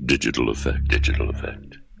 digital effect,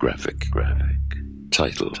 graphic,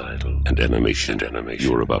 title, and animation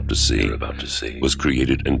you're about to see was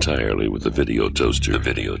created entirely with the Video Toaster.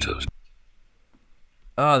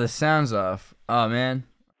 Oh, the sound's off. Oh, man.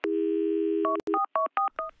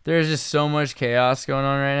 There's just so much chaos going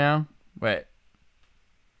on right now. Wait.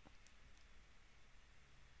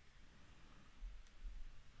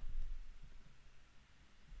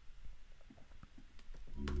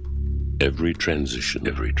 Every transition,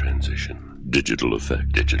 digital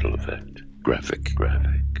effect, graphic,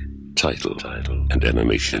 title, and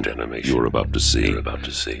animation you're about to see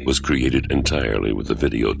was created entirely with the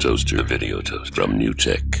Video Toaster. From New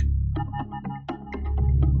Tech.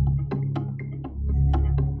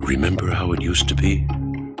 Remember how it used to be?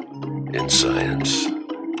 In science,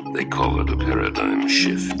 they call it a paradigm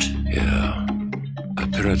shift. Yeah. A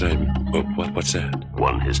paradigm... Oh, what's that?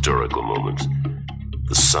 One historical moment.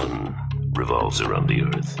 The sun revolves around the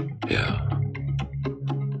earth. Yeah.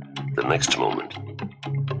 The next moment.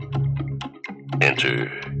 Enter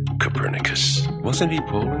Copernicus. Wasn't he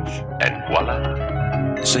Polish? And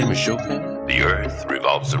voila. Same as Chopin? The earth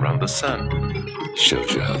revolves around the sun.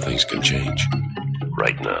 Shows you how things can change.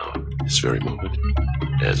 Right now, this very moment,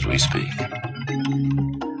 as we speak.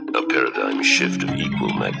 A paradigm shift of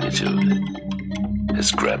equal magnitude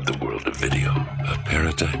has grabbed the world of video. A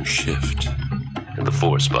paradigm shift. And the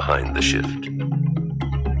force behind the shift.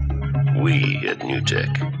 We at New Tech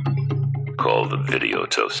call the Video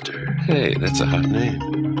Toaster. Hey, that's a hot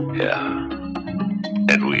name. Yeah.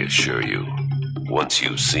 And we assure you, once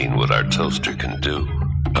you've seen what our toaster can do,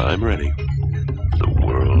 I'm ready. The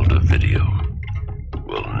world of video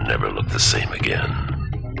will never look the same again.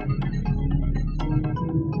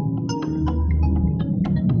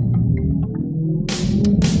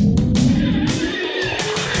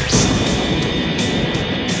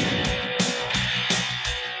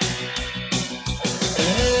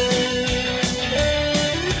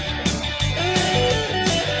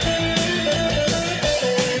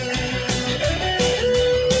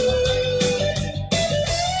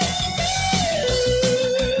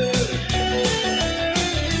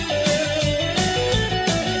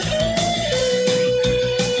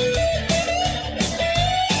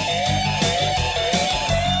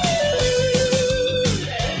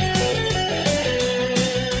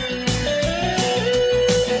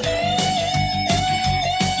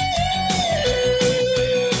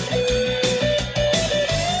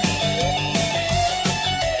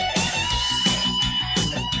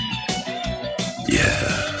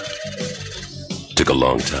 Took a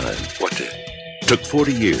long time. What did? Took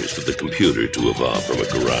 40 years for the computer to evolve from a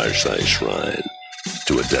garage-sized shrine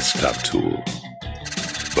to a desktop tool.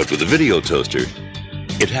 But with the Video Toaster,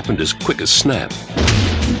 it happened as quick as snap.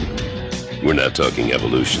 We're not talking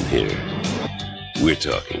evolution here. We're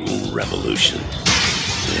talking revolution.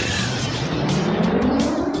 Yeah.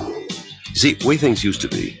 See, the way things used to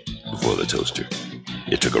be before the toaster,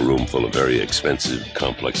 it took a room full of very expensive,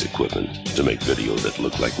 complex equipment to make video that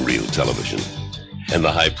looked like real television. And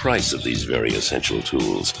the high price of these very essential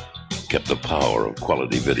tools kept the power of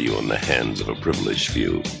quality video in the hands of a privileged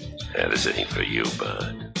few. This ain't for you,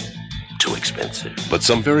 bud. Too expensive. But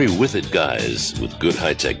some very with-it guys with good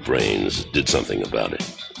high-tech brains did something about it.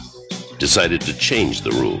 Decided to change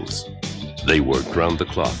the rules. They worked round the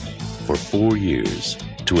clock for 4 years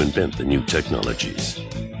to invent the new technologies.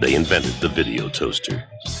 They invented the Video Toaster.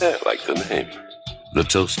 Like the name. The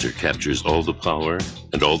toaster captures all the power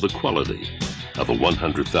and all the quality of a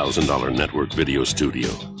 $100,000 network video studio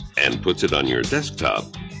and puts it on your desktop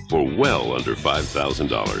for well under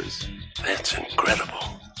 $5,000. That's incredible.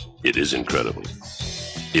 It is incredible.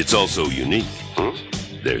 It's also unique.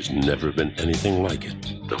 There's never been anything like it.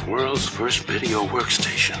 The world's first video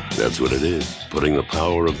workstation. That's what it is. Putting the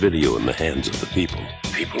power of video in the hands of the people.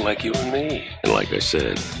 People like you and me. And like I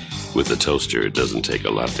said, with the toaster, it doesn't take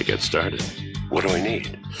a lot to get started. What do I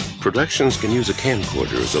need? Productions can use a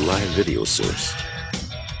camcorder as a live video source.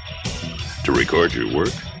 To record your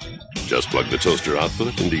work, just plug the toaster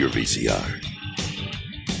output into your VCR.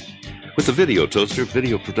 With the video toaster,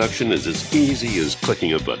 video production is as easy as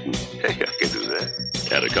clicking a button. Hey, I can do that.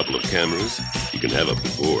 Add a couple of cameras, you can have up to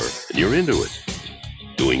 4, and you're into it.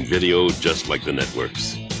 Doing video just like the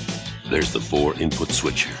networks. There's the 4-input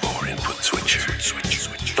switcher. 4-input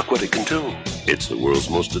switcher. Look what it can do. It's the world's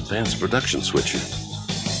most advanced production switcher.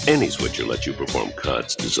 Any switcher lets you perform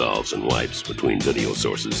cuts, dissolves, and wipes between video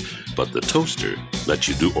sources, but the toaster lets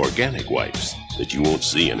you do organic wipes that you won't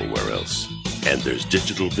see anywhere else. And there's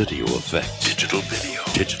digital video effects. Digital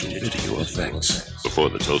video effects. Before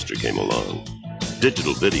the toaster came along,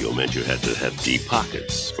 digital video meant you had to have deep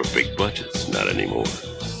pockets for big budgets. Not anymore.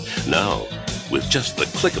 Now, with just the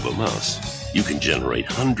click of a mouse, you can generate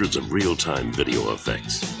hundreds of real-time video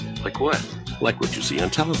effects. Like what? Like what you see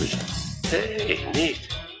on television. Hey, neat.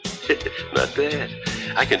 Not bad.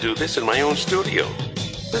 I can do this in my own studio.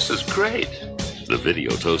 This is great. The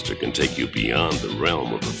video toaster can take you beyond the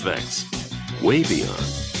realm of effects. Way beyond.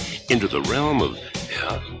 Into the realm of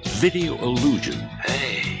video illusion.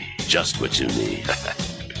 Hey, just what you need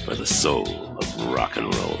for the soul of rock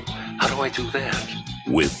and roll. How do I do that?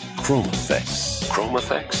 With chroma effects. Chroma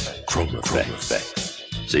effects? Chroma effects.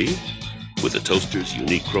 See? With the toaster's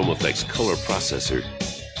unique chroma effects color processor,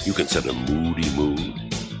 you can set a moody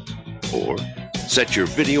mood or set your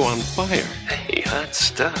video on fire. Hey, hot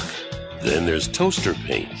stuff. Then there's toaster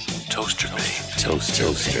paint. Toaster paint.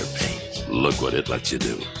 Toaster paint. Look what it lets you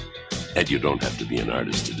do. And you don't have to be an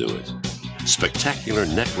artist to do it. Spectacular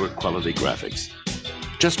network quality graphics.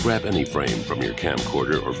 Just grab any frame from your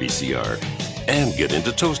camcorder or VCR and get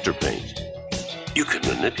into toaster paint. You can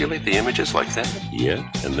manipulate the images like that?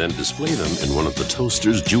 Yeah, and then display them in one of the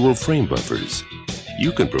toaster's dual frame buffers.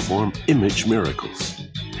 You can perform image miracles.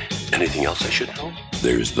 Anything else I should know?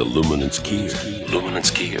 There's the luminance keyer.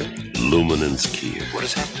 Luminance keyer? Luminance keyer. What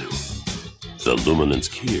does that do? The luminance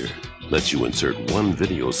keyer lets you insert one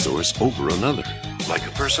video source over another. Like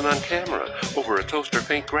a person on camera over a toaster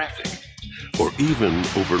paint graphic. Or even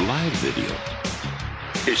over live video.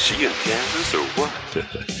 Is she in Kansas or what?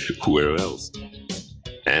 Where else?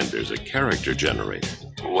 And there's a character generator.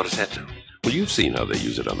 What does that do? Well, you've seen how they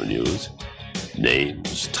use it on the news.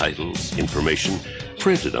 Names, titles, information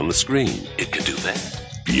printed on the screen. It can do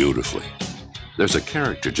that beautifully. There's a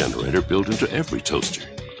character generator built into every toaster.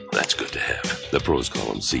 That's good to have. The pros call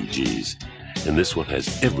them CGs. And this one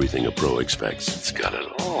has everything a pro expects. It's got it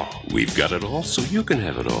all. We've got it all, so you can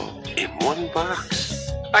have it all. In one box.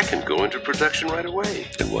 I can go into production right away.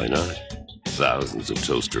 And why not? Thousands of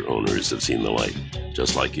toaster owners have seen the light,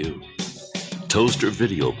 just like you. Toaster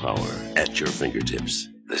video power at your fingertips.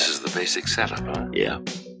 This is the basic setup, huh? Yeah.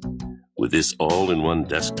 With this all-in-one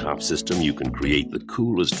desktop system, you can create the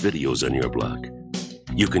coolest videos on your block.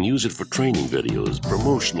 You can use it for training videos,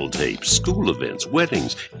 promotional tapes, school events,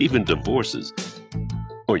 weddings, even divorces.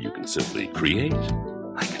 Or you can simply create.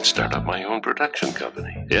 I can start up my own production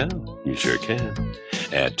company. Yeah, you sure can.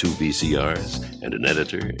 Add 2 VCRs and an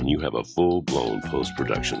editor, and you have a full-blown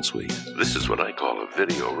post-production suite. This is what I call a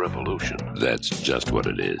video revolution. That's just what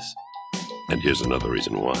it is. And here's another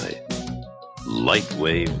reason why.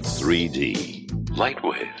 Lightwave 3D.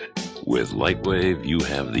 Lightwave. With Lightwave, you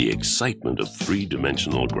have the excitement of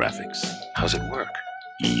 3-dimensional graphics. How's it work?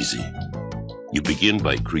 Easy. You begin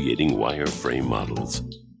by creating wireframe models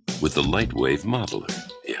with the Lightwave modeler.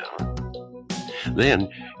 Yeah. Then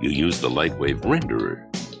you use the Lightwave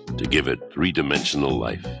renderer to give it 3-dimensional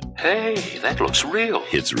life. Hey, that looks real.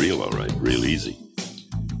 It's real, all right. Real easy.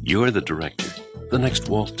 You're the director. The next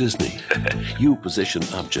Walt Disney. You position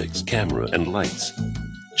objects, camera, and lights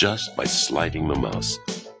just by sliding the mouse.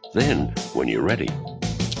 Then, when you're ready,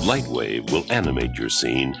 Lightwave will animate your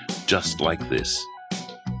scene just like this.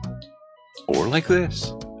 Or like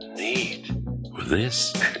this. Neat. Or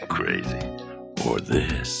this. Crazy. Or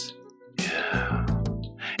this. Yeah.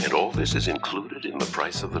 And all this is included in the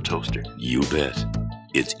price of the toaster? You bet.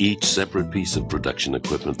 It's each separate piece of production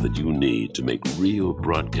equipment that you need to make real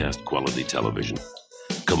broadcast quality television,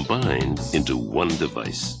 combined into one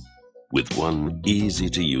device with one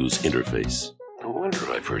easy-to-use interface. No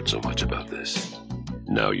wonder I've heard so much about this.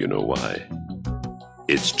 Now you know why.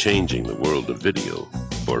 It's changing the world of video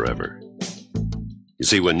forever. You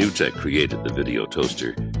see, when NewTek created the video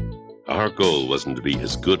toaster, Our goal wasn't to be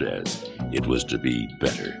as good as, it was to be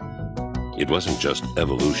better. It wasn't just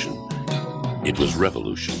evolution, it was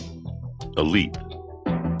revolution. A leap,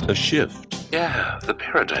 a shift. Yeah, the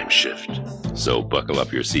paradigm shift. So buckle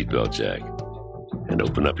up your seatbelt, Jack, and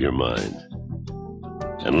open up your mind.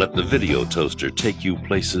 And let the video toaster take you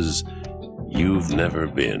places you've never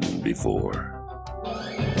been before.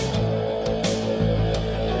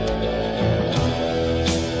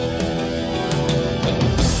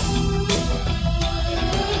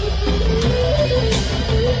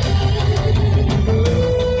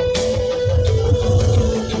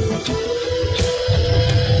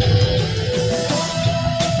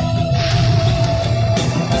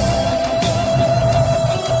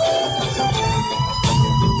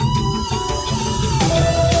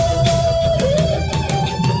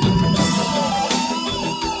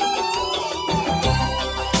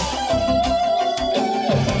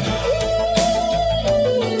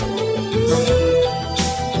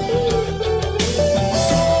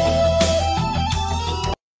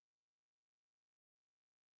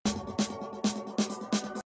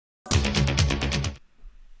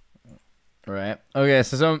 Right. Okay,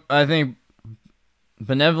 so I think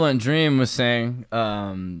Benevolent Dream was saying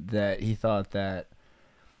that he thought that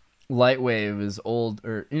Lightwave is old,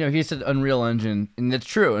 or he said Unreal Engine, and that's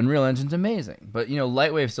true. Unreal Engine's amazing, but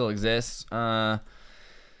Lightwave still exists. Kind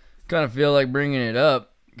of feel like bringing it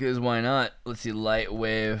up because why not? Let's see,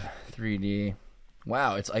 Lightwave 3D.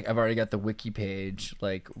 Wow, it's like I've already got the wiki page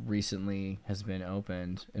like recently has been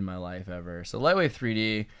opened in my life ever. So Lightwave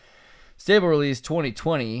 3D, stable release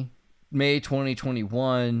 2020. May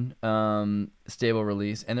 2021 stable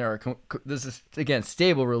release, and this is again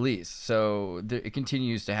stable release, so it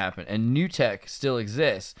continues to happen, and new tech still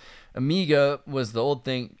exists. Amiga was the old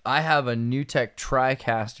thing. I have a new tech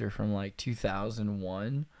TriCaster from like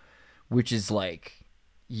 2001, which is like,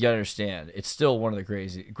 you understand, it's still one of the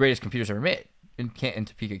greatest computers ever made in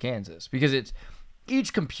Topeka, Kansas, because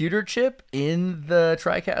each computer chip in the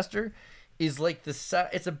TriCaster is like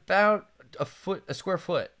it's about a square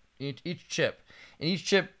foot. Each chip, and each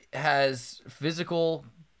chip has physical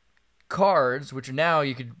cards, which now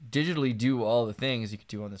you could digitally do all the things you could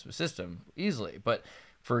do on this system easily, but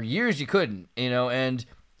for years you couldn't, and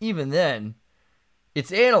even then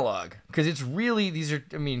it's analog, because it's really, these are,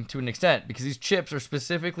 to an extent, because these chips are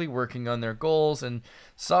specifically working on their goals, and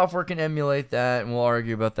software can emulate that, and we'll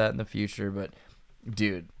argue about that in the future, but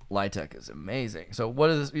dude, Lightech is amazing. So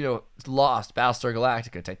what is this, Lost, Battlestar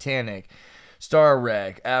Galactica, Titanic, Star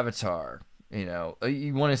Wreck, Avatar,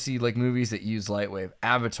 you want to see like movies that use Lightwave,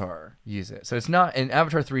 Avatar use it. So it's not an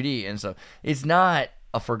Avatar 3D, and so it's not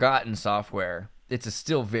a forgotten software. It's a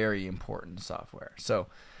still very important software. So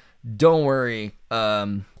don't worry,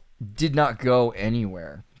 did not go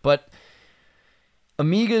anywhere. But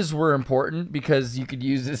Amigas were important because you could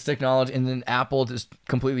use this technology, and then Apple just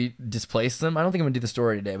completely displaced them. I don't think I'm going to do the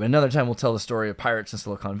story today, but another time we'll tell the story of Pirates in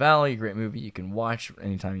Silicon Valley, a great movie you can watch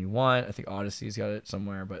anytime you want. I think Odyssey's got it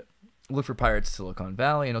somewhere, but look for Pirates in Silicon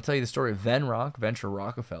Valley, and I'll tell you the story of Venture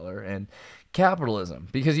Rockefeller, and capitalism.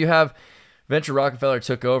 Because you have Venture Rockefeller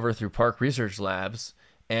took over through Park Research Labs,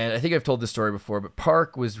 and I think I've told this story before, but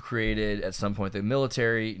Park was created at some point. The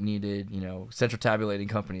military needed, central tabulating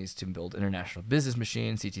companies to build international business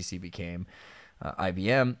machines. CTC became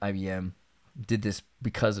IBM. IBM did this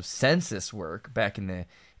because of census work back in the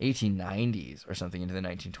 1890s or something, into the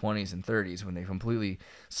 1920s and 30s, when they completely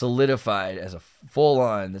solidified as a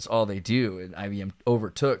full-on, that's all they do. And IBM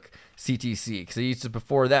overtook CTC, because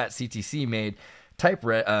before that, CTC made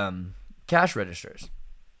cash registers.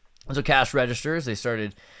 So cash registers, they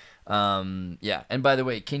started, yeah. And by the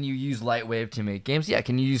way, can you use Lightwave to make games? Yeah.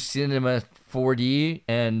 Can you use Cinema 4D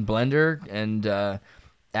and Blender and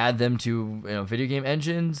add them to video game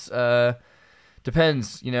engines?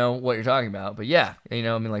 Depends, what you're talking about. But yeah,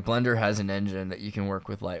 like Blender has an engine that you can work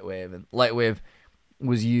with Lightwave, and Lightwave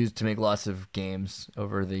was used to make lots of games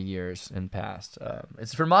over the years and past.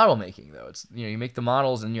 It's for model making though. It's you make the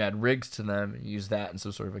models and you add rigs to them and use that in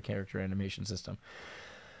some sort of a character animation system.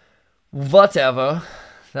 Whatever.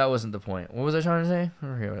 That wasn't the point. What was I trying to say? I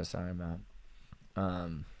don't forget what I was talking about.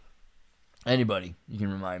 Anybody, you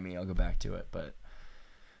can remind me. I'll go back to it. But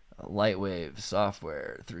Lightwave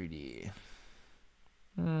software, 3D,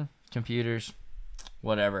 computers,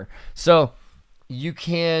 whatever. So you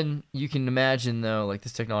can imagine though, like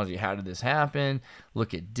this technology. How did this happen?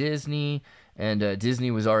 Look at Disney. And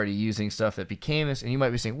Disney was already using stuff that became this. And you might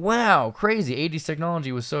be saying, wow, crazy. 80s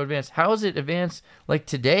technology was so advanced. How is it advanced? Like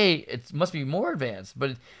today, it must be more advanced.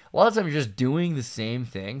 But a lot of times you're just doing the same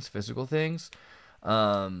things, physical things.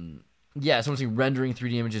 Yeah, someone saying rendering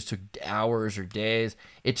 3D images took hours or days.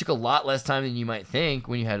 It took a lot less time than you might think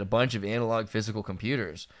when you had a bunch of analog physical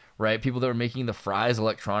computers, right? People that were making the Fry's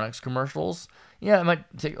electronics commercials. Yeah, it might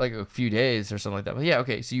take like a few days or something like that. But yeah,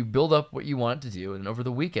 okay, so you build up what you want it to do, and over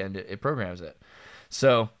the weekend, it programs it.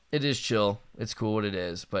 So it is chill. It's cool what it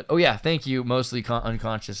is. But, oh yeah, thank you, mostly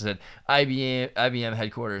unconscious, said IBM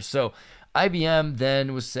headquarters. So IBM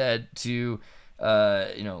then was said to...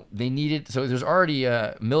 they needed, so there's already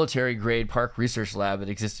a military-grade Park Research Lab that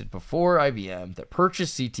existed before IBM that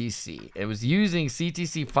purchased CTC. It was using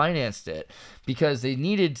CTC financed it because they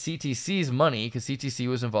needed CTC's money because CTC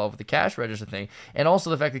was involved with the cash register thing, and also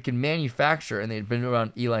the fact they could manufacture, and they'd been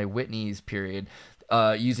around Eli Whitney's period,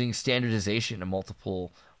 using standardization and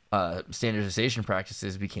multiple standardization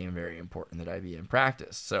practices became very important that IBM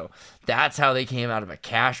practiced. So that's how they came out of a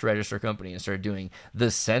cash register company and started doing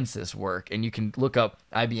the census work. And you can look up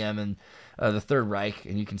IBM and the Third Reich,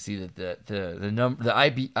 and you can see that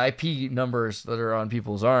the IP numbers that are on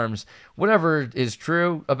people's arms, whatever is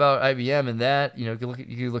true about IBM and that, you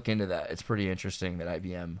can look into that. It's pretty interesting that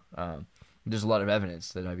IBM. There's a lot of evidence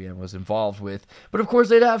that IBM was involved with, but of course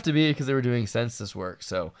they'd have to be because they were doing census work.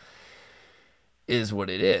 So. Is what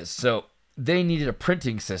it is. So they needed a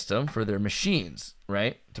printing system for their machines,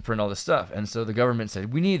 right, to print all this stuff. And so the government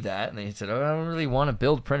said, we need that. And they said, oh, I don't really want to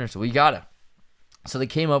build printers, so we gotta. So they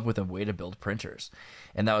came up with a way to build printers,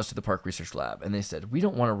 and that was to the Park Research Lab. And they said, we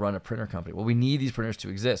don't want to run a printer company. Well, we need these printers to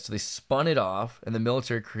exist. So they spun it off, and the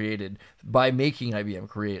military created, by making IBM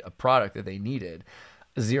create a product that they needed,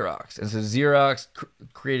 Xerox. And so Xerox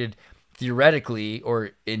created... theoretically,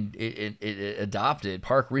 or it adopted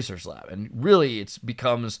Park Research Lab, and really it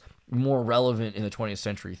becomes more relevant in the 20th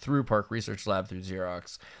century through Park Research Lab, through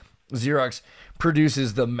Xerox. Xerox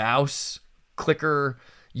produces the mouse clicker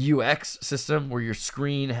UX system where your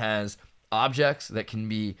screen has objects that can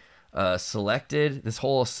be selected. This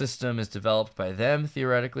whole system is developed by them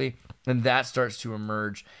theoretically, and that starts to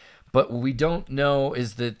emerge. But what we don't know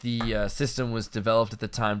is that the system was developed at the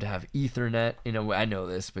time to have Ethernet. I know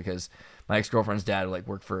this because my ex-girlfriend's dad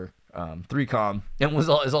worked for 3Com, and his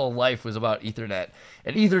whole life was about Ethernet.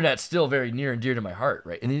 And Ethernet's still very near and dear to my heart,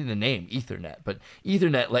 right? And in the name, Ethernet. But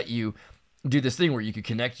Ethernet let you do this thing where you could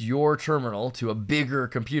connect your terminal to a bigger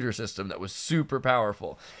computer system that was super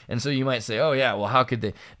powerful. And so you might say, oh yeah, well, how could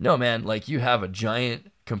they? No, man, you have a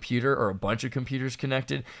giant computer or a bunch of computers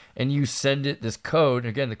connected, and you send it this code.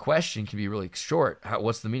 Again, the question can be really short.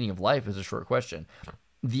 What's the meaning of life is a short question.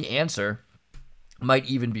 The answer might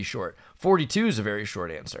even be short. 42 is a very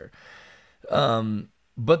short answer.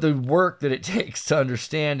 But the work that it takes to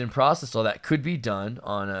understand and process all that could be done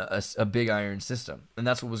on a big iron system. And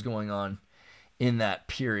that's what was going on in that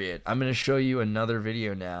period. I'm going to show you another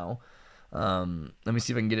video now. Let me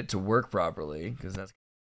see if I can get it to work properly, because that's...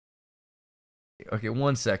 Okay,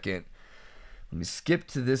 1 second. Let me skip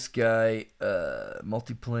to this guy.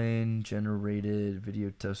 Multiplane generated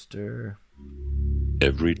video toaster.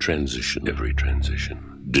 Every transition,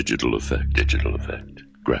 digital effect,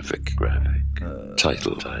 graphic,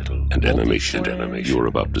 title, and animation you're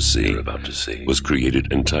about to see was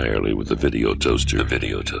created entirely with the video toaster,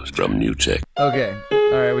 from New Tech. Okay,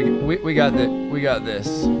 all right, we got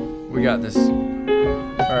this. We got this.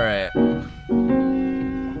 All right.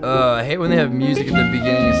 I hate when they have music at the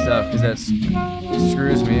beginning of stuff because that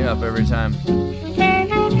screws me up every time.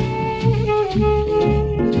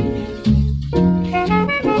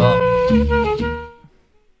 Well,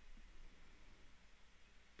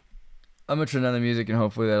 I'm gonna turn down the music and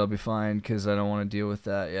hopefully that'll be fine because I don't want to deal with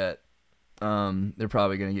that yet. They're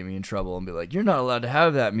probably gonna get me in trouble and be like, "You're not allowed to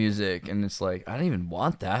have that music," and it's like, I don't even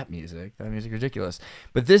want that music. That music is ridiculous.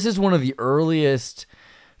 But this is one of the earliest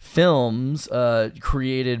films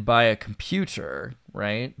created by a computer,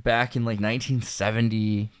 right? Back in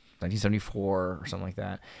 1970, 1974 or something like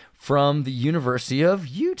that, from the University of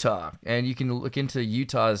Utah. And you can look into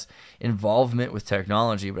Utah's involvement with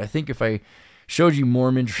technology. But I think if I showed you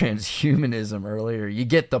Mormon transhumanism earlier, you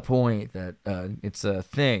get the point that it's a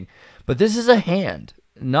thing. But this is a hand,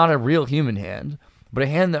 not a real human hand, but a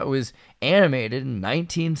hand that was animated in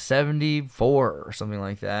 1974 or something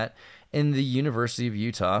like that, in the University of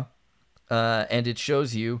Utah, and it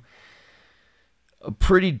shows you a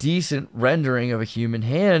pretty decent rendering of a human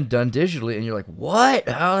hand done digitally, and you're like, what?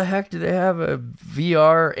 How the heck do they have a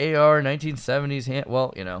VR, AR, 1970s hand?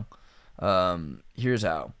 Well, here's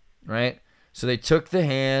how, right? So they took the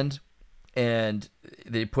hand, and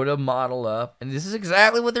they put a model up, and this is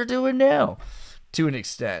exactly what they're doing now, to an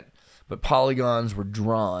extent, but polygons were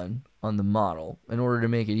drawn on the model in order to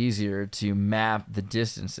make it easier to map the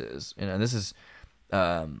distances. This is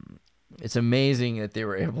It's amazing that they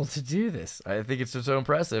were able to do this. I think it's so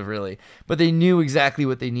impressive, really. But they knew exactly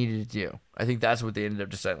what they needed to do. I think that's what they ended up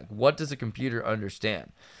deciding. Like, what does a computer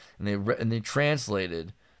understand? And they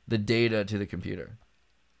translated the data to the computer.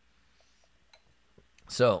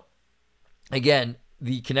 So, again,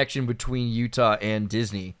 the connection between Utah and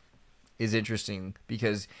Disney is interesting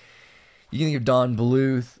because you can think of Don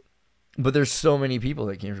Bluth, but there's so many people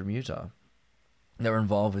that came from Utah that were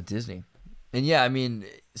involved with Disney. And yeah, I mean,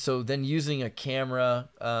 so then using a camera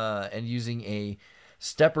and using a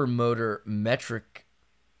stepper motor metric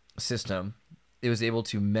system, it was able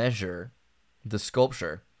to measure the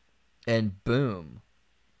sculpture, and boom.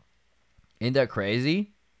 Ain't that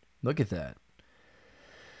crazy? Look at that.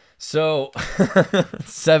 So,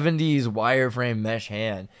 70s wireframe mesh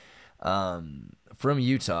hand from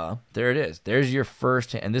Utah. There it is. There's your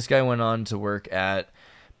first hand. And this guy went on to work at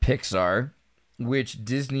Pixar, which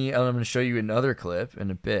Disney, I'm going to show you another clip in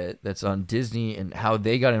a bit that's on Disney and how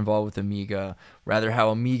they got involved with Amiga. Rather, how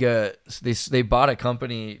Amiga, they bought a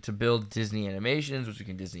company to build Disney Animations, which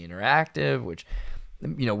became Disney Interactive, which,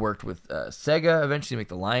 you know, worked with Sega eventually to make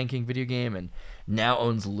the Lion King video game, and now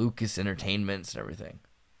owns Lucas Entertainments and everything.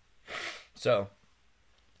 So,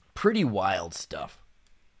 pretty wild stuff.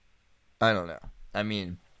 I don't know. I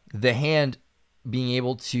mean, the hand being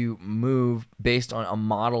able to move based on a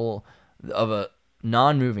model of a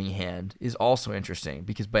non-moving hand is also interesting,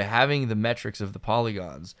 because by having the metrics of the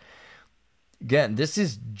polygons, again, this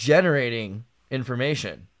is generating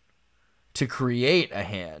information to create a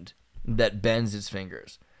hand that bends its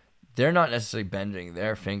fingers. They're not necessarily bending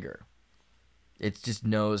their finger. It just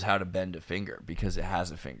knows how to bend a finger because it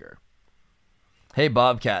has a finger. Hey,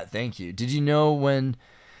 Bobcat, thank you. Did you know when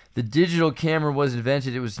the digital camera was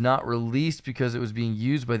invented, it was not released because it was being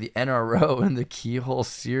used by the NRO and the Keyhole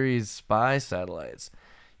series spy satellites?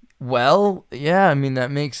 Well, yeah, I mean,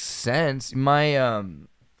 that makes sense. My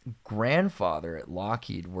grandfather at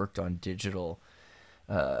Lockheed worked on digital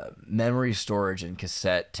memory storage and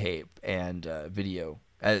cassette tape and video,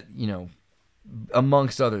 you know,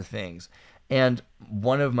 amongst other things. And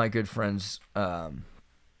one of my good friends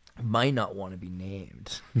might not want to be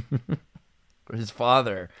named. His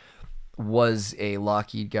father was a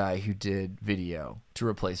Lockheed guy who did video to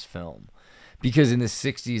replace film, because in the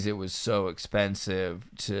 60s it was so expensive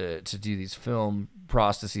to do these film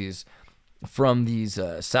processes from these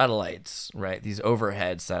satellites, right? These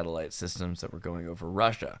overhead satellite systems that were going over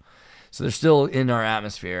Russia. So they're still in our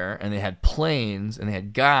atmosphere, and they had planes, and they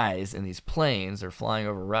had guys in these planes. They're flying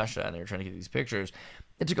over Russia, and they were trying to get these pictures.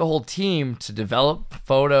 It took a whole team to develop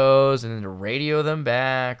photos and then to radio them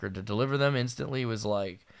back or to deliver them instantly. Was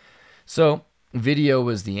like, so video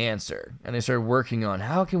was the answer. And they started working on,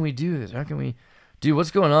 how can we do this? How can we do,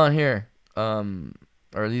 what's going on here?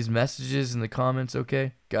 Are these messages in the comments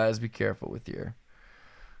okay? Guys, be careful with your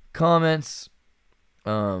comments.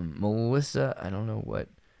 Melissa, I don't know what.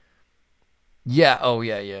 Yeah, oh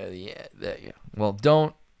yeah. Well,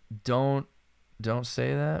 don't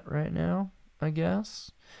say that right now, I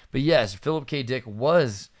guess. But yes, Philip K. Dick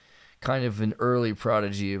was kind of an early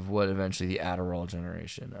prodigy of what eventually the Adderall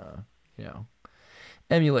generation,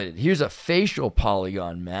 emulated. Here's a facial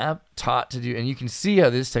polygon map taught to do, and you can see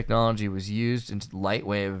how this technology was used, and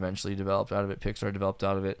Lightwave eventually developed out of it. Pixar developed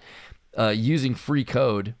out of it, using free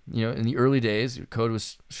code. You know, in the early days, code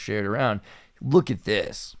was shared around. Look at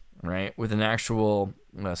this, right, with an actual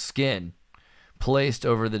skin placed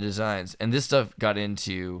over the designs, and this stuff got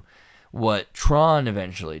into what Tron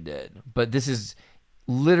eventually did. But this is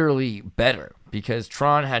literally better because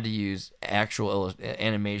Tron had to use actual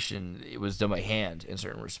animation. It was done by hand in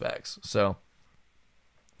certain respects. So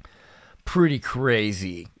pretty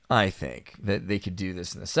crazy, I think, that they could do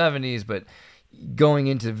this in the 70s. But going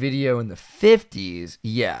into video in the 50s,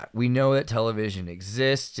 yeah, we know that television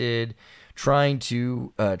existed. Trying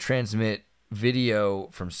to transmit video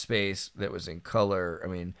from space that was in color. I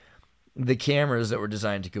mean, the cameras that were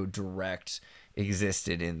designed to go direct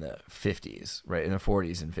existed in the 50s, right? In the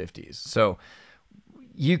 40s and 50s. So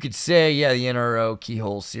you could say, yeah, the NRO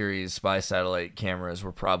Keyhole series spy satellite cameras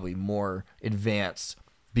were probably more advanced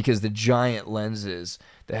because the giant lenses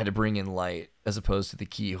that had to bring in light, as opposed to the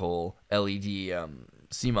Keyhole LED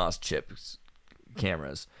CMOS chips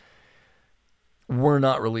cameras, were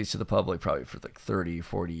not released to the public probably for like 30,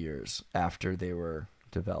 40 years after they were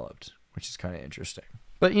developed, which is kind of interesting.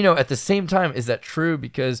 But, you know, at the same time, is that true?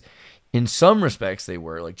 Because in some respects they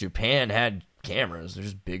were. Like, Japan had cameras.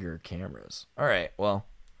 There's bigger cameras. All right, well,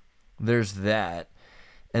 there's that.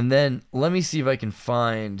 And then let me see if I can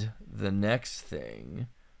find the next thing.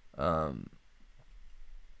 Hold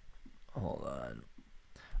on.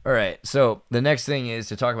 All right, so the next thing is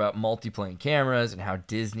to talk about multiplane cameras and how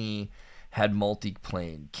Disney had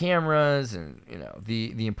multiplane cameras and, you know,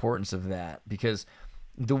 the importance of that, because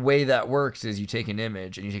the way that works is you take an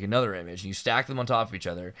image and you take another image and you stack them on top of each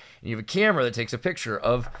other, and you have a camera that takes a picture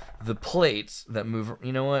of the plates that move.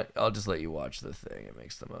 You know what? I'll just let you watch the thing. It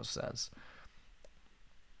makes the most sense.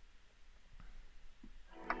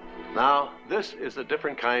 Now, this is a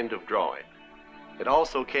different kind of drawing. It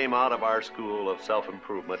also came out of our school of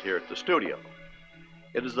self-improvement here at the studio.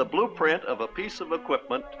 It is the blueprint of a piece of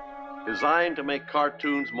equipment designed to make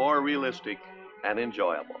cartoons more realistic and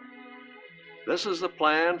enjoyable. This is the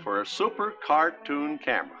plan for a super cartoon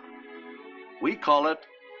camera. We call it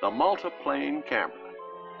the multiplane camera.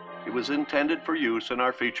 It was intended for use in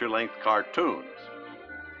our feature-length cartoons.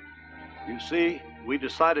 You see, we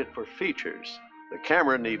decided for features, the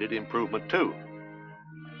camera needed improvement too.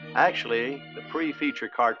 Actually, the pre-feature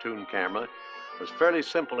cartoon camera was fairly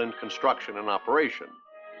simple in construction and operation,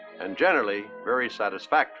 and generally very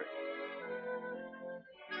satisfactory.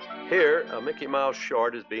 Here, a Mickey Mouse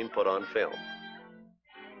short is being put on film.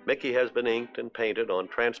 Mickey has been inked and painted on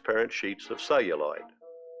transparent sheets of celluloid.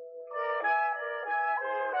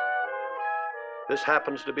 This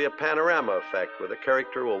happens to be a panorama effect where the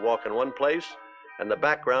character will walk in one place and the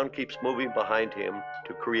background keeps moving behind him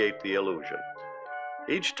to create the illusion.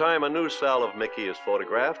 Each time a new cell of Mickey is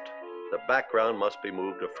photographed, the background must be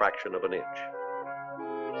moved a fraction of an inch.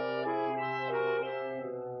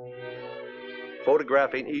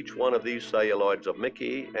 Photographing each one of these celluloids of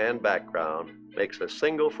Mickey and background makes a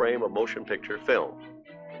single frame of motion picture film.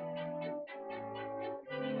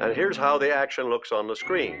 And here's how the action looks on the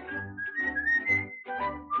screen.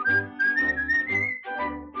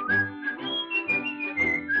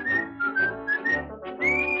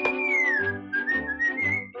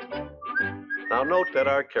 Now note that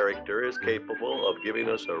our character is capable of giving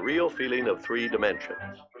us a real feeling of 3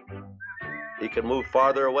 dimensions. He can move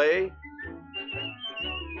farther away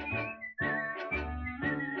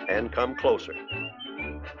and come closer.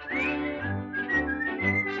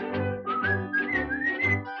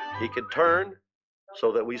 He can turn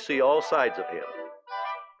so that we see all sides of him.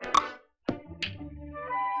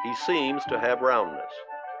 He seems to have roundness.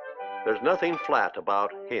 There's nothing flat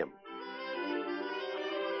about him.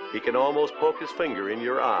 He can almost poke his finger in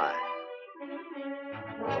your eye.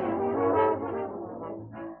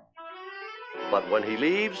 But when he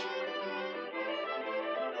leaves,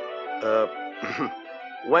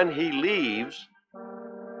 when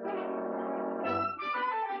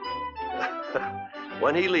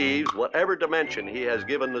he leaves, whatever dimension he has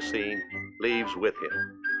given the scene leaves with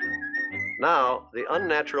him. Now, the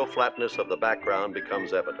unnatural flatness of the background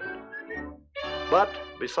becomes evident. But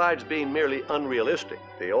besides being merely unrealistic,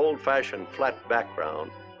 the old-fashioned flat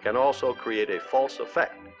background can also create a false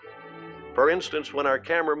effect. For instance, when our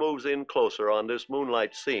camera moves in closer on this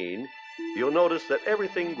moonlight scene, you'll notice that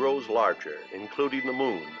everything grows larger, including the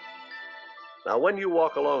moon. Now, when you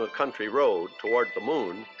walk along a country road toward the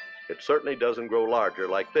moon, it certainly doesn't grow larger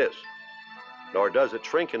like this, nor does it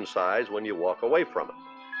shrink in size when you walk away from it.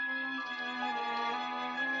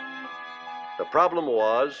 The problem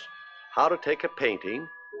was how to take a painting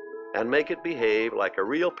and make it behave like a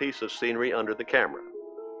real piece of scenery under the camera.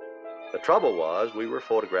 The trouble was we were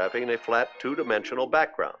photographing a flat 2-dimensional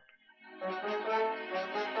background.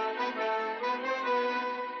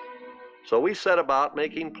 So we set about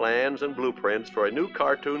making plans and blueprints for a new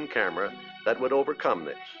cartoon camera that would overcome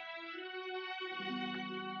this.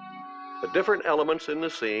 The different elements in the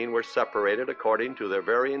scene were separated according to their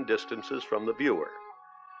varying distances from the viewer.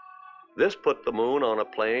 This put the moon on a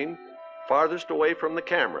plane farthest away from the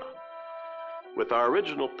camera. With our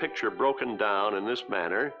original picture broken down in this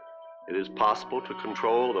manner, it is possible to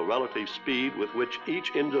control the relative speed with which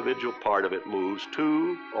each individual part of it moves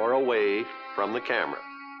to or away from the camera.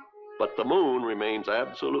 But the moon remains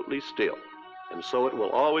absolutely still, and so it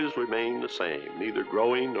will always remain the same, neither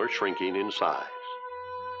growing nor shrinking in size.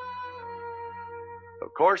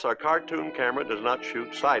 Of course, our cartoon camera does not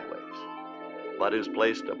shoot sideways, but is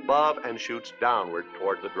placed above and shoots downward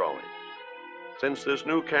toward the drawing. Since this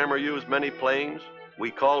new camera used many planes, we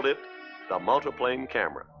called it the multiplane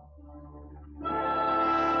camera.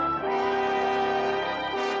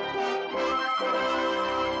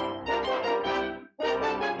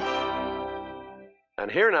 And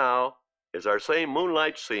here now is our same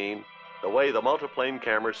moonlight scene the way the multiplane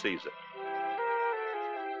camera sees it.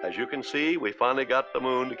 As you can see, we finally got the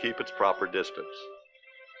moon to keep its proper distance.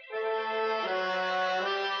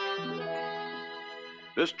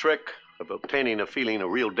 This trick of obtaining a feeling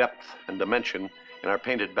of real depth and dimension in our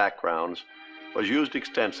painted backgrounds was used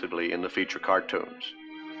extensively in the feature cartoons.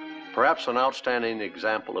 Perhaps an outstanding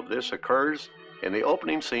example of this occurs in the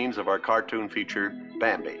opening scenes of our cartoon feature,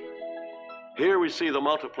 Bambi. Here we see the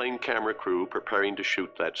multiplane camera crew preparing to shoot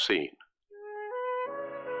that scene.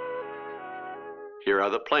 Here are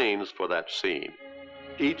the planes for that scene,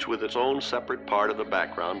 each with its own separate part of the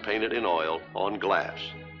background painted in oil on glass.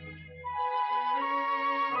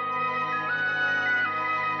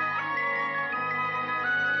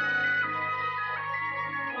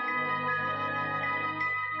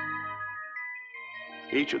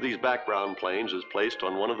 Each of these background planes is placed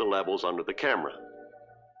on one of the levels under the camera.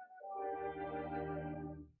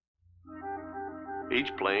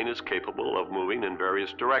 Each plane is capable of moving in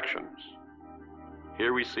various directions.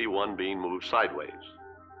 Here we see one being moved sideways.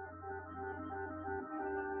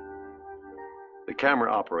 The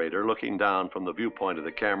camera operator, looking down from the viewpoint of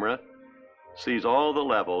the camera, sees all the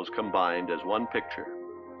levels combined as one picture.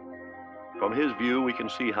 From his view, we can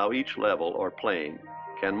see how each level or plane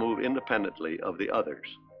can move independently of the others.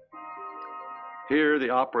 Here,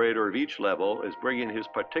 the operator of each level is bringing his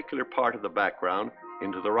particular part of the background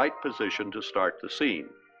into the right position to start the scene.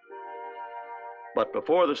 But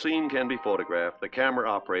before the scene can be photographed, the camera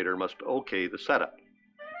operator must okay the setup.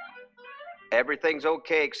 Everything's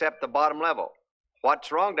okay except the bottom level.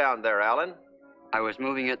 What's wrong down there, Alan? I was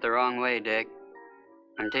moving it the wrong way, Dick.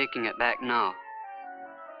 I'm taking it back now.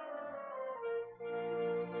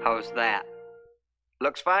 How's that?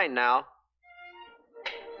 Looks fine now.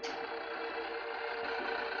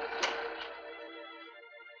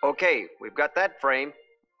 Okay, we've got that frame.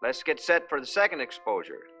 Let's get set for the second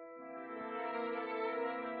exposure.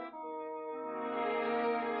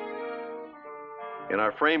 In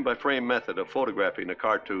our frame-by-frame method of photographing a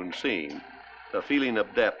cartoon scene, the feeling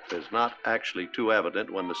of depth is not actually too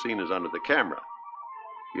evident when the scene is under the camera.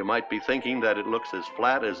 You might be thinking that it looks as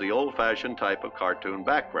flat as the old-fashioned type of cartoon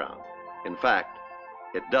background. In fact,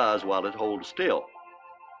 it does while it holds still.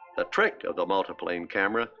 The trick of the multiplane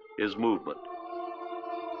camera is movement.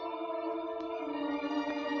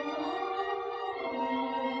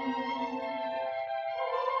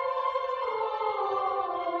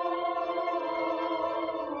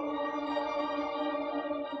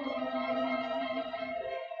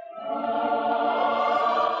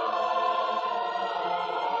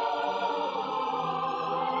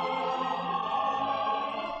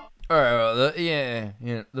 All right, well,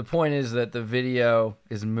 the point is that the video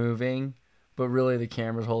is moving, but really the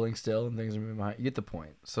camera's holding still and things are moving behind. You get the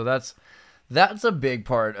point. So that's a big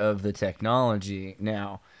part of the technology.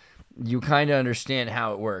 Now, you kind of understand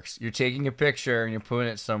how it works. You're taking a picture and you're putting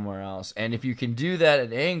it somewhere else. And if you can do that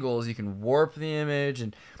at angles, you can warp the image.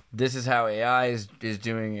 And this is how AI is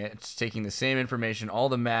doing it. It's taking the same information, all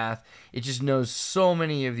the math. It just knows so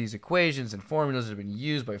many of these equations and formulas that have been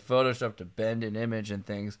used by Photoshop to bend an image and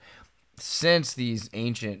things since these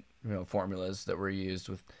ancient formulas that were used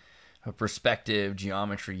with perspective,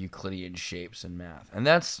 geometry, Euclidean shapes, and math. And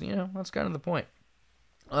that's kind of the point.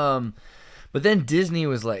 But then Disney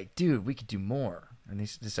was like, dude, we could do more. And they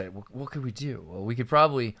decided, well, what could we do? Well, we could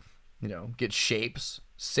probably, get shapes,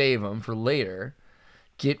 save them for later,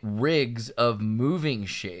 get rigs of moving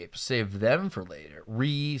shapes, save them for later,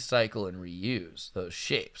 recycle and reuse those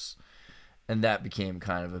shapes. And that became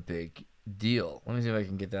kind of a big deal. Let me see if I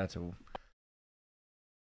can get that to...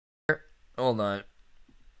 Hold on.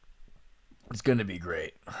 It's going to be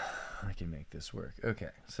great. I can make this work. Okay,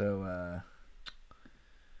 so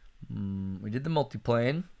we did the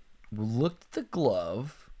multiplane. We looked at the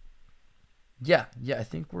glove. Yeah, I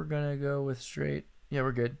think we're going to go with straight. Yeah,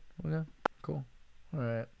 we're good. Okay, cool. All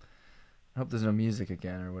right. I hope there's no music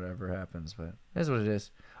again or whatever happens, but that's what it is.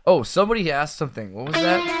 Oh, somebody asked something. What was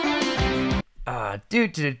that? I'm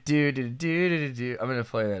going to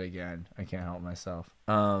play that again. I can't help myself.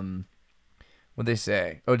 What'd they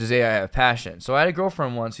say? Oh, does AI have passion? So I had a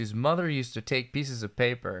girlfriend once whose mother used to take pieces of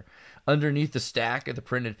paper underneath the stack of the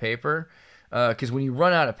printed paper. Because when you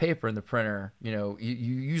run out of paper in the printer, you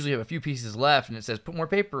usually have a few pieces left and it says put more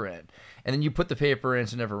paper in. And then you put the paper in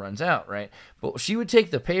so it never runs out, right? But she would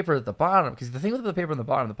take the paper at the bottom, because the thing with the paper on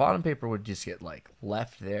the bottom paper would just get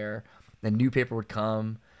left there. And new paper would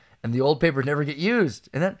come. And the old paper would never get used.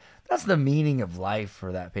 And that's the meaning of life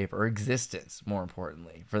for that paper, or existence, more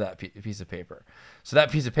importantly, for that piece of paper. So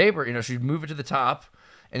that piece of paper, she'd move it to the top,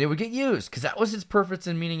 and it would get used, because that was its purpose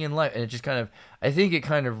and meaning in life. And it just I think it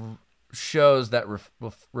kind of shows that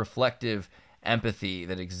reflective empathy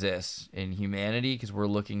that exists in humanity, because we're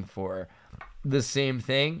looking for the same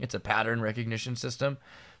thing. It's a pattern recognition system.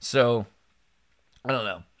 So, I don't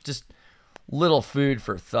know. Just... little food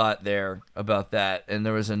for thought there about that. And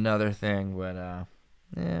there was another thing, but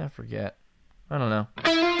I forget. I don't know.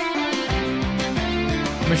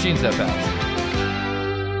 machines that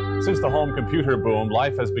fast. Since the home computer boom,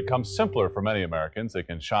 life has become simpler for many Americans. They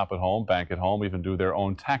can shop at home, bank at home, even do their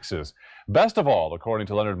own taxes. Best of all, according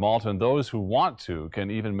to Leonard Maltin, those who want to can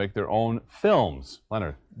even make their own films.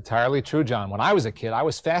 Leonard. Entirely true, John. When I was a kid, I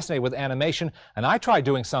was fascinated with animation, and I tried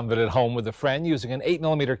doing some of it at home with a friend using an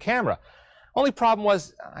 8mm camera. Only problem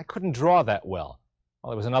was I couldn't draw that well. Well,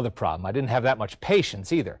 there was another problem. I didn't have that much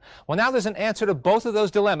patience either. Well, now there's an answer to both of those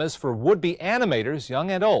dilemmas for would-be animators, young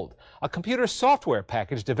and old. A computer software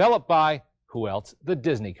package developed by, who else? The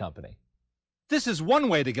Disney Company. This is one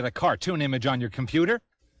way to get a cartoon image on your computer.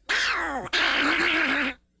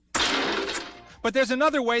 But there's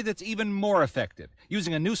another way that's even more effective,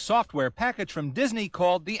 using a new software package from Disney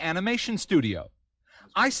called the Animation Studio.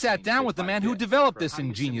 I sat down with the man who developed this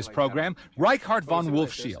ingenious program, Reichard von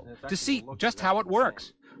Wolfschild, to see just how it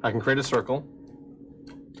works. I can create a circle,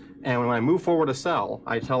 and when I move forward a cell,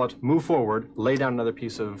 I tell it, move forward, lay down another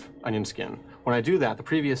piece of onion skin. When I do that, the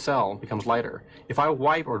previous cell becomes lighter. If I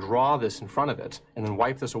wipe or draw this in front of it, and then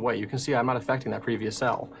wipe this away, you can see I'm not affecting that previous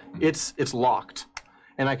cell. It's locked.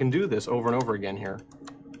 And I can do this over and over again here.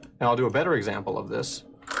 And I'll do a better example of this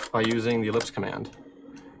by using the ellipse command.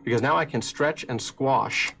 Because now I can stretch and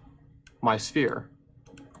squash my sphere.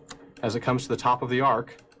 As it comes to the top of the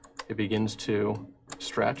arc, it begins to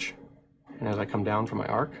stretch. And as I come down from my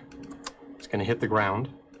arc, it's going to hit the ground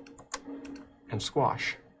and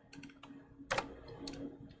squash.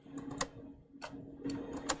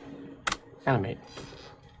 Animate.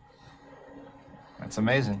 That's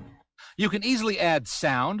amazing. You can easily add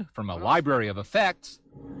sound from a library of effects,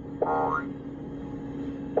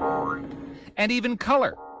 and even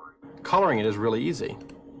color. Coloring it is really easy.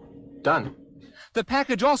 Done. The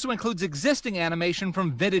package also includes existing animation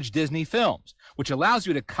from vintage Disney films, which allows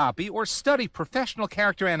you to copy or study professional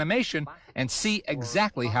character animation and see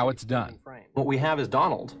exactly how it's done. What we have is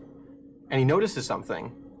Donald, and he notices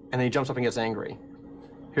something, and then he jumps up and gets angry.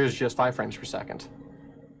 Here's just 5 frames per second.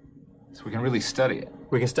 So we can really study it.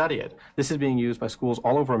 We can study it. This is being used by schools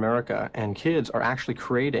all over America, and kids are actually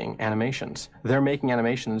creating animations. They're making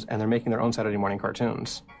animations, and they're making their own Saturday morning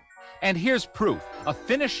cartoons. And here's proof, a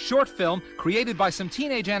finished short film created by some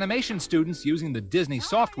teenage animation students using the Disney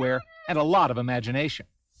software and a lot of imagination.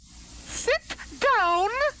 Sit down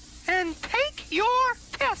and take your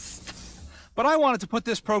test. But I wanted to put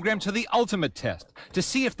this program to the ultimate test, to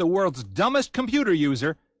see if the world's dumbest computer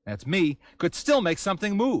user, that's me, could still make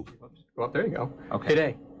something move. Well, there you go. Okay. Hit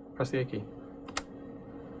A. Press the A key.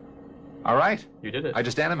 All right. You did it. I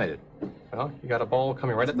just animated. Well, you got a ball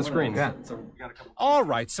coming right at the screen. Yeah. All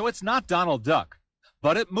right, so it's not Donald Duck,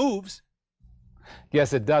 but it moves.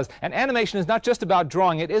 Yes, it does. And animation is not just about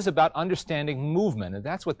drawing, it is about understanding movement, and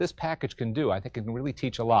that's what this package can do. I think it can really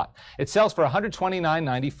teach a lot. It sells for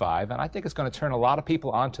 $129.95, and I think it's going to turn a lot of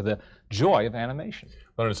people on to the joy of animation.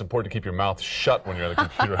 Leonard, it's important to keep your mouth shut when you're at the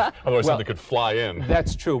computer, otherwise something could fly in.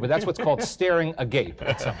 That's true, but that's what's called staring agape.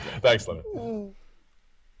 Thanks, Leonard.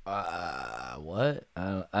 What?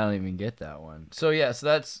 I don't even get that one. So yeah, so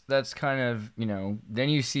that's kind of, you know, then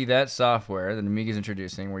you see that software that Amiga's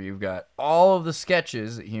introducing where you've got all of the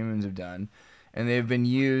sketches that humans have done, and they've been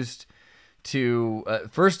used to,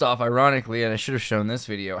 first off, ironically, and I should have shown this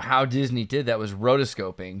video, how Disney did that was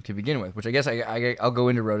rotoscoping to begin with, which I guess I'll go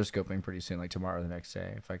into rotoscoping pretty soon, like tomorrow or the next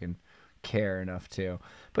day, if I can care enough to.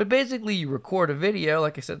 But basically, you record a video,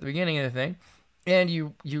 like I said at the beginning of the thing, and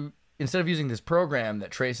you instead of using this program that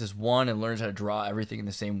traces one and learns how to draw everything in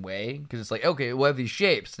the same way, because it's like, okay, we'll have these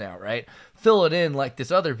shapes now, right? Fill it in like this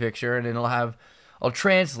other picture, and I'll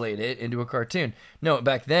translate it into a cartoon. No,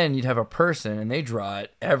 back then you'd have a person, and they draw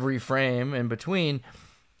it every frame in between.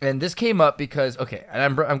 And this came up because, okay, and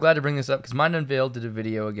I'm glad to bring this up because Mind Unveiled did a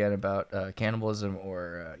video again about cannibalism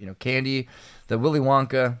or candy, the Willy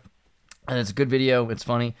Wonka, and it's a good video. It's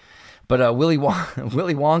funny. But Willy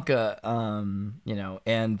Wonka,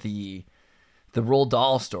 and the Roald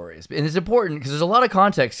Dahl stories. And it's important because there's a lot of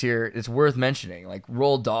context here it's worth mentioning. Like,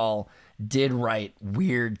 Roald Dahl did write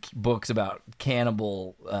weird books about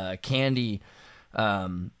cannibal candy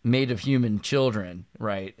made of human children,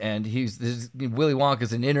 right? And Willy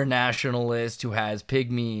Wonka's an internationalist who has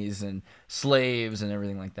pygmies and slaves and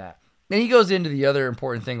everything like that. And he goes into the other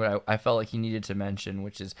important thing that I felt like he needed to mention,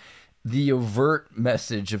 which is the overt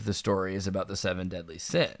message of the story is about the 7 deadly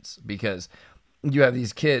sins, because you have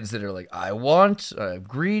these kids that are like, I want,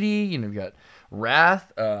 greedy, you've got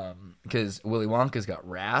wrath, because Willy Wonka's got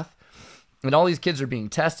wrath, and all these kids are being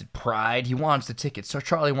tested. Pride, he wants the ticket, so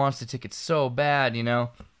Charlie wants the ticket so bad, and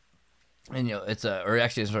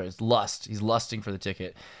it's lust, he's lusting for the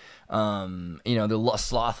ticket. You know, the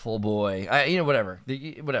slothful boy, you know, whatever.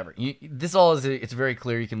 This all is, it's very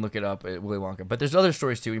clear. You can look it up at Willy Wonka. But there's other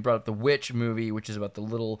stories too. He brought up the Witch movie, which is about the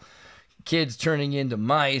little kids turning into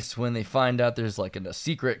mice when they find out there's like a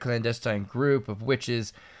secret clandestine group of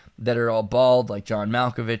witches that are all bald, like John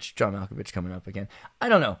Malkovich. John Malkovich coming up again. I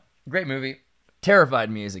don't know. Great movie. Terrified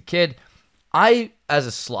me as a kid. I, as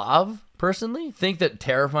a Slav, personally, think that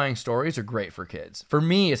terrifying stories are great for kids. For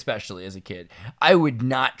me, especially as a kid, I would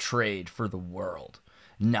not trade for the world.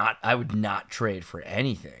 I would not trade for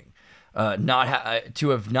anything. To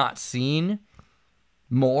have not seen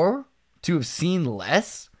more, to have seen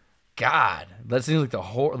less. God, that seems like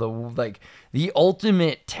the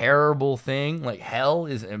ultimate terrible thing. Like hell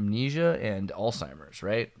is amnesia and Alzheimer's,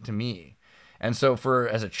 right? To me. And so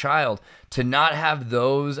as a child, to not have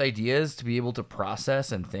those ideas to be able to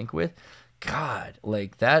process and think with, God,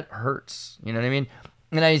 like that hurts. You know what I mean?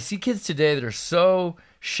 And I see kids today that are so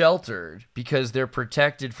sheltered because they're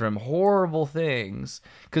protected from horrible things,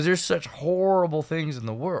 because there's such horrible things in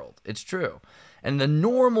the world. It's true. And the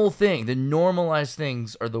normalized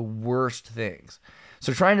things are the worst things.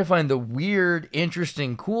 So trying to find the weird,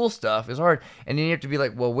 interesting, cool stuff is hard. And then you have to be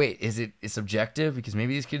like, well, wait, it's subjective? Because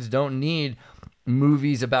maybe these kids don't need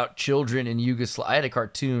movies about children in Yugoslavia. I had a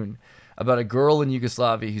cartoon about a girl in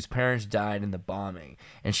Yugoslavia whose parents died in the bombing.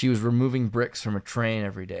 And she was removing bricks from a train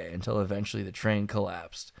every day until eventually the train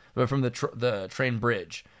collapsed. But from the train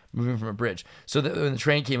bridge, moving from a bridge. So that when the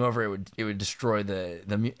train came over, it would destroy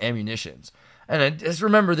the ammunitions. And I just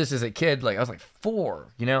remember this as a kid. Like I was like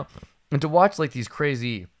 4, you know? And to watch like these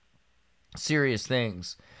crazy, serious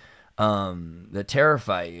things that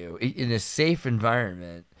terrify you in a safe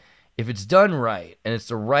environment, if it's done right and it's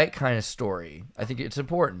the right kind of story, I think it's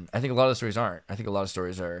important. I think a lot of stories aren't. I think a lot of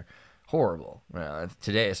stories are horrible,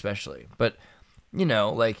 today especially. But, you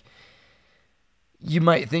know, like you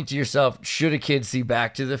might think to yourself, should a kid see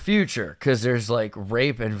Back to the Future? Because there's like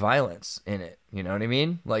rape and violence in it. You know what I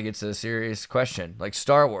mean? Like it's a serious question. Like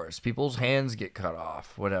Star Wars, people's hands get cut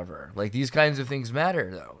off, whatever. Like these kinds of things matter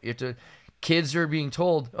though. Kids are being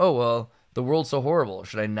told, oh, well, the world's so horrible.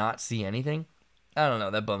 Should I not see anything? I don't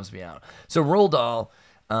know. That bums me out. So Roald Dahl,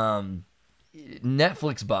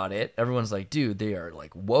 Netflix bought it. Everyone's like, dude, they are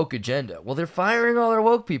like woke agenda. Well, they're firing all their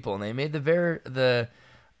woke people, and they made the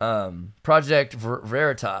Project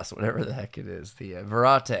Veritas, whatever the heck it is, the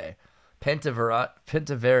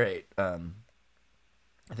Pentaverate.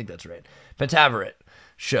 I think that's right. Pentaverate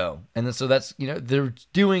show. And then, so that's, you know, they're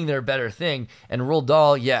doing their better thing. And Roald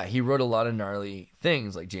Dahl, yeah, he wrote a lot of gnarly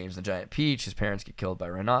things like James the Giant Peach. His parents get killed by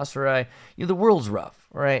rhinoceri. You know, the world's rough,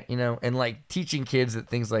 right? You know, and like teaching kids that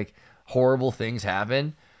things like horrible things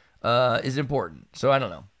happen is important. So I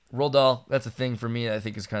don't know. Roald Dahl, that's a thing for me that I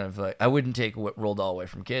think is kind of like, I wouldn't take Roald Dahl away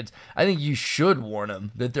from kids. I think you should warn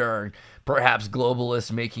them that there are perhaps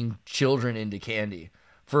globalists making children into candy.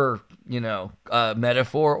 For, you know,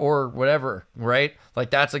 metaphor or whatever, right?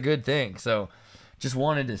 Like, that's a good thing. So, just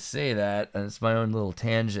wanted to say that, and it's my own little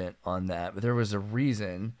tangent on that. But there was a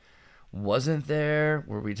reason, wasn't there?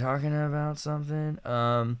 Were we talking about something?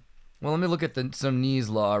 Well, let me look at some Knees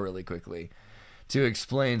law really quickly to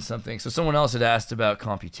explain something. So, someone else had asked about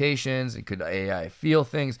computations, and could AI feel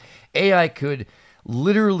things? AI could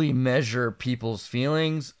literally measure people's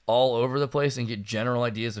feelings all over the place and get general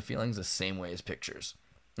ideas of feelings the same way as pictures.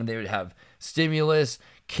 And they would have stimulus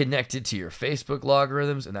connected to your Facebook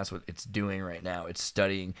logarithms, and that's what it's doing right now. It's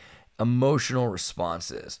studying emotional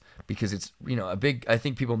responses because it's, you know, I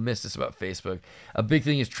think people miss this about Facebook. A big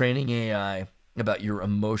thing is training AI about your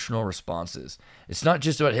emotional responses. It's not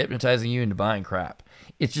just about hypnotizing you into buying crap.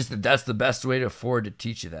 It's just that's the best way to afford to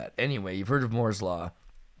teach you that. Anyway, you've heard of Moore's Law.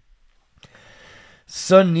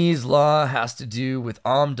 Sun-Knees law has to do with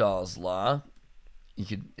Amdahl's law.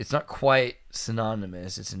 It's not quite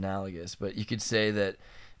synonymous, it's analogous, but you could say that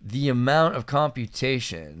the amount of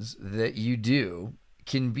computations that you do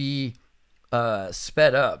can be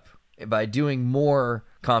sped up by doing more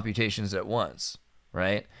computations at once,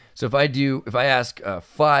 right? So if I ask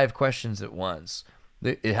 5 questions at once,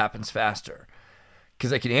 it happens faster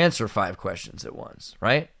because I can answer 5 questions at once,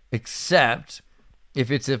 right? Except if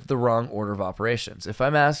it's the wrong order of operations. If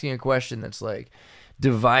I'm asking a question that's like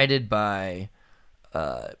divided by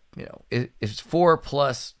it's 4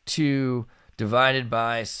 plus 2 divided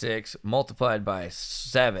by 6 multiplied by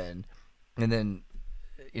 7, and then,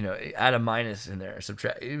 you know, add a minus in there,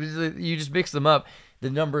 subtract. You just mix them up. The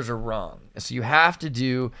numbers are wrong. So you have to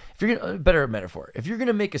do, better metaphor, if you're going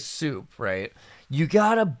to make a soup, right, you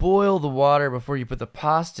got to boil the water before you put the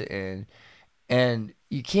pasta in, and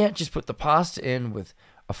you can't just put the pasta in with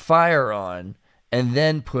a fire on and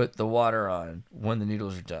then put the water on when the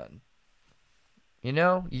noodles are done. You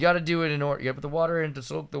know, you got to do it in order. You got to put the water in to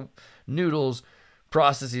soak the noodles.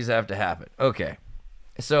 Processes have to happen. Okay.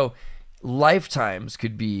 So lifetimes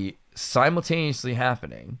could be simultaneously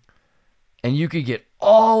happening, and you could get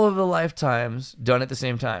all of the lifetimes done at the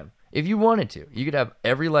same time. If you wanted to, you could have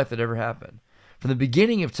every life that ever happened from the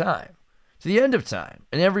beginning of time to the end of time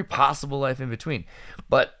and every possible life in between.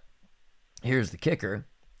 But here's the kicker.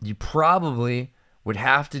 You probably would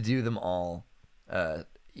have to do them all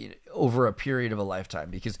over a period of a lifetime,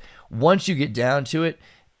 because once you get down to it,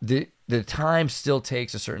 the time still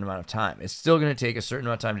takes a certain amount of time. It's still going to take a certain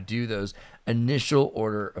amount of time to do those initial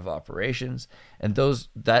order of operations, and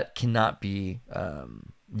that cannot be,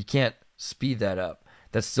 you can't speed that up.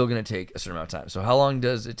 That's still going to take a certain amount of time. So how long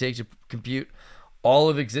does it take to compute all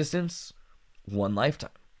of existence? One lifetime.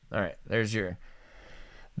 All right, there's your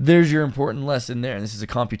important lesson there. And this is a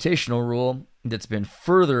computational rule that's been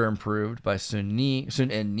further improved by Sun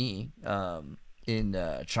and Ni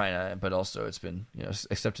in China, but also it's been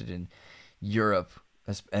accepted in Europe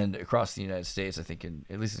and across the United States. I think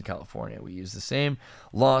at least in California, we use the same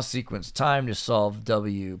law sequence time to solve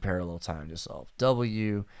W, parallel time to solve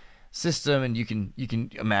W system. And you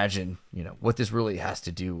can imagine what this really has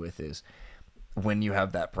to do with is when you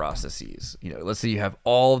have that processes. Let's say you have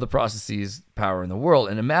all of the processes power in the world,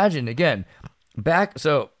 and imagine again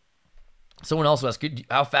so someone else asked,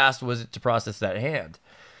 how fast was it to process that hand?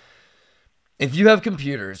 If you have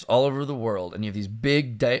computers all over the world and you have these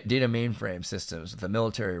big data mainframe systems that the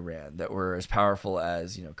military ran that were as powerful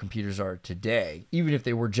as computers are today, even if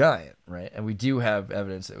they were giant, right? And we do have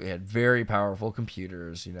evidence that we had very powerful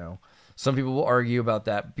computers. Some people will argue about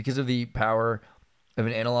that because of the power of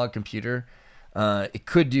an analog computer. It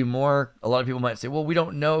could do more. A lot of people might say, well, we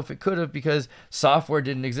don't know if it could have because software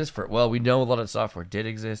didn't exist for it. Well, we know a lot of software did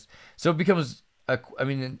exist. So it becomes,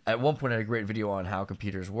 at one point I had a great video on how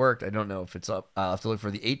computers worked. I don't know if it's up. I'll have to look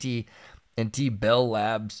for the AT&T Bell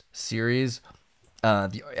Labs series,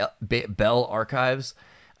 the Bell Archives.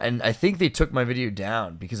 And I think they took my video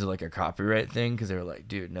down because of like a copyright thing, because they were like,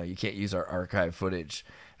 dude, no, you can't use our archive footage.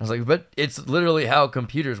 I was like, but it's literally how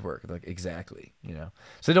computers work. Like, exactly, So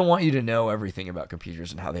they don't want you to know everything about computers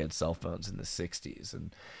and how they had cell phones in the 60s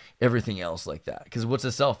and everything else like that. Because what's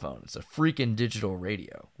a cell phone? It's a freaking digital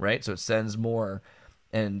radio, right? So it sends more,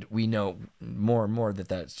 and we know more and more that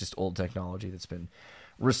that's just old technology that's been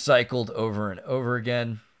recycled over and over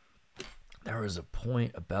again. There was a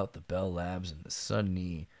point about the Bell Labs and the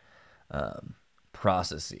Sun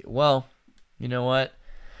processing. Well, you know what?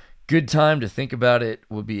 Good time to think about it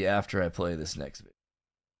will be after I play this next video.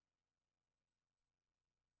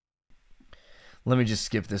 Let me just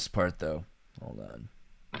skip this part though. Hold on.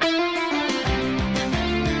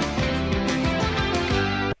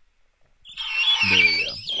 There we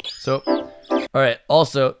go. So, all right.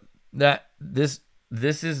 Also, this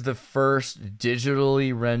is the first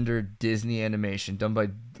digitally rendered Disney animation done by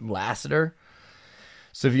Lasseter.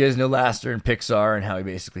 So if you guys know Lasseter and Pixar and how he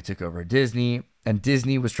basically took over Disney, and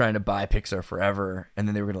Disney was trying to buy Pixar forever, and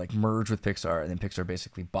then they were going to merge with Pixar, and then Pixar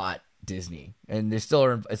basically bought Disney. And they still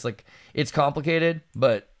are, it's complicated,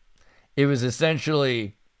 but it was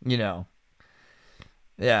essentially, yeah,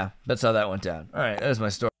 that's how that went down. All right, that is my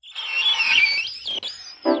story.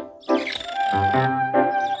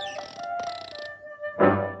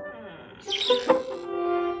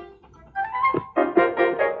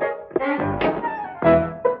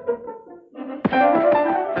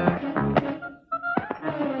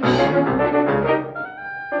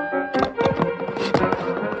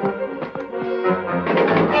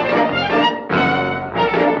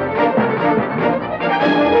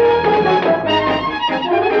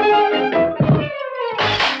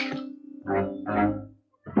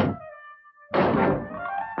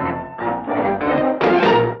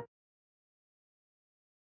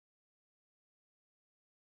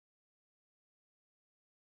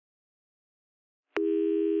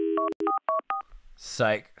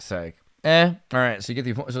 Psych. All right, so you get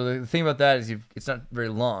the point. So the thing about that is it's not very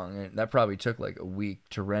long, and that probably took like a week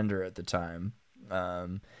to render at the time.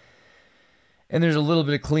 And there's a little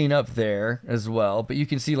bit of cleanup there as well, but you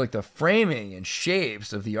can see like the framing and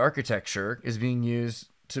shapes of the architecture is being used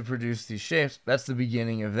to produce these shapes. That's the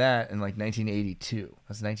beginning of that in like 1982.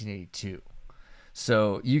 That's 1982.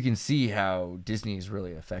 So you can see how Disney's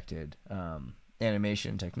really affected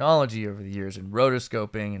animation technology over the years and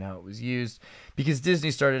rotoscoping and how it was used, because Disney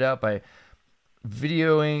started out by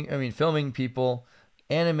filming people,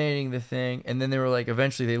 animating the thing, and then they were like,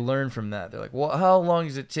 eventually they learned from that. They're like, well, how long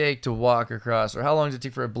does it take to walk across, or how long does it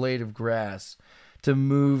take for a blade of grass to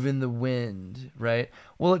move in the wind, right?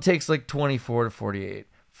 Well, it takes like 24 to 48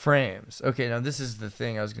 frames. Okay, now this is the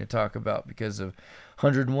thing I was going to talk about because of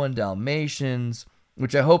 101 Dalmatians,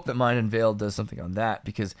 which I hope that Mine Unveiled does something on that,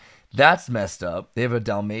 because that's messed up. They have a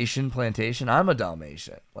Dalmatian plantation. I'm a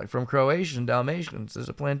Dalmatian, like from Croatian Dalmatians. There's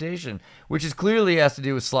a plantation, which is clearly has to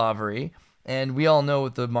do with slavery. And we all know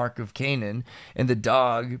with the Mark of Canaan and the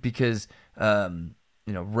dog, because, Rome,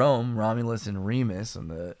 Romulus and Remus and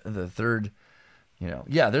the third,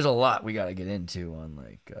 there's a lot we got to get into on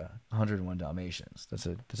like 101 Dalmatians. That's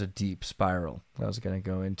a deep spiral that I was going to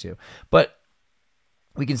go into. But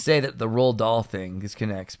we can say that the Roald Dahl thing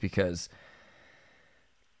disconnects because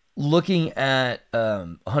looking at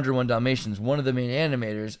 101 Dalmatians, one of the main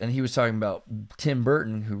animators, and he was talking about Tim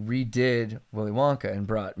Burton, who redid Willy Wonka and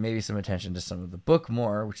brought maybe some attention to some of the book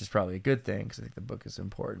more, which is probably a good thing because I think the book is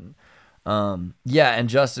important. And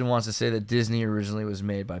Justin wants to say that Disney originally was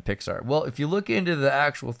made by Pixar. Well, if you look into the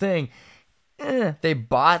actual thing, they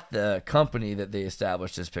bought the company that they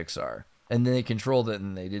established as Pixar. And then they controlled it,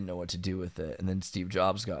 and they didn't know what to do with it. And then Steve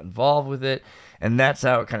Jobs got involved with it, and that's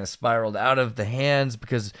how it kind of spiraled out of the hands. But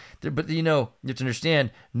you have to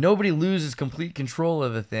understand, nobody loses complete control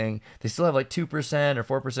of a thing. They still have like 2%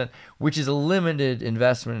 or 4%, which is a limited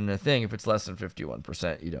investment in a thing. If it's less than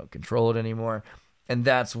 51%, you don't control it anymore. And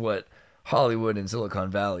that's what Hollywood and Silicon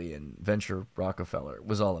Valley and Venture Rockefeller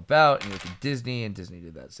was all about. And you look at Disney, and Disney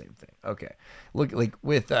did that same thing. Okay, look like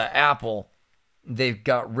with Apple. They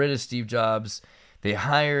got rid of Steve Jobs. They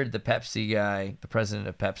hired the Pepsi guy, the president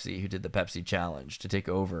of Pepsi, who did the Pepsi Challenge, to take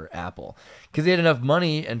over Apple because they had enough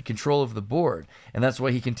money and control of the board. And that's why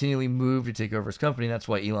he continually moved to take over his company. And that's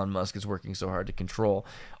why Elon Musk is working so hard to control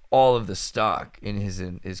all of the stock in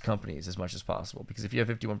his companies as much as possible. Because if you have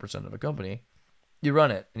 51% of a company, you run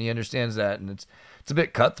it. And he understands that. And it's a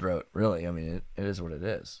bit cutthroat, really. I mean, it is what it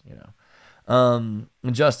is, And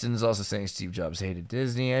Justin is also saying Steve Jobs hated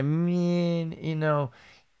Disney. I mean,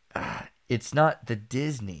 it's not the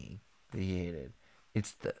Disney that he hated.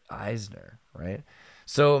 It's the Eisner, right?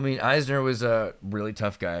 So, I mean, Eisner was a really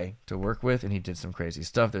tough guy to work with, and he did some crazy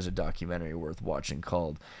stuff. There's a documentary worth watching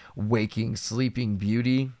called Waking Sleeping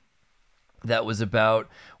Beauty that was about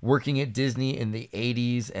working at Disney in the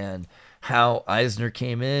 80s and how Eisner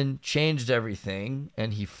came in, changed everything,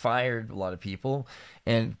 and he fired a lot of people,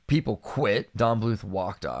 and people quit. Don Bluth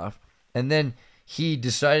walked off, and then he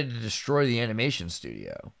decided to destroy the animation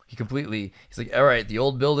studio. He's like, all right, the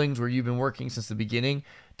old buildings where you've been working since the beginning,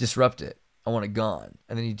 disrupt it. I want it gone.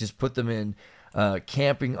 And then he just put them in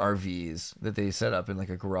camping RVs that they set up in like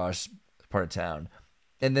a garage part of town,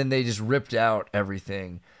 and then they just ripped out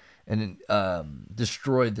everything and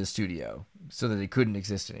destroyed the studio so that it couldn't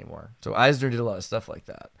exist anymore. So Eisner did a lot of stuff like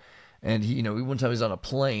that. And he, one time he's on a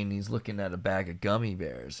plane, he's looking at a bag of gummy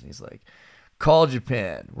bears, and he's like, call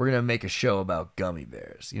Japan. We're going to make a show about gummy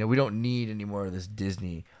bears. We don't need any more of this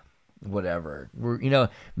Disney whatever.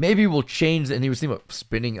 Maybe we'll change that. And he was thinking about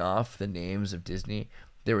spinning off the names of Disney.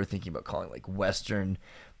 They were thinking about calling like Western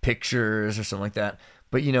Pictures or something like that.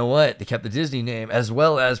 But you know what? They kept the Disney name as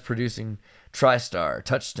well as producing TriStar,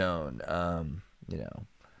 Touchstone,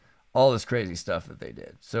 all this crazy stuff that they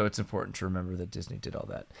did. So it's important to remember that Disney did all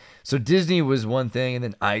that. So Disney was one thing, and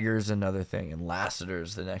then Iger's another thing, and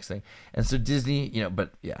Lasseter's the next thing. And so Disney,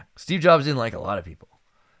 but yeah, Steve Jobs didn't like a lot of people.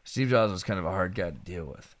 Steve Jobs was kind of a hard guy to deal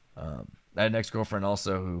with. I had an ex-girlfriend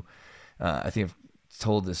also who, I think I've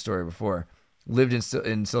told this story before, lived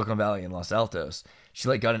in Silicon Valley in Los Altos.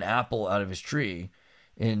 She got an apple out of his tree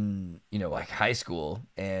in high school,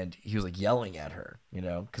 and he was yelling at her,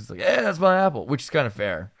 because hey, that's my apple, which is kind of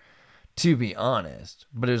fair, to be honest.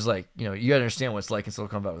 But it was you gotta understand what it's like in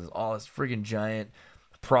Silicon Valley with all this friggin' giant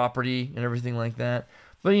property and everything like that.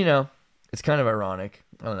 But it's kind of ironic.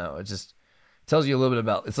 I don't know. It just tells you a little bit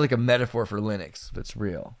about. It's like a metaphor for Linux, but it's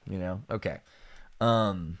real. Okay.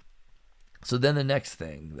 So then the next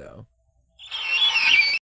thing though.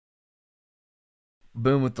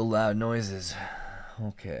 Boom with the loud noises.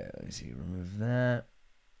 Okay, let me see. Remove that.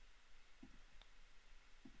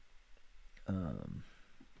 I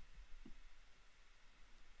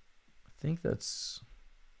think that's.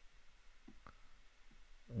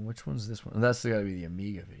 Which one's this one? That's got to be the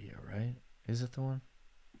Amiga video, right? Is it the one?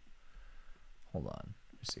 Hold on.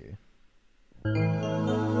 Let me see.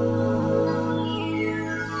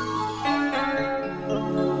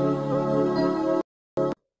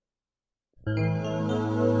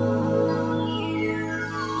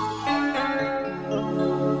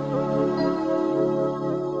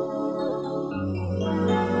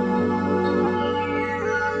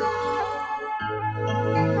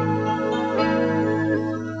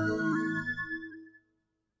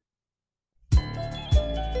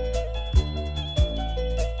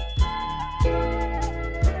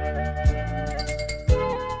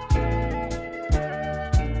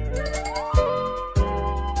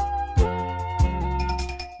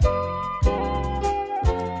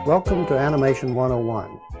 Welcome to Animation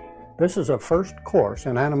 101. This is a first course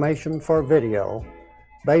in animation for video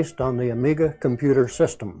based on the AMIGA computer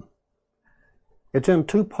system. It's in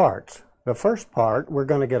two parts. The first part, we're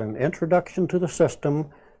going to get an introduction to the system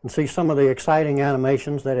and see some of the exciting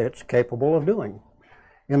animations that it's capable of doing.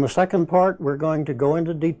 In the second part, we're going to go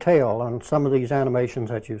into detail on some of these animations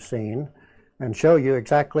that you've seen and show you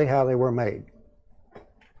exactly how they were made.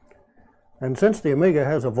 And since the AMIGA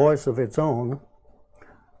has a voice of its own,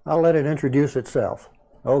 I'll let it introduce itself.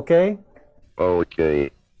 Okay? Okay,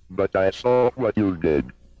 but I saw what you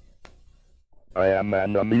did. I am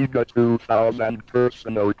an AMIGA 2000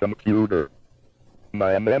 personal computer.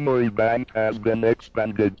 My memory bank has been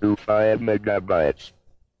expanded to 5 megabytes.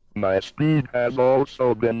 My speed has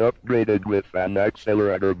also been upgraded with an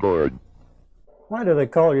accelerator board. Why do they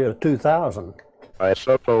call you a 2000? I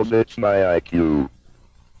suppose it's my IQ.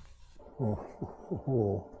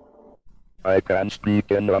 Oh. I can speak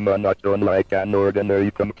in a monotone like an ordinary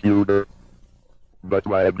computer. But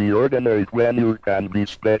why be ordinary when you can be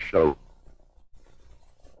special?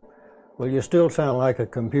 Well, you still sound like a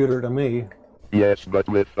computer to me. Yes, but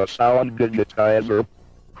with a sound digitizer.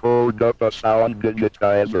 Hold up a sound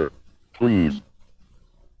digitizer, please.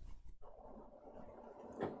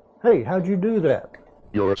 Hey, how'd you do that?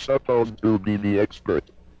 You're supposed to be the expert.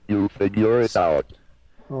 You figure it out.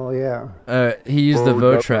 Oh, yeah. He used the Hold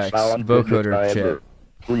up a Votrax sound vocoder digitizer, chip.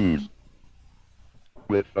 Please.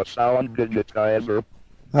 With a sound digitizer.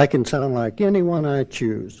 I can sound like anyone I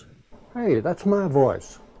choose. Hey, that's my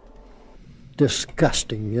voice.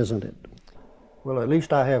 Disgusting, isn't it? Well, at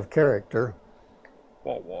least I have character.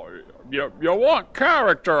 Well, you want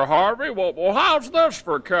character, Harvey? Well, how's this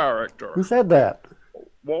for character? Who said that?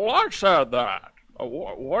 Well, I said that.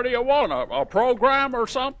 What do you want, a program or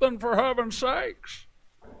something, for heaven's sakes?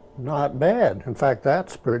 Not bad. In fact,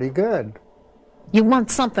 that's pretty good. You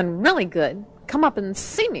want something really good? Come up and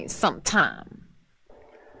see me sometime.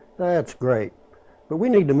 That's great. But we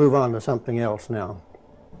need to move on to something else now.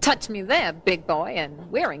 Touch me there, big boy,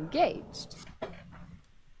 and we're engaged.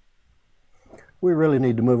 We really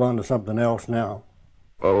need to move on to something else now.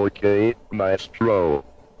 Okay, maestro.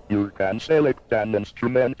 You can select an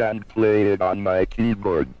instrument and play it on my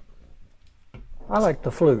keyboard. I like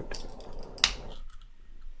the flute.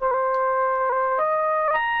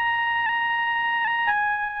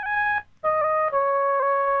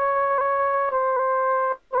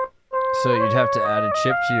 So you'd have to add a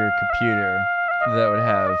chip to your computer that would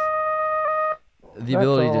have the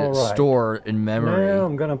ability to store in memory. Now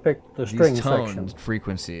I'm going to pick the string these tone section.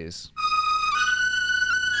 frequencies.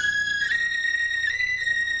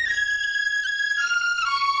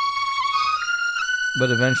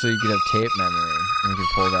 But eventually you could have tape memory, and you could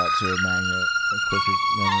pull that to a magnet, a quicker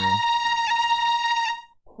memory.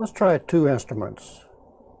 Let's try two instruments.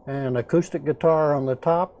 An acoustic guitar on the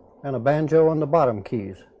top and a banjo on the bottom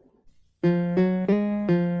keys.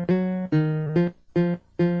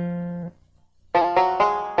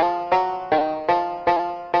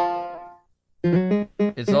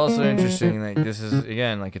 It's also interesting, like, this is,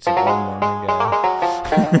 again, like it's an old Mormon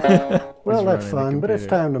guy. Well, that's fun, but it's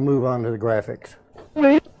time to move on to the graphics.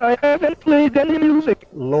 Wait, I haven't played any music.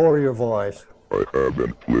 Lower your voice. I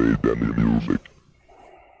haven't played any music.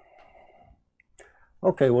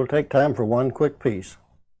 Okay, we'll take time for one quick piece.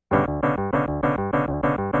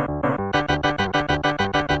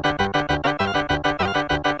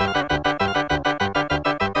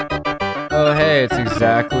 Oh, hey, it's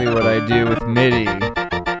exactly what I do with MIDI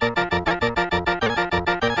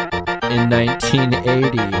in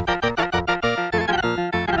 1980.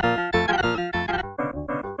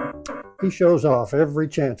 He shows off every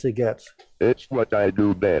chance he gets. It's what I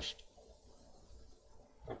do best.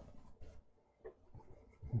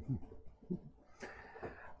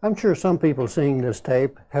 I'm sure some people seeing this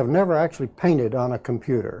tape have never actually painted on a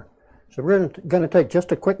computer. So we're going to take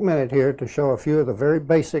just a quick minute here to show a few of the very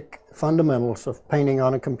basic fundamentals of painting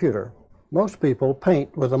on a computer. Most people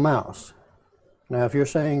paint with a mouse. Now, if you're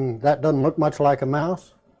saying that doesn't look much like a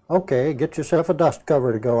mouse, okay, get yourself a dust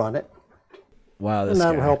cover to go on it. Wow, this and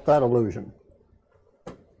that'll guy. help that illusion.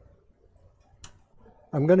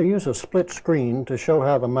 I'm going to use a split screen to show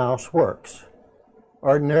how the mouse works.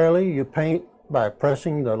 Ordinarily, you paint by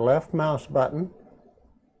pressing the left mouse button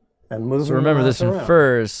and moving So remember, the mouse this around.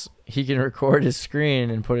 infers he can record his screen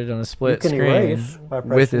and put it on a split You can screen erase by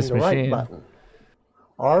pressing with this the machine. right button.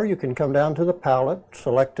 Or you can come down to the palette,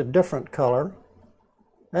 select a different color,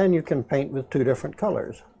 and you can paint with two different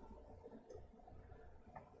colors.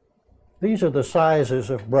 These are the sizes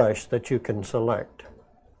of brush that you can select.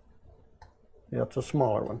 Yeah, it's a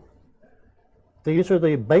smaller one. These are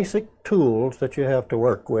the basic tools that you have to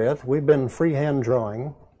work with. We've been freehand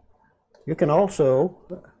drawing. You can also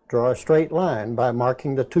draw a straight line by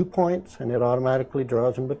marking the 2 points, and it automatically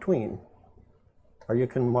draws in between. Or you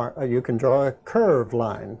can draw a curved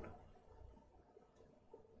line.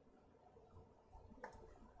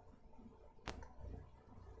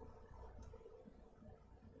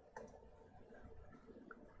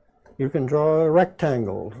 You can draw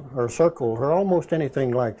rectangles or circles or almost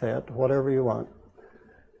anything like that, whatever you want.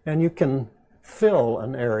 And you can fill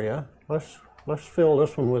an area. Let's fill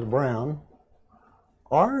this one with brown.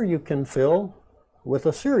 Or you can fill with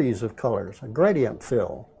a series of colors, a gradient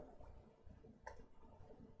fill.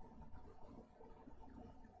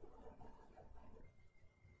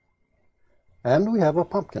 And we have a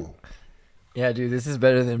pumpkin. Yeah, dude, this is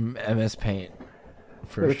better than MS Paint.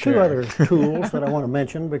 For There are sure. two other tools that I want to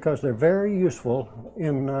mention because they're very useful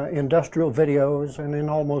in industrial videos and in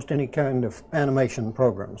almost any kind of animation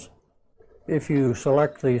programs. If you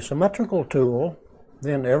select the symmetrical tool,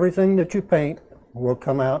 then everything that you paint will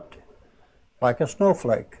come out like a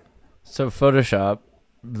snowflake. So Photoshop,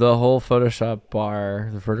 the whole Photoshop bar,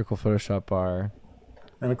 the vertical Photoshop bar.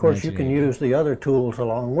 And of course you can use the other tools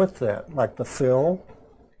along with that, like the fill.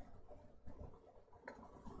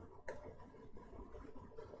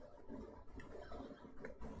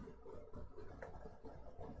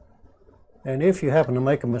 And if you happen to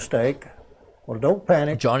make a mistake, well, don't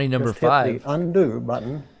panic. Johnny number Just hit 5. the undo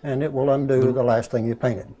button, and it will undo the last thing you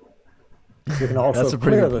painted. You can also That's a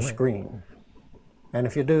pretty clear good the point. screen. And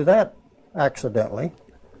if you do that accidentally,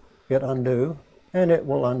 hit undo, and it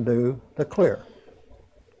will undo the clear.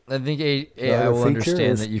 I think The AI other will feature understand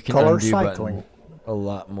is that you can color undo cycling. button a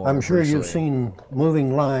lot more. I'm sure you've virtually. seen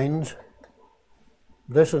moving lines.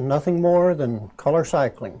 This is nothing more than color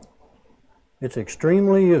cycling. It's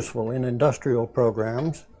extremely useful in industrial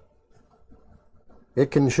programs.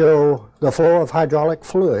 It can show the flow of hydraulic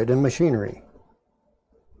fluid in machinery.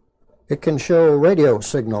 It can show radio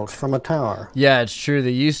signals from a tower. Yeah, it's true.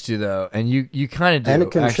 They used to, though. And you kind of do. And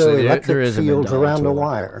it can Actually, show there electric is a fields Mandela around a tool.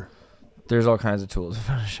 wire. There's all kinds of tools in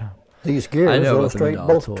Photoshop. These I gears know about the illustrate Mandela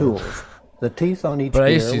both tool. tools. The teeth on each But I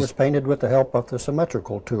used to gear use- was painted with the help of the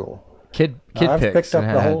symmetrical tool. Kid Now, I've Picks picked up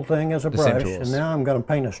and the had whole thing as a the same brush, tools. and now I'm going to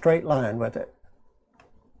paint a straight line with it.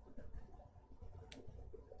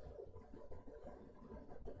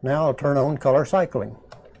 Now I'll turn on color cycling.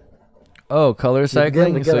 Oh, color You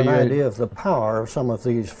cycling. begin to get an you're- idea of the power of some of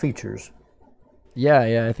these features.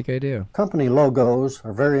 Yeah, I think I do. Company logos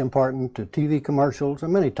are very important to TV commercials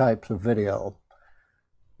and many types of video.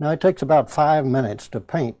 Now it takes about 5 minutes to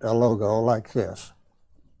paint a logo like this.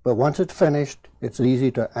 But once it's finished, it's easy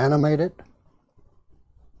to animate it,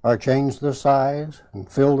 or change the size and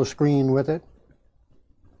fill the screen with it,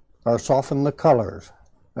 or soften the colors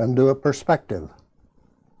and do a perspective.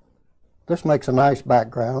 This makes a nice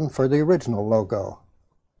background for the original logo.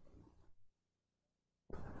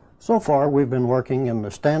 So far, we've been working in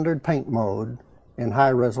the standard paint mode in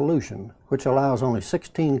high resolution, which allows only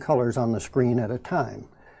 16 colors on the screen at a time.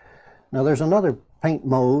 Now there's another paint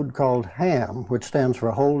mode called HAM, which stands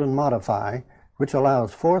for Hold and Modify, which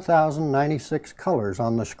allows 4,096 colors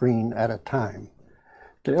on the screen at a time.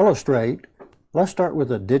 To illustrate, let's start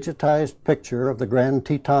with a digitized picture of the Grand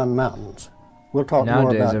Teton Mountains. We'll talk more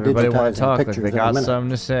Nowadays, about everybody want digitizing to talk like pictures they in a got minute. something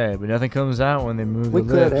to say, but nothing comes out when they move We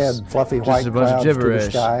their could lips. add fluffy Just white a bunch of clouds to the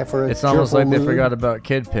gibberish. sky for a It's almost like cheerful they mood. forgot about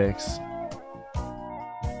Kid Picks.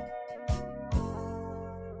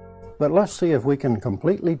 But let's see if we can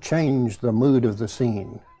completely change the mood of the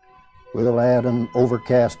scene. We'll add an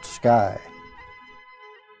overcast sky.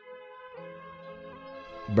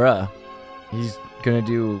 Bruh, he's gonna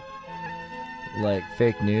do like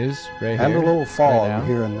fake news right here. And a little right fog now.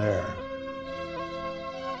 here and there.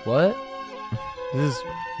 What? This is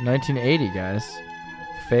 1980, guys.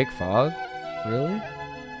 Fake fog? Really?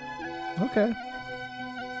 Okay.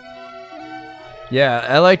 Yeah,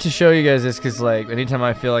 I like to show you guys this because, like, anytime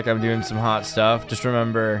I feel like I'm doing some hot stuff, just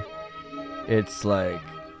remember it's like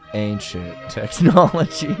ancient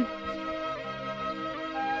technology.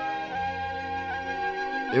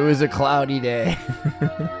 It was a cloudy day.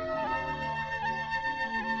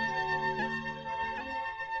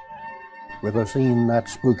 With a scene that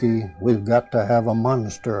spooky, we've got to have a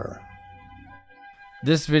monster.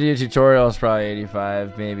 This video tutorial is probably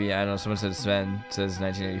 85, maybe. I don't know, someone said Sven says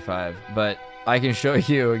 1985. But I can show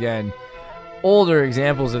you, again, older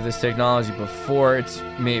examples of this technology before it's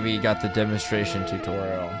maybe got the demonstration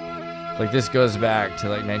tutorial. Like, this goes back to,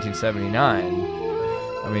 like, 1979.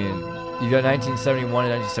 I mean, you got 1971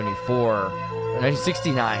 and 1974, or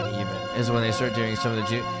 1969 even, is when they start doing some of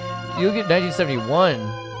the... You look at 1971,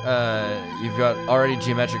 you've got already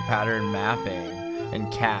geometric pattern mapping in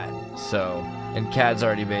CAD. So, and CAD's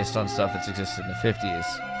already based on stuff that's existed in the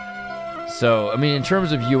 50s. So, I mean, in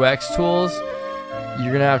terms of UX tools,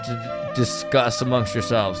 you're gonna have to discuss amongst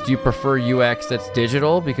yourselves. Do you prefer UX that's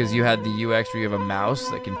digital because you had the UX where you have a mouse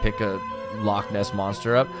that can pick a Loch Ness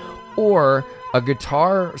monster up, or a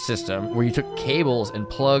guitar system where you took cables and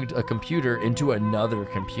plugged a computer into another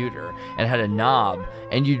computer and had a knob,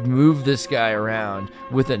 and you'd move this guy around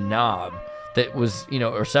with a knob that was, you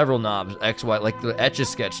know, or several knobs, X, Y, like the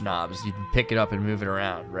Etch-a-Sketch knobs. You'd pick it up and move it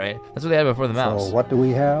around, right? That's what they had before the mouse. So what do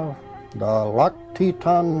we have? The Loch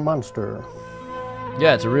Teton Monster.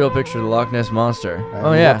 Yeah, it's a real picture of the Loch Ness Monster. And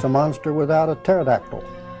oh, yeah. It's a monster without a pterodactyl.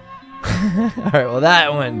 All right, well,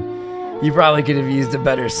 that one you probably could have used a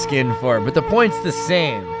better skin for, but the point's the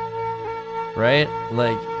same, right?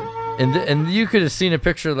 Like, and you could have seen a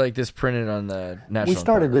picture like this printed on the National We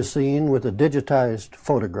started Enquirer. this scene with a digitized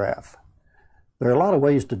photograph. There are a lot of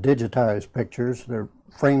ways to digitize pictures. There are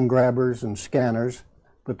frame grabbers and scanners,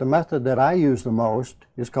 but the method that I use the most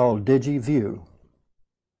is called DigiView.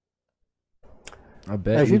 I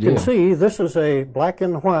bet As you do. can see, this is a black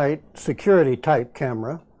and white security type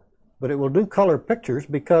camera, but it will do color pictures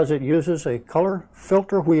because it uses a color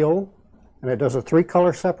filter wheel and it does a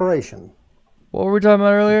 3-color separation. What were we talking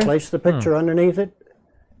about earlier? Place the picture underneath it,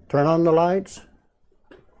 turn on the lights,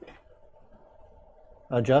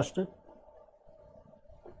 adjust it.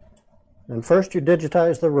 And first you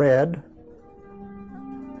digitize the red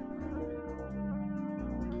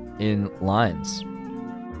in lines.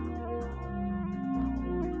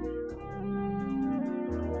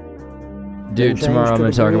 Dude, tomorrow I'm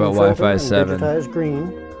going to talk about Wi-Fi 7. Digitize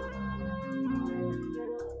green.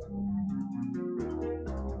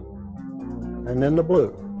 And then the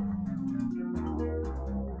blue.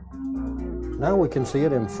 Now we can see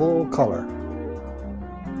it in full color.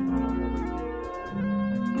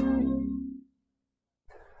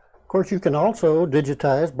 Of course, you can also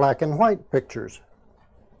digitize black and white pictures.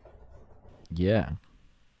 Yeah.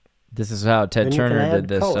 This is how Ted And you can Turner add did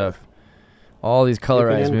this color. stuff. All these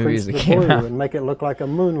colorized You can movies that increase came the blue out. and make it look like a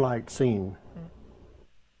moonlight scene.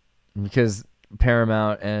 Because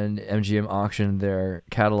Paramount and MGM auctioned their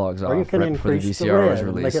catalogs Or you off can right before the increase the VCR was red and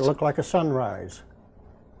make released. it look like a sunrise.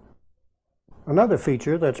 Another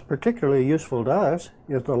feature that's particularly useful to us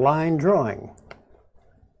is the line drawing.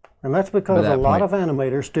 And that's because a lot of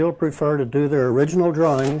animators still prefer to do their original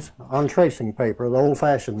drawings on tracing paper, the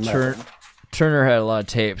old-fashioned method. Turner had a lot of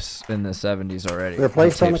tapes in the 70s already. They're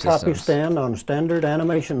placed on a tape copy systems. stand on standard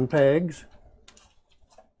animation pegs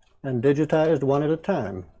and digitized one at a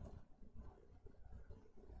time.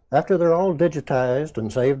 After they're all digitized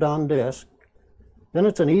and saved on disk, then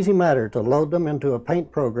it's an easy matter to load them into a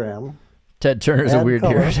paint program. Ted Turner's a add weird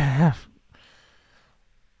color, hero to have.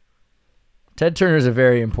 Ted Turner's a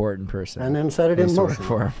very important person. and then set it I in used to work motion.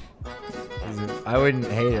 for him. I wouldn't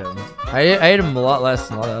hate him. I hate him a lot less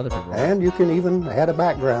than a lot of other people. And you can even add a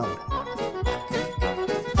background.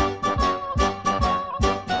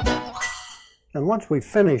 And once we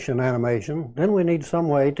finish an animation, then we need some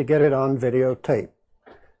way to get it on videotape.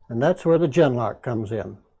 And that's where the Genlock comes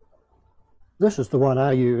in. This is the one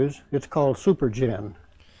I use. It's called SuperGen.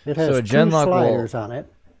 It has So a two Genlock will- sliders on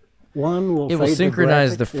it. One will It will fade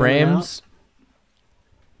synchronize the graphics in and out. frames.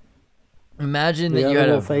 Imagine The that you other had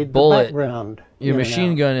will a fade the bullet, background your in and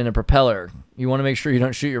machine out. gun, and a propeller. You want to make sure you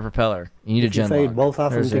don't shoot your propeller. You need If a you Genlock. fade both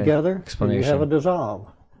of them There's a together, then you explanation. have a dissolve.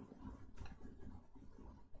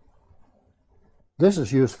 This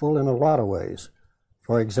is useful in a lot of ways.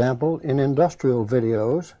 For example, in industrial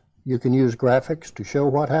videos, you can use graphics to show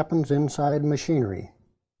what happens inside machinery.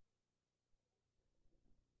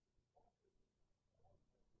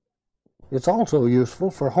 It's also useful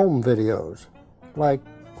for home videos, like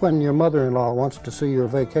when your mother-in-law wants to see your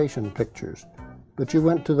vacation pictures, but you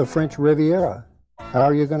went to the French Riviera. How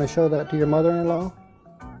are you going to show that to your mother-in-law?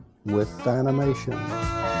 With animation.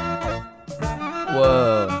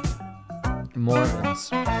 Whoa.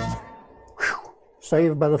 Mormons.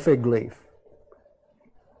 Saved by the fig leaf.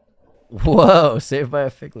 Whoa, saved by a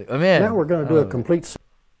fig leaf. Oh, man. Now we're going to do a complete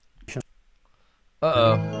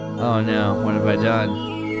Uh-oh. Oh, no. What have I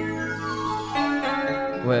done?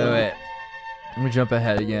 Wait. Let me jump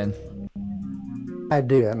ahead again.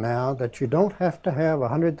 idea now that you don't have to have a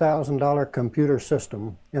 $100,000 computer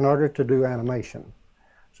system in order to do animation.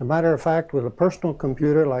 As a matter of fact, with a personal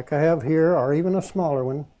computer like I have here, or even a smaller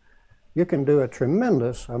one, you can do a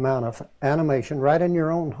tremendous amount of animation right in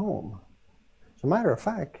your own home. As a matter of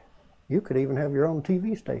fact, you could even have your own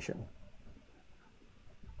TV station.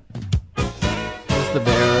 Is the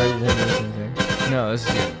bear? No, this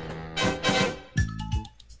is good.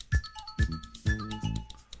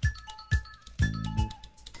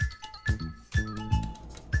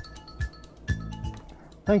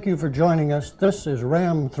 Thank you for joining us. This is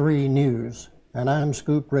Ram 3 News, and I'm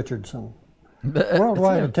Scoop Richardson.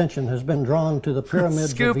 Worldwide attention has been drawn to the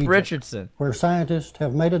pyramids Scoop of Egypt, Richardson, where scientists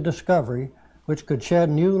have made a discovery which could shed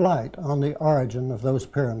new light on the origin of those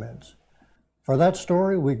pyramids. For that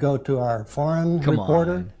story, we go to our foreign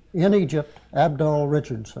reporter in Egypt, Abdul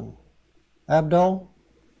Richardson. Abdul?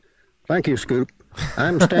 Thank you, Scoop.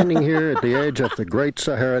 I'm standing here at the edge of the Great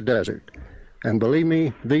Sahara Desert, and believe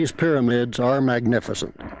me, these pyramids are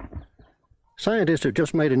magnificent. Scientists have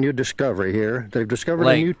just made a new discovery here. They've discovered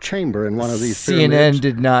a new chamber in one of these pyramids. CNN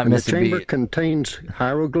did not miss a beat. The chamber contains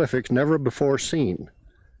hieroglyphics never before seen.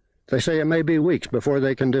 They say it may be weeks before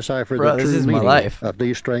they can decipher the true meaning of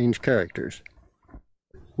these strange characters.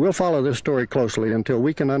 We'll follow this story closely until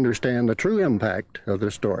we can understand the true impact of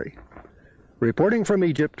the story. Reporting from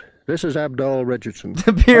Egypt, this is Abdul Richardson.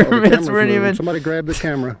 The pyramids weren't even... Somebody grab the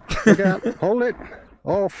camera. Look out. Hold it.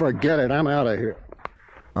 Oh, forget it. I'm out of here.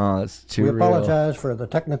 Oh, that's too We real. apologize for the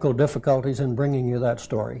technical difficulties in bringing you that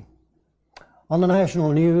story. On the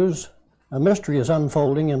national news, a mystery is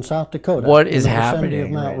unfolding in South Dakota. What is in the vicinity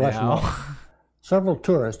happening of Mount right Rushmore. now? Several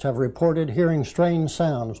tourists have reported hearing strange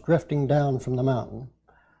sounds drifting down from the mountain.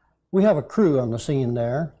 We have a crew on the scene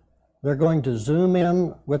there. They're going to zoom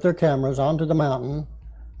in with their cameras onto the mountain,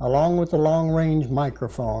 along with the long-range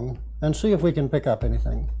microphone, and see if we can pick up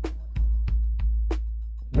anything.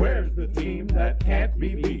 Where's the team that can't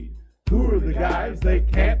be beat? Who are the guys they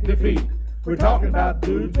can't defeat? We're talking about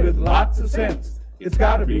dudes with lots of sense. It's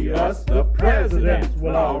gotta be us, the presidents.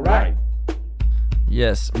 Well, all right.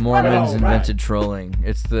 Yes, Mormons invented trolling.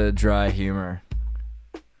 It's the dry humor.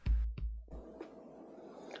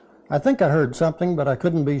 I think I heard something, but I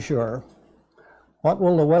couldn't be sure. What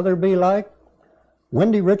will the weather be like?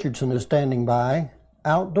 Wendy Richardson is standing by,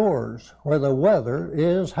 outdoors, where the weather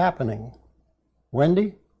is happening.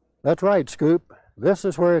 Wendy? That's right, Scoop. This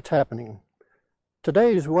is where it's happening.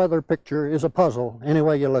 Today's weather picture is a puzzle, any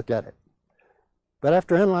way you look at it. But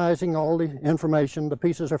after analyzing all the information, the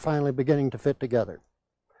pieces are finally beginning to fit together.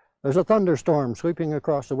 There's a thunderstorm sweeping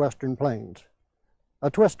across the western plains. A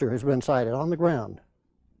twister has been sighted on the ground.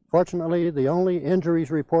 Fortunately, the only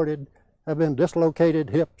injuries reported have been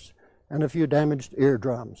dislocated hips and a few damaged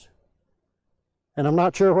eardrums. And I'm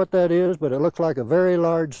not sure what that is, but it looks like a very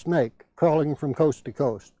large snake crawling from coast to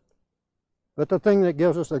coast. But the thing that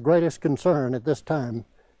gives us the greatest concern at this time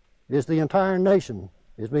is the entire nation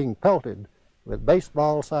is being pelted with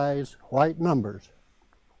baseball-sized white numbers.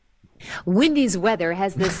 Wendy's weather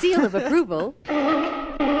has the seal of approval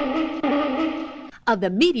of the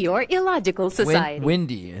Meteorological Society.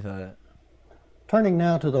 Windy, I thought. Turning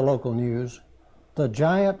now to the local news, the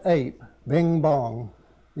giant ape, Bing Bong,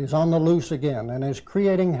 is on the loose again and is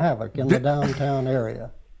creating havoc in the downtown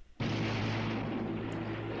area.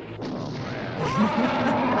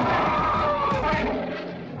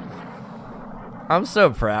 I'm so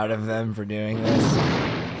proud of them for doing this.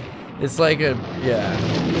 It's like a, yeah.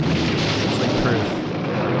 It's like proof.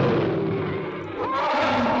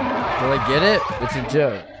 Will I get it? It's a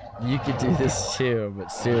joke. You could do this too,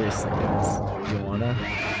 but seriously, guys. You wanna?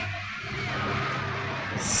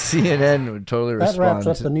 CNN would totally That respond. wraps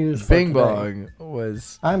up the news for Bing today. Bong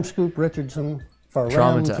was I'm Scoop Richardson for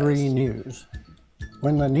Ram traumatized. 3 News.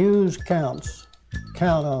 When the news counts,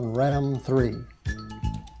 count on Ram 3.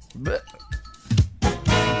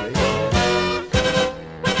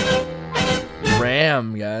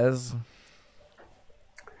 Ram, guys.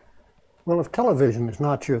 Well, if television is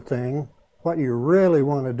not your thing, what you really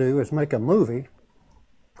want to do is make a movie.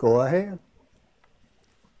 Go ahead.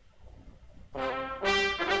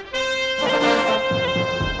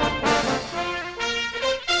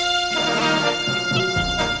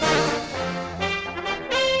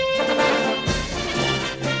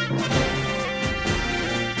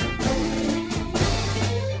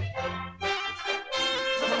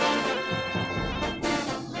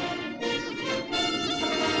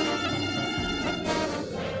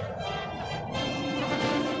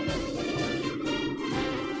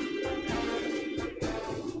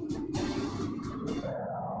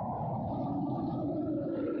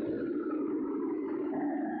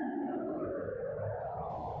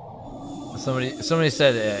 Somebody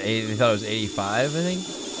said they thought it was 85, I think.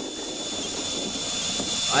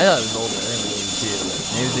 I thought it was older. I think it was 82, but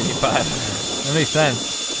maybe it was 85. That makes sense.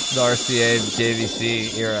 The RCA, JVC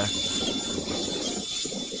era.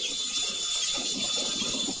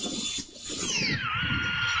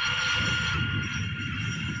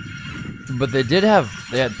 But they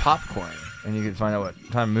had popcorn, and you could find out what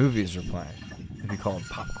time movies were playing if you call them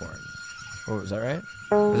popcorn. Oh, was that right?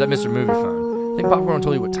 Or was that Mr. Movie Phone? I think popcorn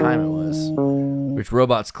told you what time it was, which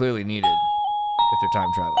robots clearly needed. if they're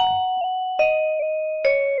time traveling.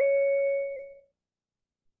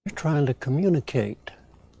 You're trying to communicate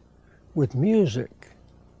with music.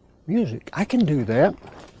 Music, I can do that.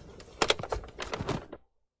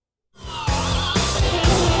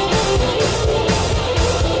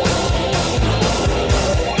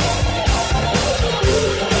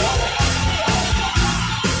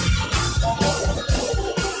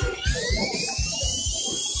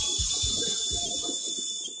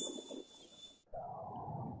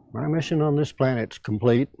 My mission on this planet's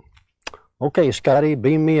complete. Okay, Scotty,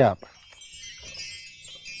 beam me up.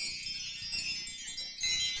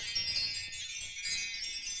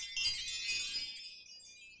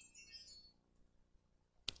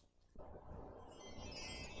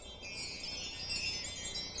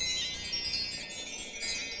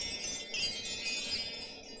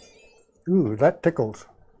 Ooh, that tickles,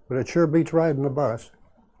 but it sure beats riding a bus.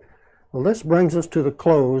 Well, this brings us to the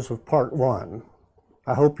close of part 1.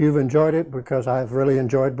 I hope you've enjoyed it because I've really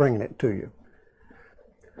enjoyed bringing it to you.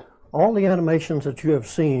 All the animations that you have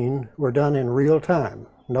seen were done in real time,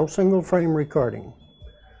 no single frame recording,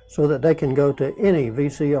 so that they can go to any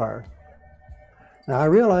VCR. Now I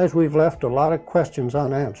realize we've left a lot of questions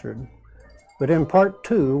unanswered, but in part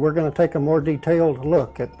 2 we're going to take a more detailed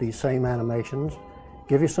look at these same animations,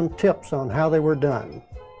 give you some tips on how they were done.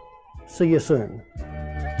 See you soon.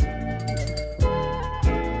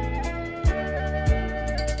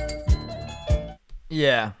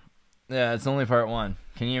 Yeah, it's only part 1.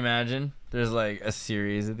 Can you imagine? There's like a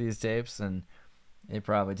series of these tapes, and they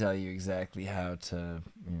probably tell you exactly how to,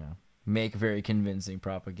 make very convincing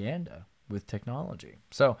propaganda with technology.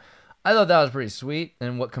 So I thought that was pretty sweet.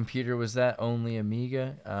 And what computer was that? Only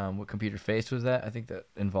Amiga. What computer face was that? I think that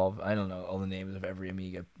involved, I don't know all the names of every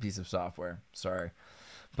Amiga piece of software. Sorry.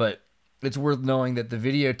 But it's worth knowing that the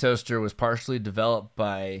VideoToaster was partially developed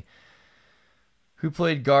by... Who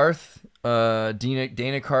played Garth? Dana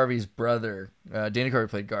Carvey's brother. Dana Carvey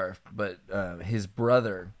played Garth, but his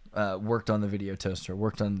brother worked on the VideoToaster,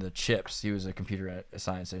 worked on the chips. He was a computer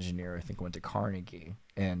science engineer, I think went to Carnegie,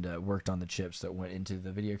 and worked on the chips that went into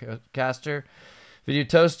the VideoToaster,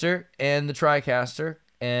 and the TriCaster,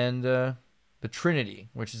 and the Trinity,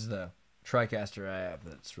 which is the TriCaster I have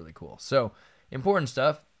that's really cool. So, important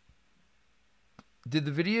stuff. Did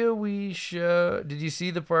the video we show, did you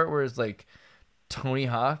see the part where it's like Tony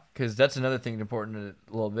Hawk? Because that's another thing important a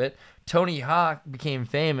little bit. Tony Hawk became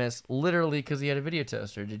famous literally because he had a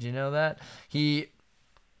VideoToaster. Did you know that? He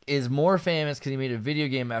is more famous because he made a video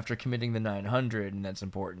game after committing the 900, and that's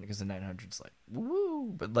important because the 900's like,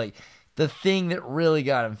 woo! But like, the thing that really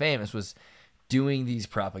got him famous was doing these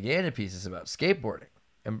propaganda pieces about skateboarding.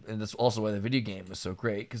 And that's also why the video game was so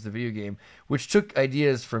great, because the video game, which took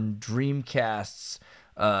ideas from Dreamcast's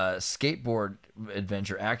skateboard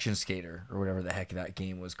adventure, Action Skater, or whatever the heck that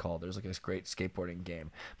game was called. There's like this great skateboarding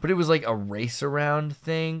game, but it was like a race around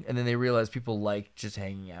thing, and then they realized people liked just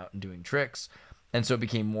hanging out and doing tricks, and so it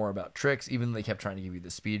became more about tricks, even though they kept trying to give you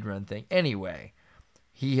the speed run thing. Anyway,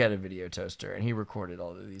 he had a VideoToaster, and he recorded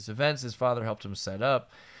all of these events. His father helped him set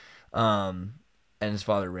up, and his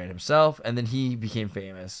father ran himself, and then he became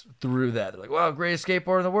famous through that. They're like, wow, greatest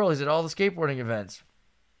skateboarder in the world. He's at all the skateboarding events.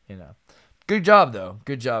 Good job, though.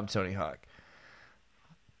 Good job, Tony Hawk.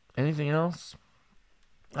 Anything else?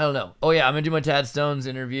 I don't know. Oh, yeah, I'm going to do my Tad Stones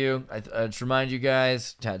interview. I just remind you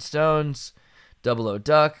guys, Tad Stones, 00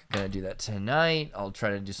 Duck. Going to do that tonight. I'll try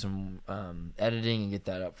to do some editing and get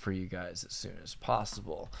that up for you guys as soon as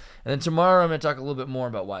possible. And then tomorrow I'm going to talk a little bit more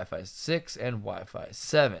about Wi-Fi 6 and Wi-Fi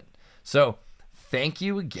 7. So thank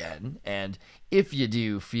you again. And if you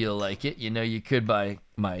do feel like it, you could buy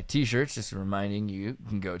my t-shirts. Just reminding you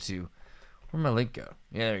can go to... Where'd my link go?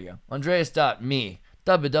 Yeah, there you go. Andreas.me.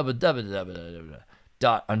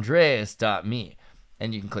 www.andreas.me.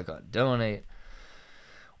 And you can click on donate.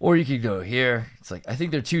 Or you could go here. It's like, I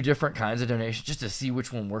think there are 2 different kinds of donations just to see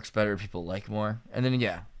which one works better, people like more. And then,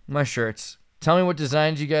 yeah, my shirts. Tell me what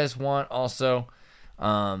designs you guys want also.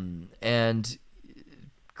 And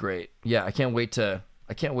great. Yeah, I can't wait to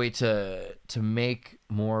make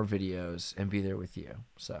more videos and be there with you.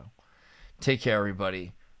 So take care,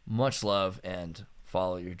 everybody. Much love, and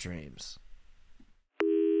follow your dreams.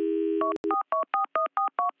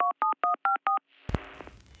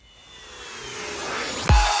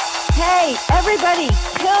 Hey, everybody,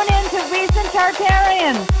 tune in to Recent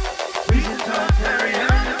Tartarian. Recent Tartarian.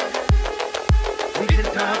 Recent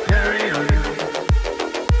Tartarian.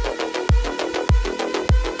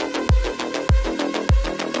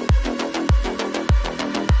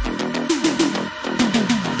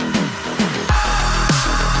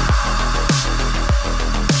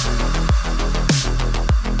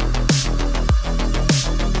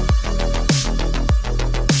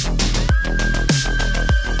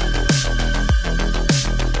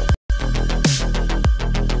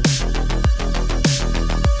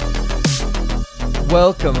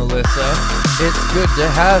 Welcome, Alyssa. It's good to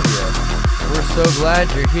have you. We're so glad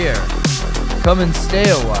you're here. Come and stay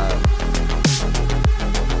a while.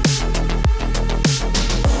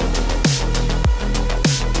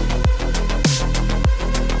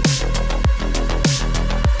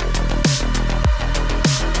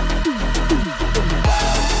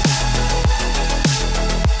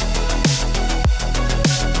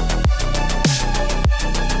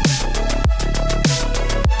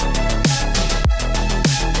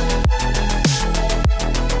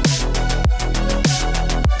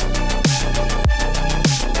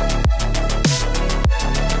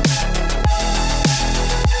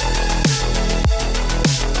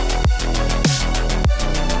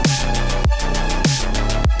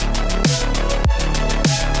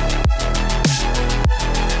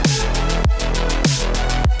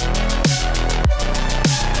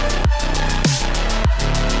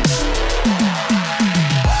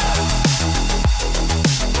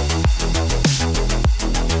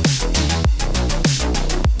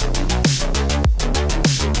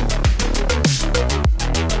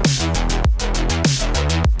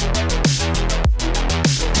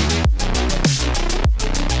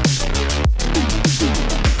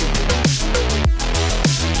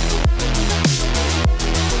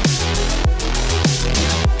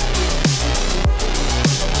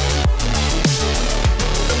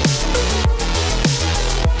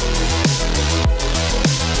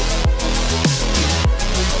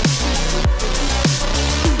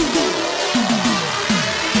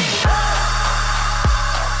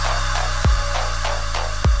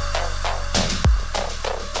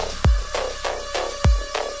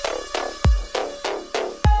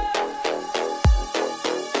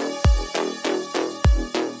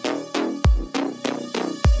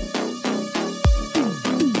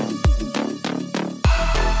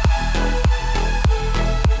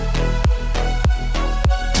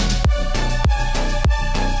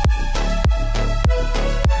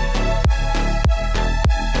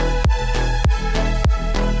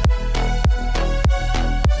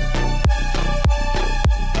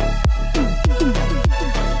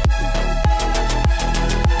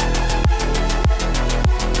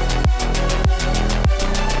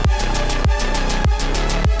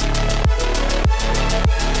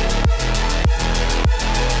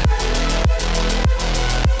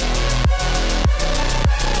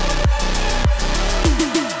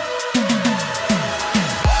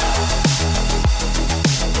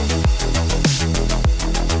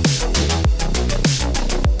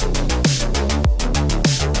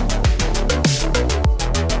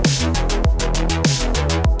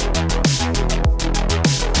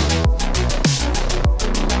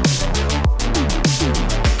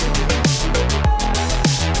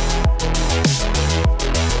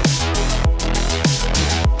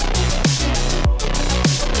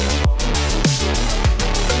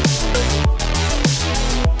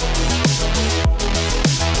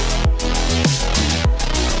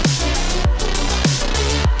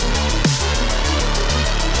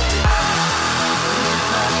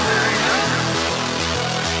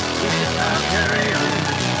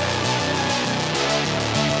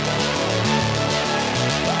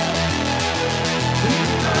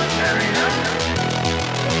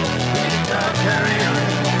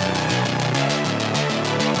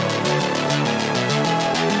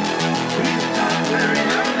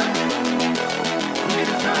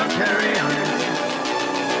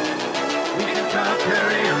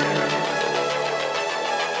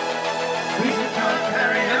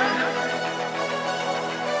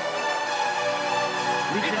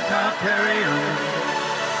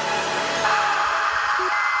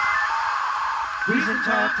 Recent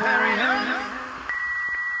talk, carry on.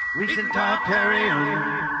 Recent talk, carry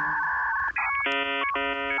on.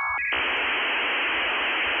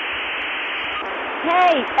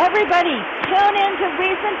 Hey, everybody, tune in to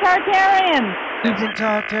Recent Tartarians. Recent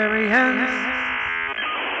talk, carry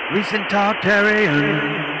on. Recent talk, carry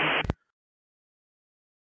on.